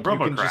where like you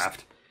can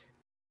just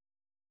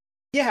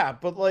Robocraft,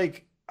 but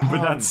like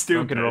but that's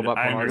stupid. drunken robot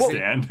I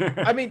pornography. understand.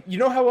 I mean, you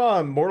know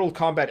how Mortal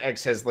Kombat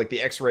X has like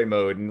the X-ray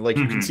mode and like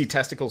you can Mhm. see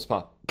testicles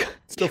pop,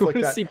 stuff You like want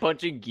to that. see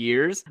punching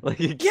gears? Like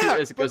Yeah,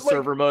 a but,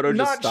 server like, motor just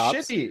not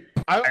stops. shitty.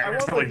 I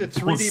want like the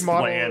 3D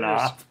slaying modelers.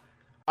 off.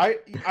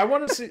 I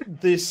want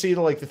to see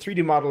like the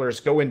 3D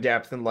modelers go in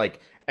depth and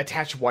like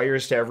attach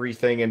wires to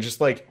everything and just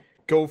like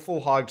go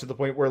full hog to the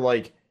point where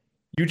like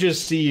you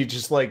just see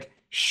just like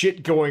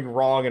shit going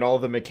wrong in all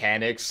the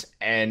mechanics,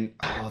 and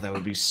oh, that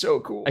would be so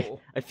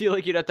cool. I feel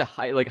like you'd have to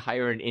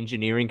hire an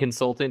engineering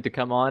consultant to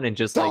come on and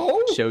just like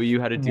No. show you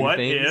how to do What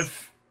things.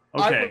 if?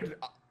 Okay,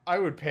 I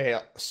would pay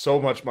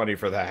so much money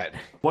for that.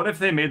 what if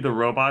they made the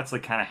robots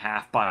like kind of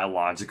half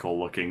biological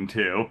looking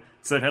too?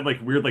 So it had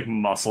like weird like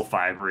muscle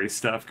fibery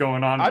stuff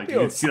going on. I'd Like be you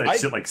could okay- see like I'd-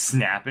 shit like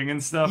snapping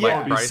and stuff. Yeah.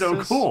 That would be so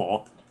Crisis?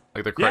 cool.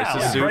 Like the Yeah,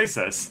 crisis yeah, suit.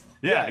 Crisis.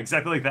 Yeah,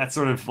 exactly like that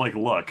sort of like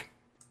look.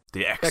 The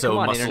Yeah, exo come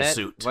on, muscle internet.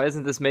 suit. Why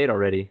isn't this made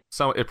already?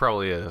 So it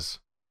probably is.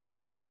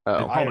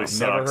 Oh, Probably I've never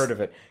sucks. heard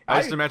of it. I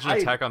just imagine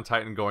Attack on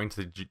Titan going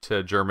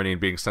to Germany and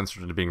being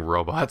censored into being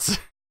robots.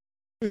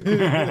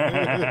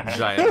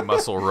 Giant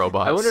muscle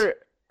robots. I wonder.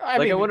 I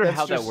Like, I wonder that's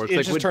how that just- works. It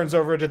Like, just would- turns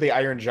over to the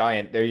Iron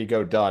Giant. There you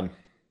go, done.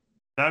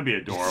 That'd be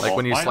adorable. Like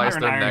when you Why slice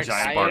isn't their there an necks,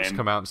 Iron Giant sparks game?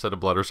 come out instead of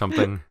blood or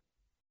something.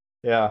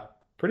 Yeah,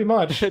 pretty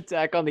much.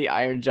 Attack on the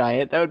Iron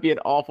Giant. That would be an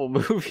awful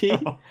movie.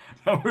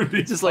 That would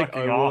be Just like I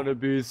fucking want to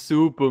be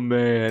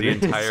Superman. The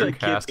It's entire like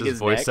cast kicking is his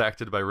voice neck.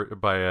 acted by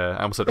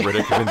I almost said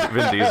Riddick,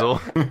 Vin Diesel.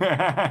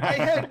 I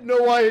had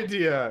no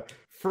idea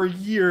for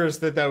years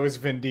that was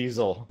Vin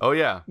Diesel. Oh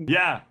yeah,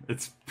 Yeah,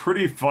 it's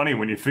pretty funny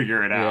when you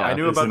figure it out. Yeah. I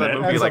knew about isn't that it?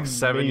 movie That's like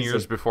 7 amazing.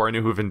 years before I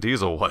knew who Vin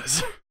Diesel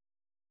was.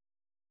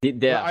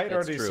 Yeah, I had that's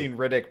already true. seen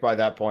Riddick by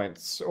that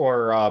point.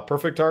 Or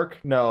Perfect Dark?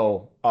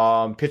 No.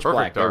 Pitch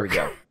Black. Perfect There we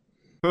Dark.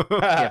 go.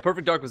 Yeah,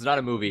 Perfect Dark was not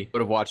a movie. Would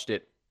have watched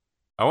it.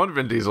 I want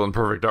Vin Diesel in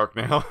Perfect Dark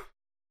now.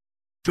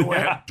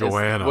 Yeah.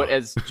 Joanna.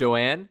 As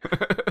Joanne?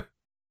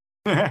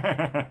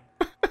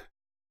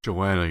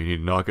 Joanna, you need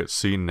to not get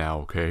seen now,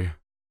 okay?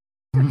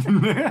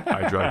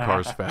 I drive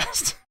cars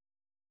fast.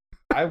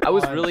 I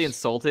was want- really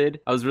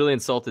insulted. I was really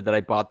insulted that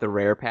I bought the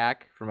rare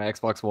pack for my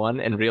Xbox One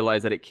and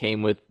realized that it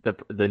came with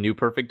the new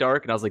Perfect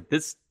Dark, and I was like,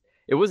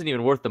 it wasn't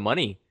even worth the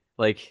money.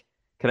 Like,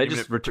 can I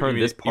just return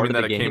this part even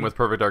of the that game? it came with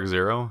Perfect Dark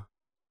Zero?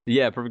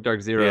 Yeah, Perfect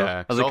Dark Zero. Yeah, I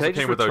was 'cause like, it can I also just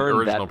came with the return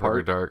original that part?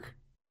 Perfect Dark.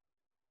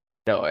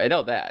 No, I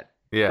know that.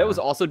 Yeah. That was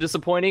also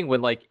disappointing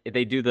when like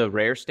they do the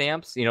rare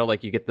stamps. You know,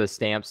 like you get the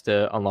stamps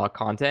to unlock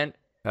content,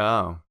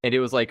 Oh. and it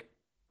was like,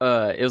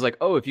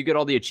 oh, if you get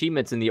all the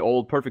achievements in the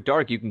old Perfect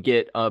Dark, you can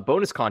get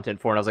bonus content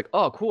for it. And I was like,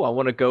 oh, cool, I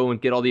want to go and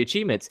get all the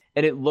achievements,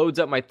 and it loads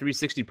up my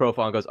 360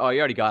 profile and goes, oh, you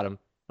already got them.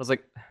 I was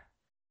like,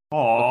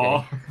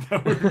 Aw,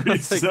 that would be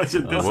It's like, such a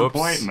whoops.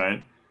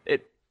 disappointment.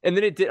 and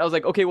then it did. I was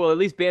like, okay, well, at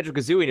least Banjo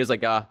Kazooie, and it was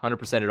like,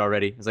 100% it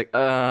already. I was like,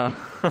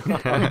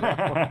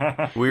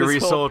 We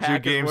This whole resold you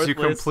pack is games you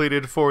worthless.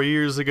 completed 4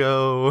 years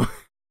ago.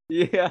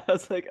 yeah. I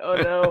was like, oh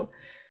no.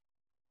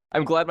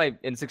 I'm glad my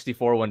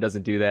N64 one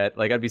doesn't do that.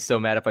 Like, I'd be so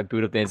mad if I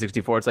boot up the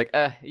N64. It's like,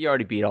 you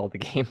already beat all the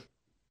game.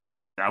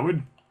 That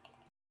would.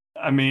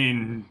 I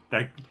mean,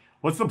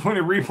 what's the point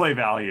of replay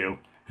value?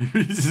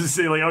 You just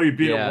say like, "Oh, you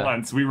beat Yeah. it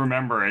once. We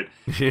remember it.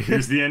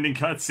 Here's the ending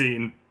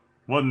cutscene."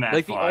 Wasn't that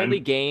Like fun? the only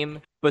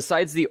game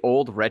besides the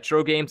old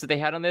retro games that they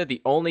had on there,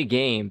 the only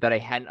game that I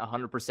hadn't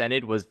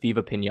 100%ed was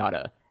Viva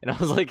Pinata, and I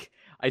was like,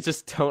 I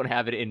just don't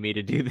have it in me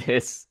to do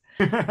this.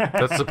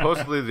 That's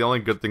supposedly the only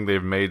good thing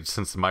they've made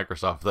since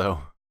Microsoft, though.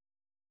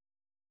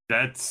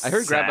 That's I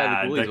heard Grab by the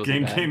sad. Ghoulies That wasn't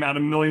game bad. came out a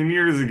million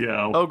years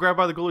ago. Oh, Grab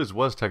by the Ghoulies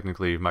was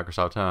technically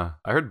Microsoft, huh?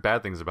 I heard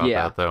bad things about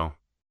Yeah. that, though.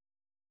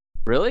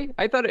 Really?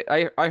 I thought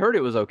I heard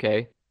it was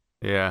okay.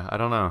 Yeah, I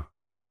don't know.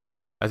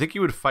 I think you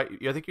would fight.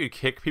 I think you'd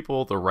kick people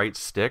with the right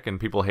stick, and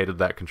people hated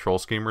that control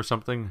scheme or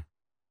something.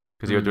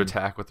 Because you had to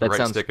attack with the That right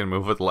sounds- stick and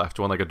move with the left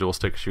one, like a dual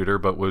stick shooter,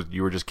 but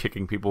you were just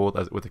kicking people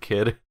with a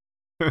kid.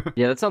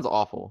 Yeah, that sounds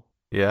awful.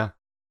 Yeah.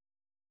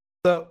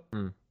 So,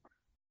 Hmm.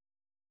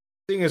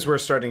 Seeing as we're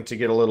starting to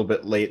get a little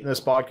bit late in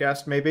this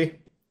podcast, maybe,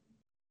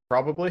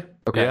 probably.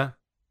 Okay. Yeah.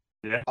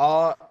 Yeah.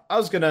 I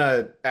was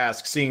gonna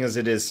ask, seeing as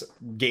it is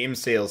game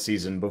sale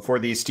season, before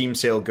the Steam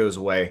sale goes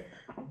away,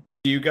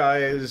 do you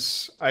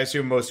guys? I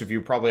assume most of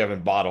you probably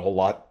haven't bought a whole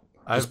lot.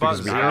 I've just bought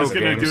because we zero I was have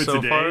gonna games do it so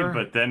today, far.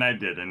 but then I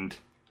didn't.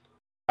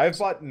 I've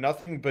bought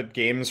nothing but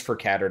games for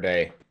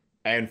Catterday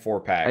and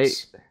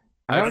 4-packs.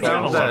 I don't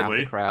found know that- half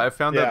the crap. I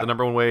found Yeah. that the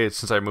number one way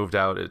since I moved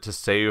out to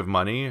save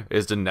money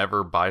is to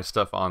never buy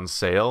stuff on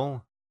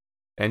sale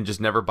and just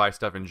never buy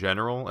stuff in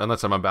general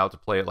unless I'm about to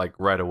play it like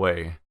right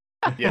away.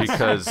 Yes.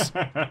 Because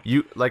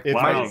you like It's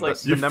wow, like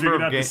the you number figured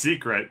of out the games.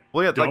 secret.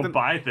 Well, yeah, Don't like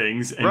buy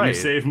things and you Right.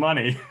 save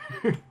money.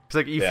 it's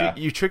like Yeah.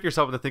 you trick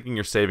yourself into thinking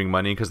you're saving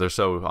money because they're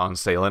so on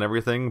sale and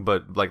everything,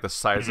 but like the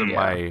size of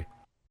Yeah.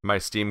 my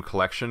Steam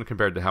collection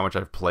compared to how much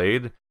I've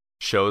played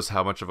shows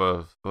how much of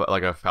a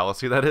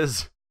fallacy that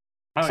is.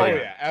 Oh, So, yeah.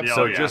 yeah,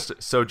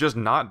 absolutely. Just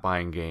not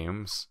buying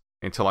games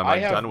until I'm I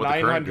like have done with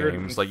the current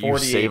games. Like you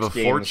 948 save a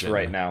games fortune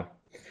right now.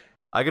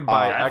 I could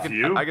buy. That's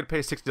you? I could pay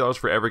 $60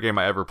 for every game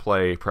I ever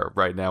play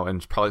right now,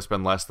 and probably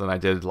spend less than I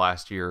did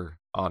last year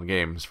on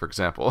games, for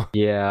example.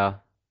 Yeah.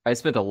 I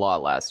spent a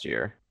lot last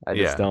year. I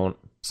just Yeah. don't.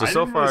 So I so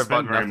didn't far really I've bought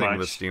spend very nothing with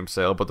much. Steam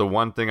sale, but the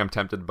one thing I'm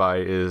tempted by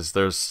is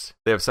they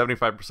have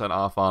 75%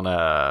 off on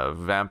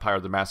Vampire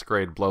the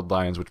Masquerade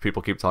Bloodlines, which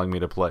people keep telling me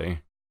to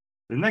play.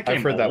 Isn't that game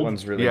I've heard that old?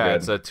 one's really Yeah, good.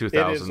 it's a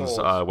 2000s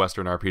old.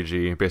 Western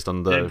RPG based on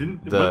Yeah, the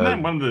wasn't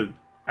that one of the?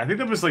 I think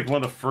that was like one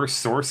of the first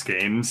Source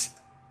games.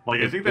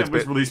 Like I think that it's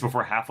was ba- released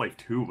before Half-Life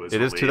 2 was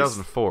It is released.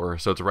 2004,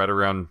 so it's right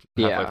around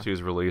Yeah. Half-Life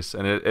 2's release,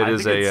 and it I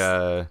is think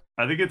a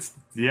I think it's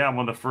one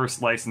of the first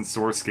licensed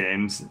Source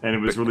games, and it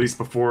was released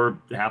before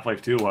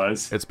Half-Life 2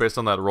 was. it's based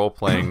on that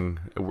role-playing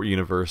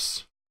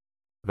universe,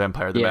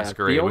 Vampire the Yeah,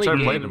 Masquerade, the which I've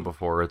only played game- in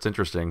before. It's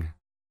interesting.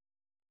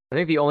 I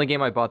think the only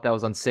game I bought that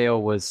was on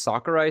sale was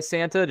Sakurai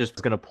Santa. Just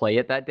was gonna play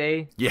it that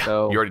day. Yeah,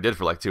 So you already did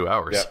for like 2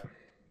 hours. Yep.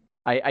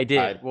 I did.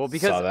 I Well,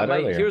 because saw that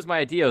earlier. here's my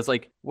idea. I was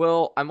like,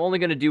 well, I'm only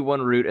gonna do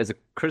one route as a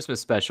Christmas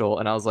special,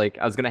 and I was like,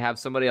 I was gonna have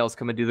somebody else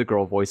come and do the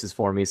girl voices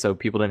for me, so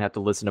people didn't have to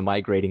listen to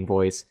my grading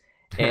voice.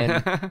 And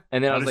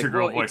and then I How was does like, your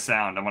girl well, voice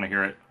sound? I want to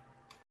hear it.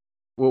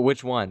 well,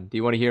 which one? Do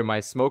you want to hear my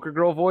smoker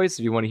girl voice, or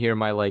do you want to hear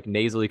my like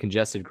nasally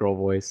congested girl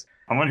voice?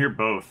 I want to hear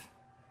both.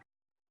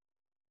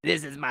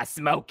 This is my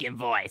smoking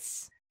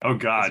voice. Oh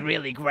It's God,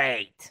 really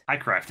great. hi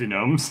crafty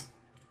gnomes.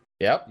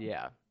 Yep.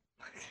 Yeah.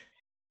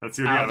 Let's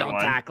hear the Oh, other don't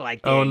one. talk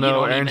like that. Oh You no,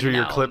 don't even Andrew,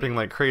 you're know clipping me.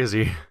 like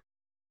crazy.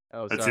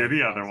 Oh, Let's sorry. hear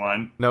the other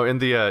one. No, in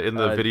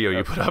the video you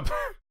okay. put up,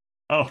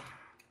 Oh,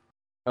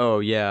 Oh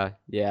yeah,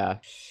 yeah.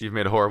 you've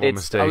made horrible It's,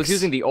 mistakes. I was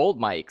using the old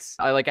mics.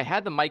 I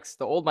had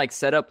the old mics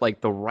set up like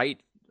the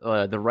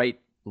right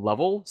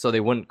level so they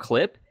wouldn't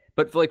clip.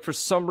 But for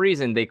some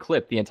reason they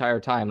clipped the entire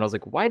time, and I was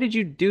like, "Why did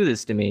you do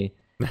this to me?"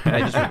 And I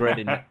just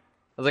regretted. I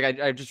was like,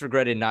 I just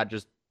regretted not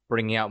just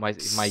bringing out my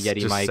Yeti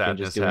Just mic and sadness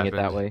just doing it that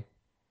happened. way.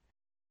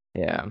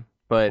 Yeah,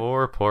 but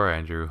Poor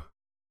Andrew.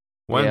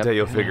 One Yeah. day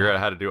you'll figure out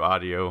how to do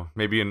audio.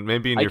 Maybe in I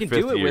your can fifth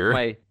do it year.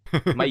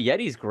 with my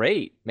Yeti's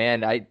great,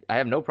 man. I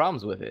have no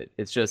problems with it.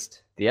 It's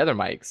just the other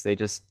mics.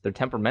 They're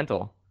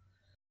temperamental.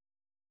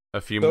 A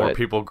few So- more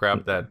people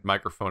grab that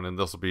microphone, and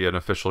this will be an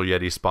official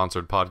Yeti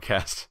sponsored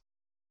podcast.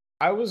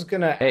 I was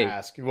gonna Hey.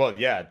 ask. Well,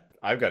 yeah,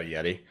 I've got a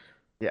Yeti.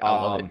 Yeah, I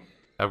love it.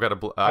 I've got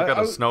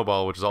a I-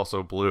 snowball, which is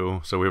also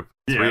blue. So we have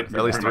Yeah, at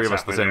we're least pretty 3 of much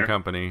us the halfway same there.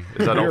 company.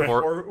 Is that we, all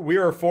are 4? we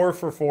are 4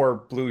 for 4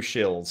 blue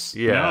shills.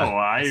 Yeah. no,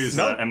 I use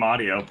No. M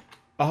Audio.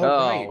 Oh,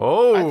 Oh. right.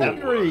 Oh. I thought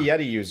you were a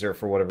Yeti user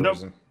for whatever Nope.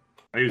 reason.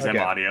 I use Okay.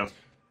 M Audio.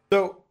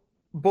 So,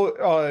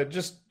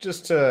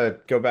 just to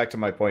go back to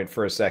my point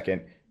for a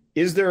second,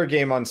 is there a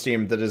game on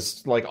Steam that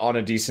is like on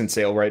a decent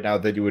sale right now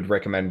that you would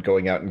recommend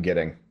going out and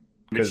getting?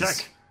 Let me 'Cause-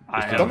 check. I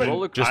Just haven't,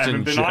 roller- Just I haven't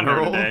in been on here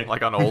general, today.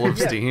 like on all of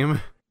Yeah.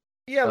 Steam.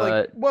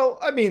 Yeah, well,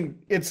 I mean,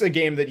 it's a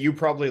game that you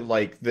probably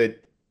like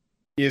that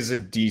is a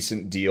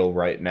decent deal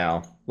right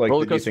now. Like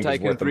Roller that you Coaster think is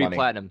Tycoon worth the 3 money.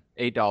 Platinum,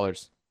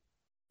 $8.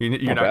 You're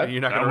Not not bad.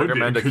 you're not That going to would be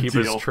a recommend a good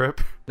keeper's deal.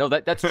 trip. No,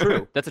 that's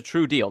true. That's a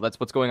true deal. That's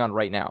what's going on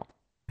right now.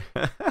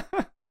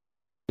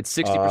 It's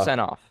 60%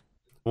 off.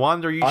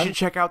 Wander, you I'm- should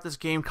check out this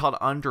game called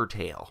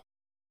Undertale.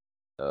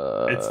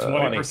 It's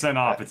 20%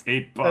 off. It's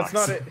 $8. That's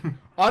not it.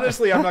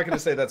 Honestly, I'm not going to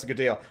say that's a good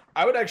deal.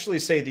 I would actually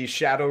say the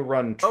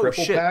Shadowrun triple Oh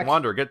shit, pack.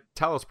 Wander, get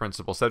Talos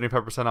Principle,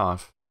 75%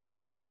 off.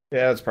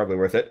 Yeah, that's probably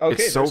worth it. Okay,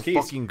 It's so there's keys.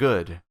 fucking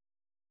good.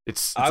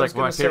 It's I was like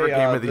my gonna favorite say,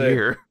 game of the the-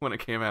 year when it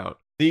came out.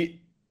 The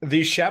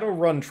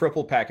Shadowrun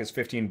triple pack is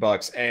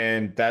 $15,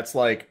 and that's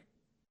like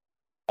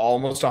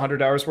almost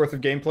 100 hours worth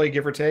of gameplay,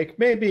 give or take.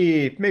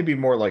 Maybe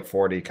more like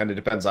 40. Kind of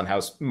depends on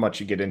how much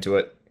you get into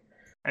it.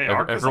 Hey,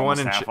 Ark is Everyone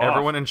almost in half off.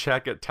 everyone in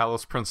chat get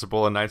Talos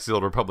Principle and Knights of the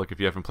Old Republic if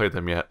you haven't played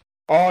them yet.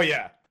 Oh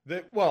yeah.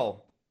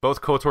 Well,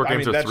 Both KOTOR I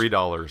games mean, are that's-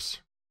 $3.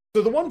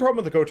 so the one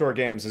problem with the KOTOR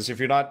games is if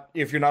you're not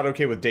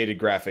okay with dated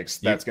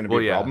graphics, that's going to be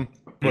well, a yeah. problem.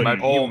 You But might,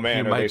 oh you, man,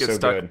 you are might they get so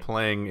stuck good?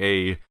 playing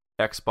a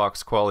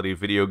Xbox quality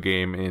video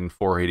game in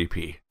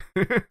 480p.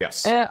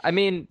 Yes. I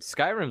mean,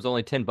 Skyrim's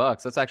only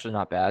 $10. That's actually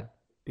not bad.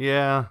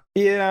 Yeah.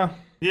 Yeah.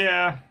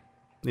 Yeah.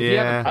 If you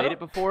haven't Yeah, played it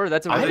before,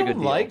 that's a I really don't good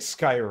deal. like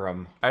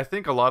Skyrim. I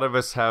think a lot of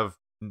us have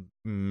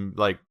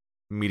like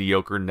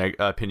mediocre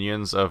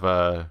opinions of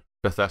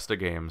Bethesda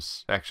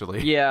games,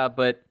 actually. Yeah,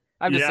 but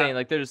I'm just Yeah. saying,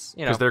 like, there's,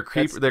 you know, Because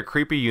that's- they're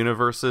creepy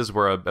universes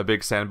where a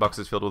big sandbox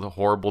is filled with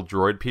horrible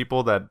droid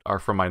people that are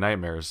from my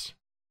nightmares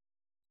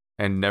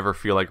and never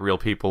feel like real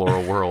people or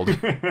a world.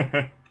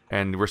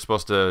 And we're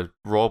supposed to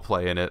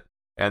roleplay in it,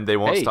 and they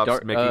won't Hey, stop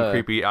Dark- making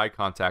creepy eye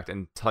contact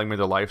and telling me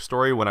their life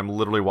story when I'm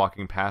literally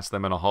walking past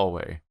them in a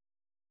hallway.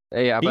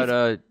 Hey, how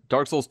about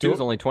Dark Souls 2 is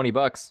Do- only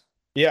 $20.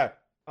 Yeah.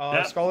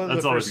 Yeah, Scholar of the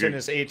that's always First a Sin good-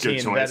 is good 18.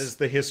 choice. That is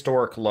the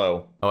historic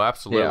low. Oh,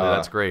 absolutely, Yeah.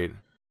 that's great.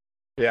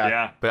 Yeah.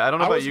 Yeah. But I don't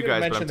know I about was you gonna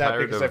guys, but mention I'm that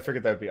tired because of. I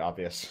figured that would be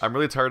obvious. I'm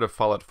really tired of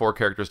Fallout 4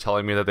 characters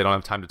telling me that they don't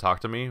have time to talk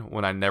to me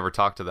when I never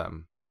talk to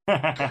them.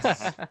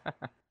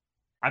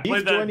 I Heath,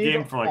 played do I that need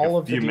game for like all a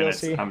of the few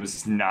minutes. DLC? I'm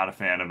just not a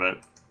fan of it.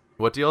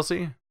 What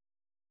DLC?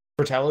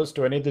 For Talos,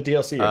 do I need the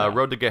DLC? Or not?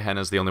 Road to Gehenna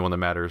is the only one that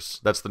matters.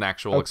 That's the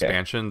actual Okay.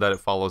 expansion that it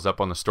follows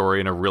up on the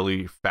story in a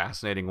really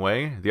fascinating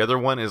way. The other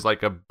one is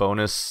like a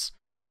bonus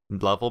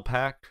level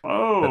pack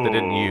Oh, that they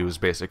didn't use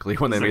basically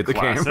when they It's a made the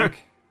game.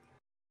 classic.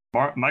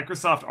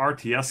 Microsoft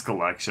RTS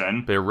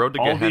collection. The Road to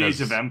All the Gehenna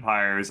Age of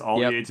Empires, all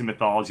Yep. the Age of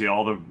Mythology,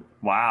 all the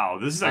wow.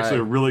 This is actually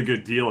a really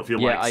good deal if you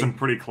Yeah, like some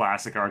pretty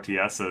classic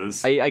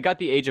RTSs. I got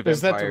the Age of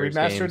Is that the Empires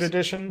remastered games.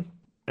 edition?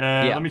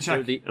 Yeah, Let me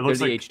check. They're It looks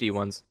the like HD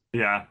ones.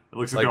 yeah, it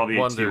looks like, Like they're all the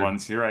Wonder. HD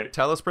ones. You're right.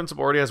 Talos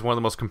Principle already has one of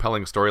the most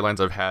compelling storylines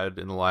I've had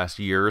in the last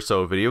year or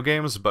so of video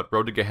games, but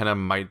Road to Gehenna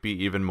might be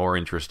even more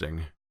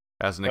interesting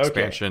as an Okay.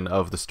 expansion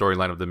of the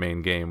storyline of the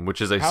main game, which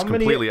is a How many-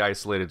 completely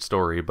isolated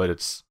story, but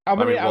it's How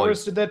many well,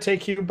 hours did that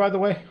take you, by the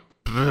way?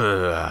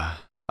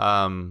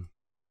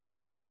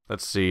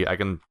 let's see. I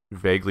can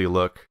vaguely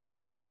look.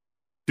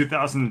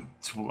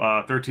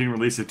 2013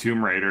 release of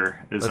Tomb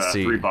Raider is Let's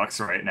see.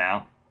 $3 right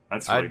now.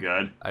 That's really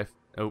good.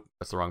 Oh,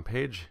 that's the wrong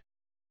page.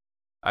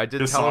 I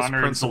did Dishonored's Talos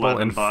Principle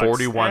in $11.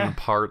 41 Eh.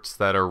 parts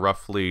that are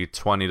roughly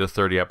 20 to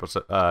 30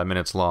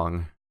 minutes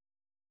long.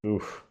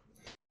 Oof.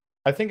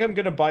 I think I'm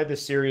gonna buy the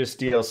Serious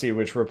DLC,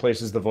 which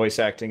replaces the voice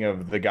acting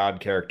of the God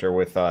character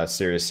with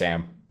Serious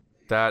Sam.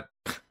 That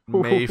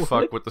may What?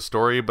 fuck with the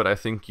story, but I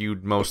think you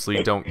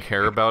mostly don't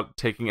care about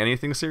taking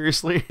anything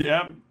seriously,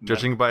 Yeah.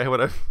 judging by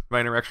my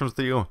interactions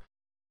with you.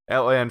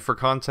 Oh, and for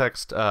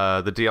context,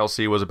 the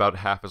DLC was about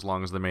half as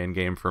long as the main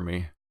game for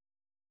me.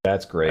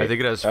 That's great. I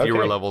think it has fewer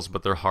Okay. levels,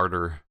 but they're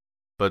harder.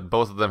 But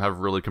both of them have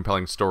really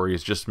compelling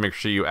stories. Just make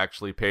sure you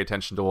actually pay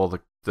attention to all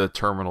the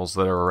terminals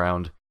that are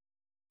around,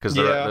 because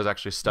Yeah, there's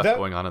actually stuff that-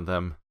 going on in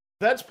them.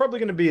 That's probably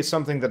going to be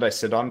something that I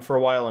sit on for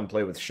a while and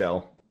play with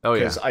Shell. Oh yeah.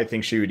 Because I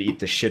think she would eat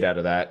the shit out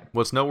of that.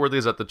 What's noteworthy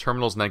is that the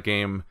terminals in that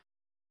game,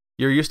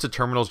 you're used to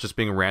terminals just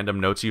being random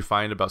notes you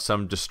find about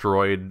some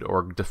destroyed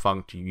or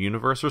defunct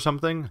universe or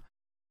something.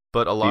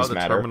 But a lot These of the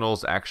matter.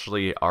 terminals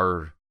actually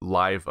are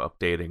live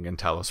updating in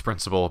Talos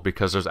Principle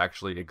because there's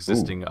actually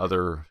existing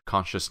other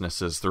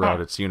consciousnesses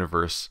throughout its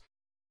universe.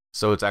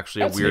 So it's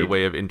actually That's a weird neat.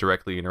 way of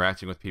indirectly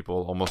interacting with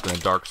people, almost in a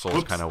Dark Souls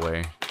Whoops. kind of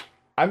way.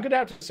 I'm going to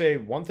have to say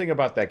one thing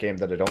about that game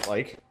that I don't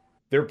like.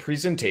 Their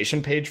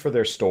presentation page for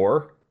their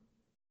store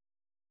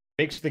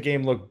makes the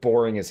game look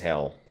boring as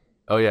hell.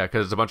 Oh yeah,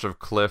 because it's a bunch of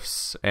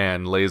cliffs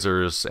and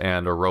lasers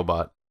and a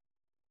robot.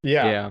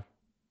 Yeah.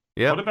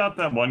 Yep. What about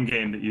that one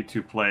game that you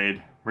two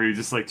played where you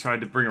just like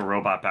tried to bring a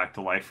robot back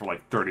to life for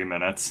like 30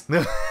 minutes?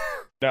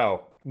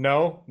 No.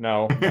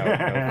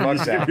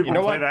 Fuck that. People You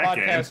know play what? that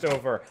Podcast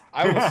over.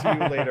 I will see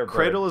you later, Bird.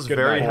 Cradle is Good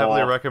very night.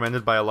 heavily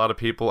recommended by a lot of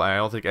people, and I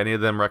don't think any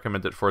of them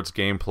recommend it for its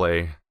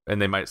gameplay,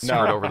 and they might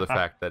skirt No. over the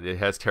fact that it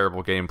has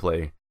terrible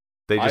gameplay.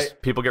 They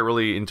just people get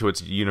really into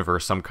its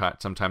universe sometimes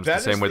the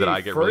That same is way that the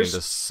I get really first-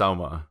 into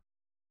Soma.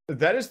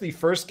 That is the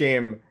first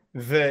game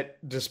that,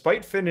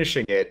 despite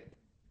finishing it,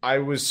 I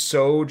was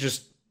so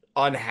just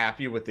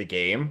unhappy with the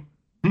game.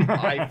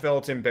 I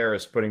felt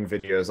embarrassed putting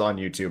videos on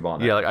YouTube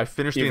on it. Yeah, like I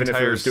finished the Even if it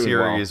entire was doing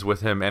well. series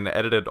with him and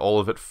edited all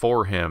of it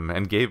for him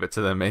and gave it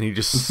to them, and he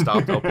just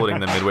stopped uploading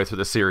them midway through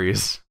the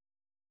series,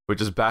 which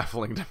is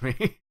baffling to me.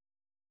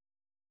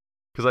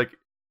 Because like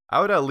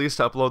I would at least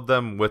upload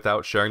them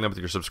without sharing them with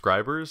your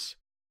subscribers.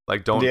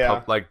 Like don't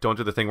Yeah. don't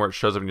do the thing where it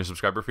shows up in your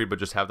subscriber feed, but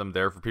just have them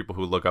there for people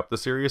who look up the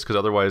series. Because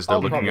otherwise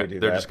I'll probably do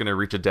they're that. just gonna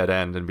reach a dead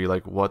end and be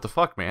like, "What the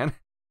fuck, man?"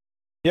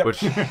 Yep.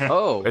 Which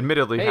Oh,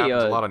 admittedly Hey,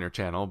 happens a lot on your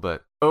channel,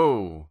 but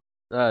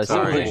sorry.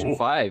 Civilization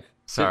 5.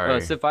 Sorry.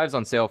 Civ 5's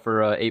on sale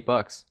for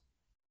 $8.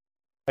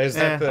 Is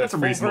that the That's a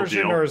full reasonable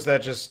version, deal. or is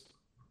that just...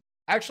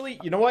 Actually,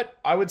 you know what?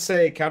 I would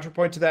say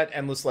counterpoint to that,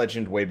 Endless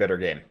Legend, way better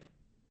game.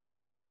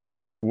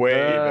 Way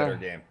better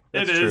game.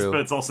 It That's is, true.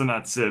 but it's also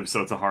not Civ,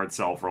 so it's a hard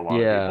sell for a lot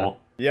Yeah. of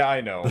people. Yeah,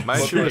 I know. My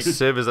But, issue like, with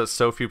Civ is that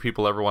so few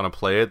people ever want to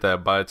play it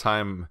that by the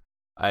time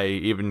I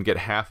even get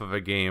half of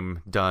a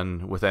game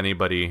done with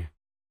anybody,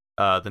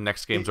 the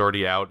next game's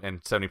already out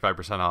and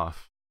 75%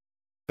 off.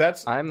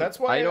 that's I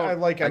why don't- I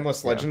like I-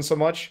 Endless yeah. Legend so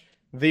much.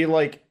 The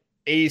like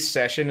a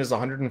session is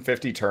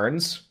 150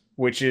 turns,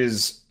 which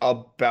is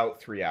about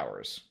 3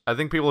 hours. I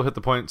think people have hit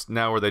the point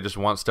now where they just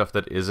want stuff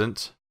that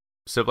isn't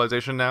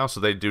Civilization now, so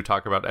they do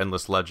talk about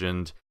Endless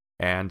Legend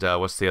and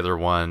what's the other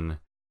one?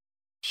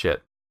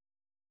 Shit.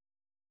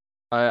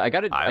 I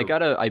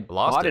lost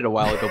bought it. it a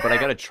while ago, but I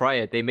gotta try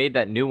it. They made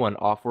that new one,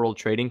 Off-World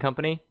Trading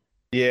Company.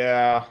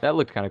 Yeah. That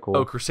looked kind of cool.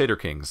 Oh, Crusader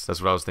Kings.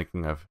 That's what I was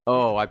thinking of.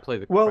 Oh, I play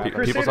the Well, crap out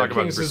of it. People Crusader talk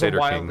about Kings Crusader is a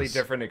wildly Kings.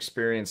 different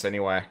experience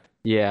anyway.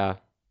 Yeah,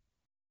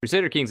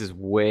 Crusader Kings is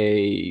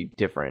way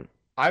different.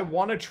 I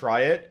want to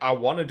try it. I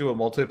want to do a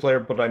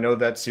multiplayer, but I know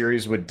that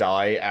series would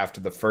die after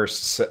the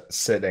first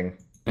sitting.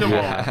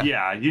 Well,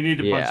 yeah, you need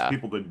a bunch Yeah. of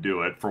people to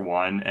do it for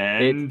one,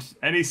 and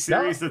any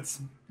series that's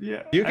You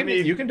can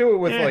you can do it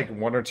with yeah. like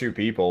one or two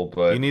people,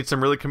 but You need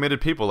some really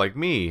committed people like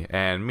me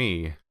and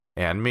me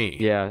and me.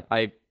 Yeah,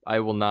 I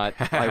will not.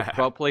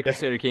 I'll play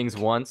Crusader Kings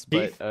once,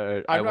 but Keith,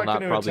 I I'm will not not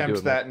going to probably do attempt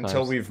it that multiple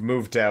until times. we've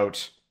moved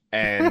out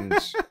and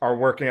are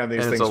working on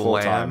these And things it's a full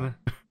LAN. time.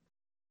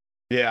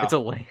 Yeah. It's a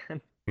LAN.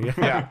 Yeah.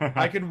 Yeah,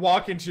 I could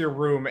walk into your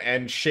room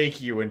and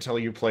shake you until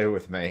you play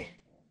with me.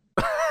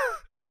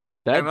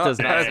 That does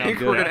not I sound think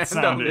good. we're gonna end on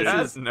sounded-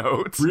 this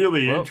note.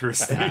 really Well,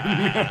 interesting.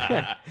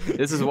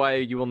 This is why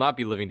you will not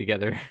be living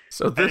together.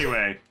 So this,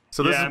 Anyway,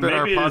 so this yeah, has been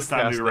our maybe it is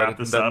time podcast to wrap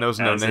this that up knows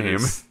no as it name.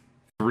 is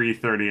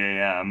 3:30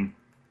 a.m.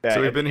 Yeah,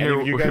 So we've and- been and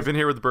here. if you We've guys- been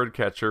here with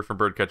Birdcatcher from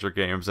Birdcatcher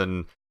Games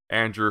and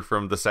Andrew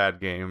from the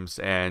Sad Games.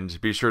 And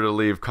be sure to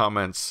leave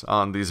comments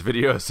on these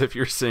videos if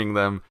you're seeing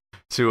them.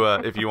 To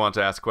if you want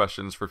to ask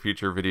questions for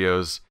future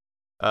videos.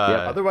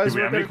 Otherwise, Do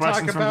we we're have going any to talk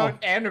questions from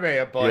about anime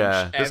a bunch.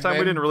 Yeah, this and time we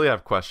then- didn't really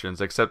have questions,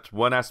 except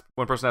one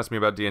person asked me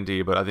about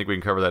D&D, but I think we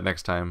can cover that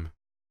next time.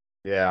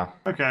 Yeah.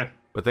 Okay.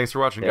 But thanks for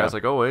watching, Yeah. guys.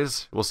 Like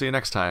always, we'll see you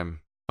next time.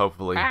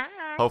 Hopefully,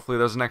 hopefully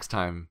there's a next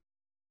time.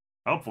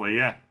 Hopefully,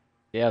 yeah.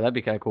 Yeah, that'd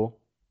be kind of cool.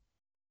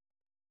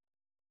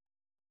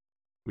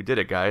 We did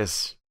it,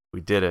 guys.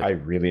 We did it. I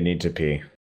really need to pee.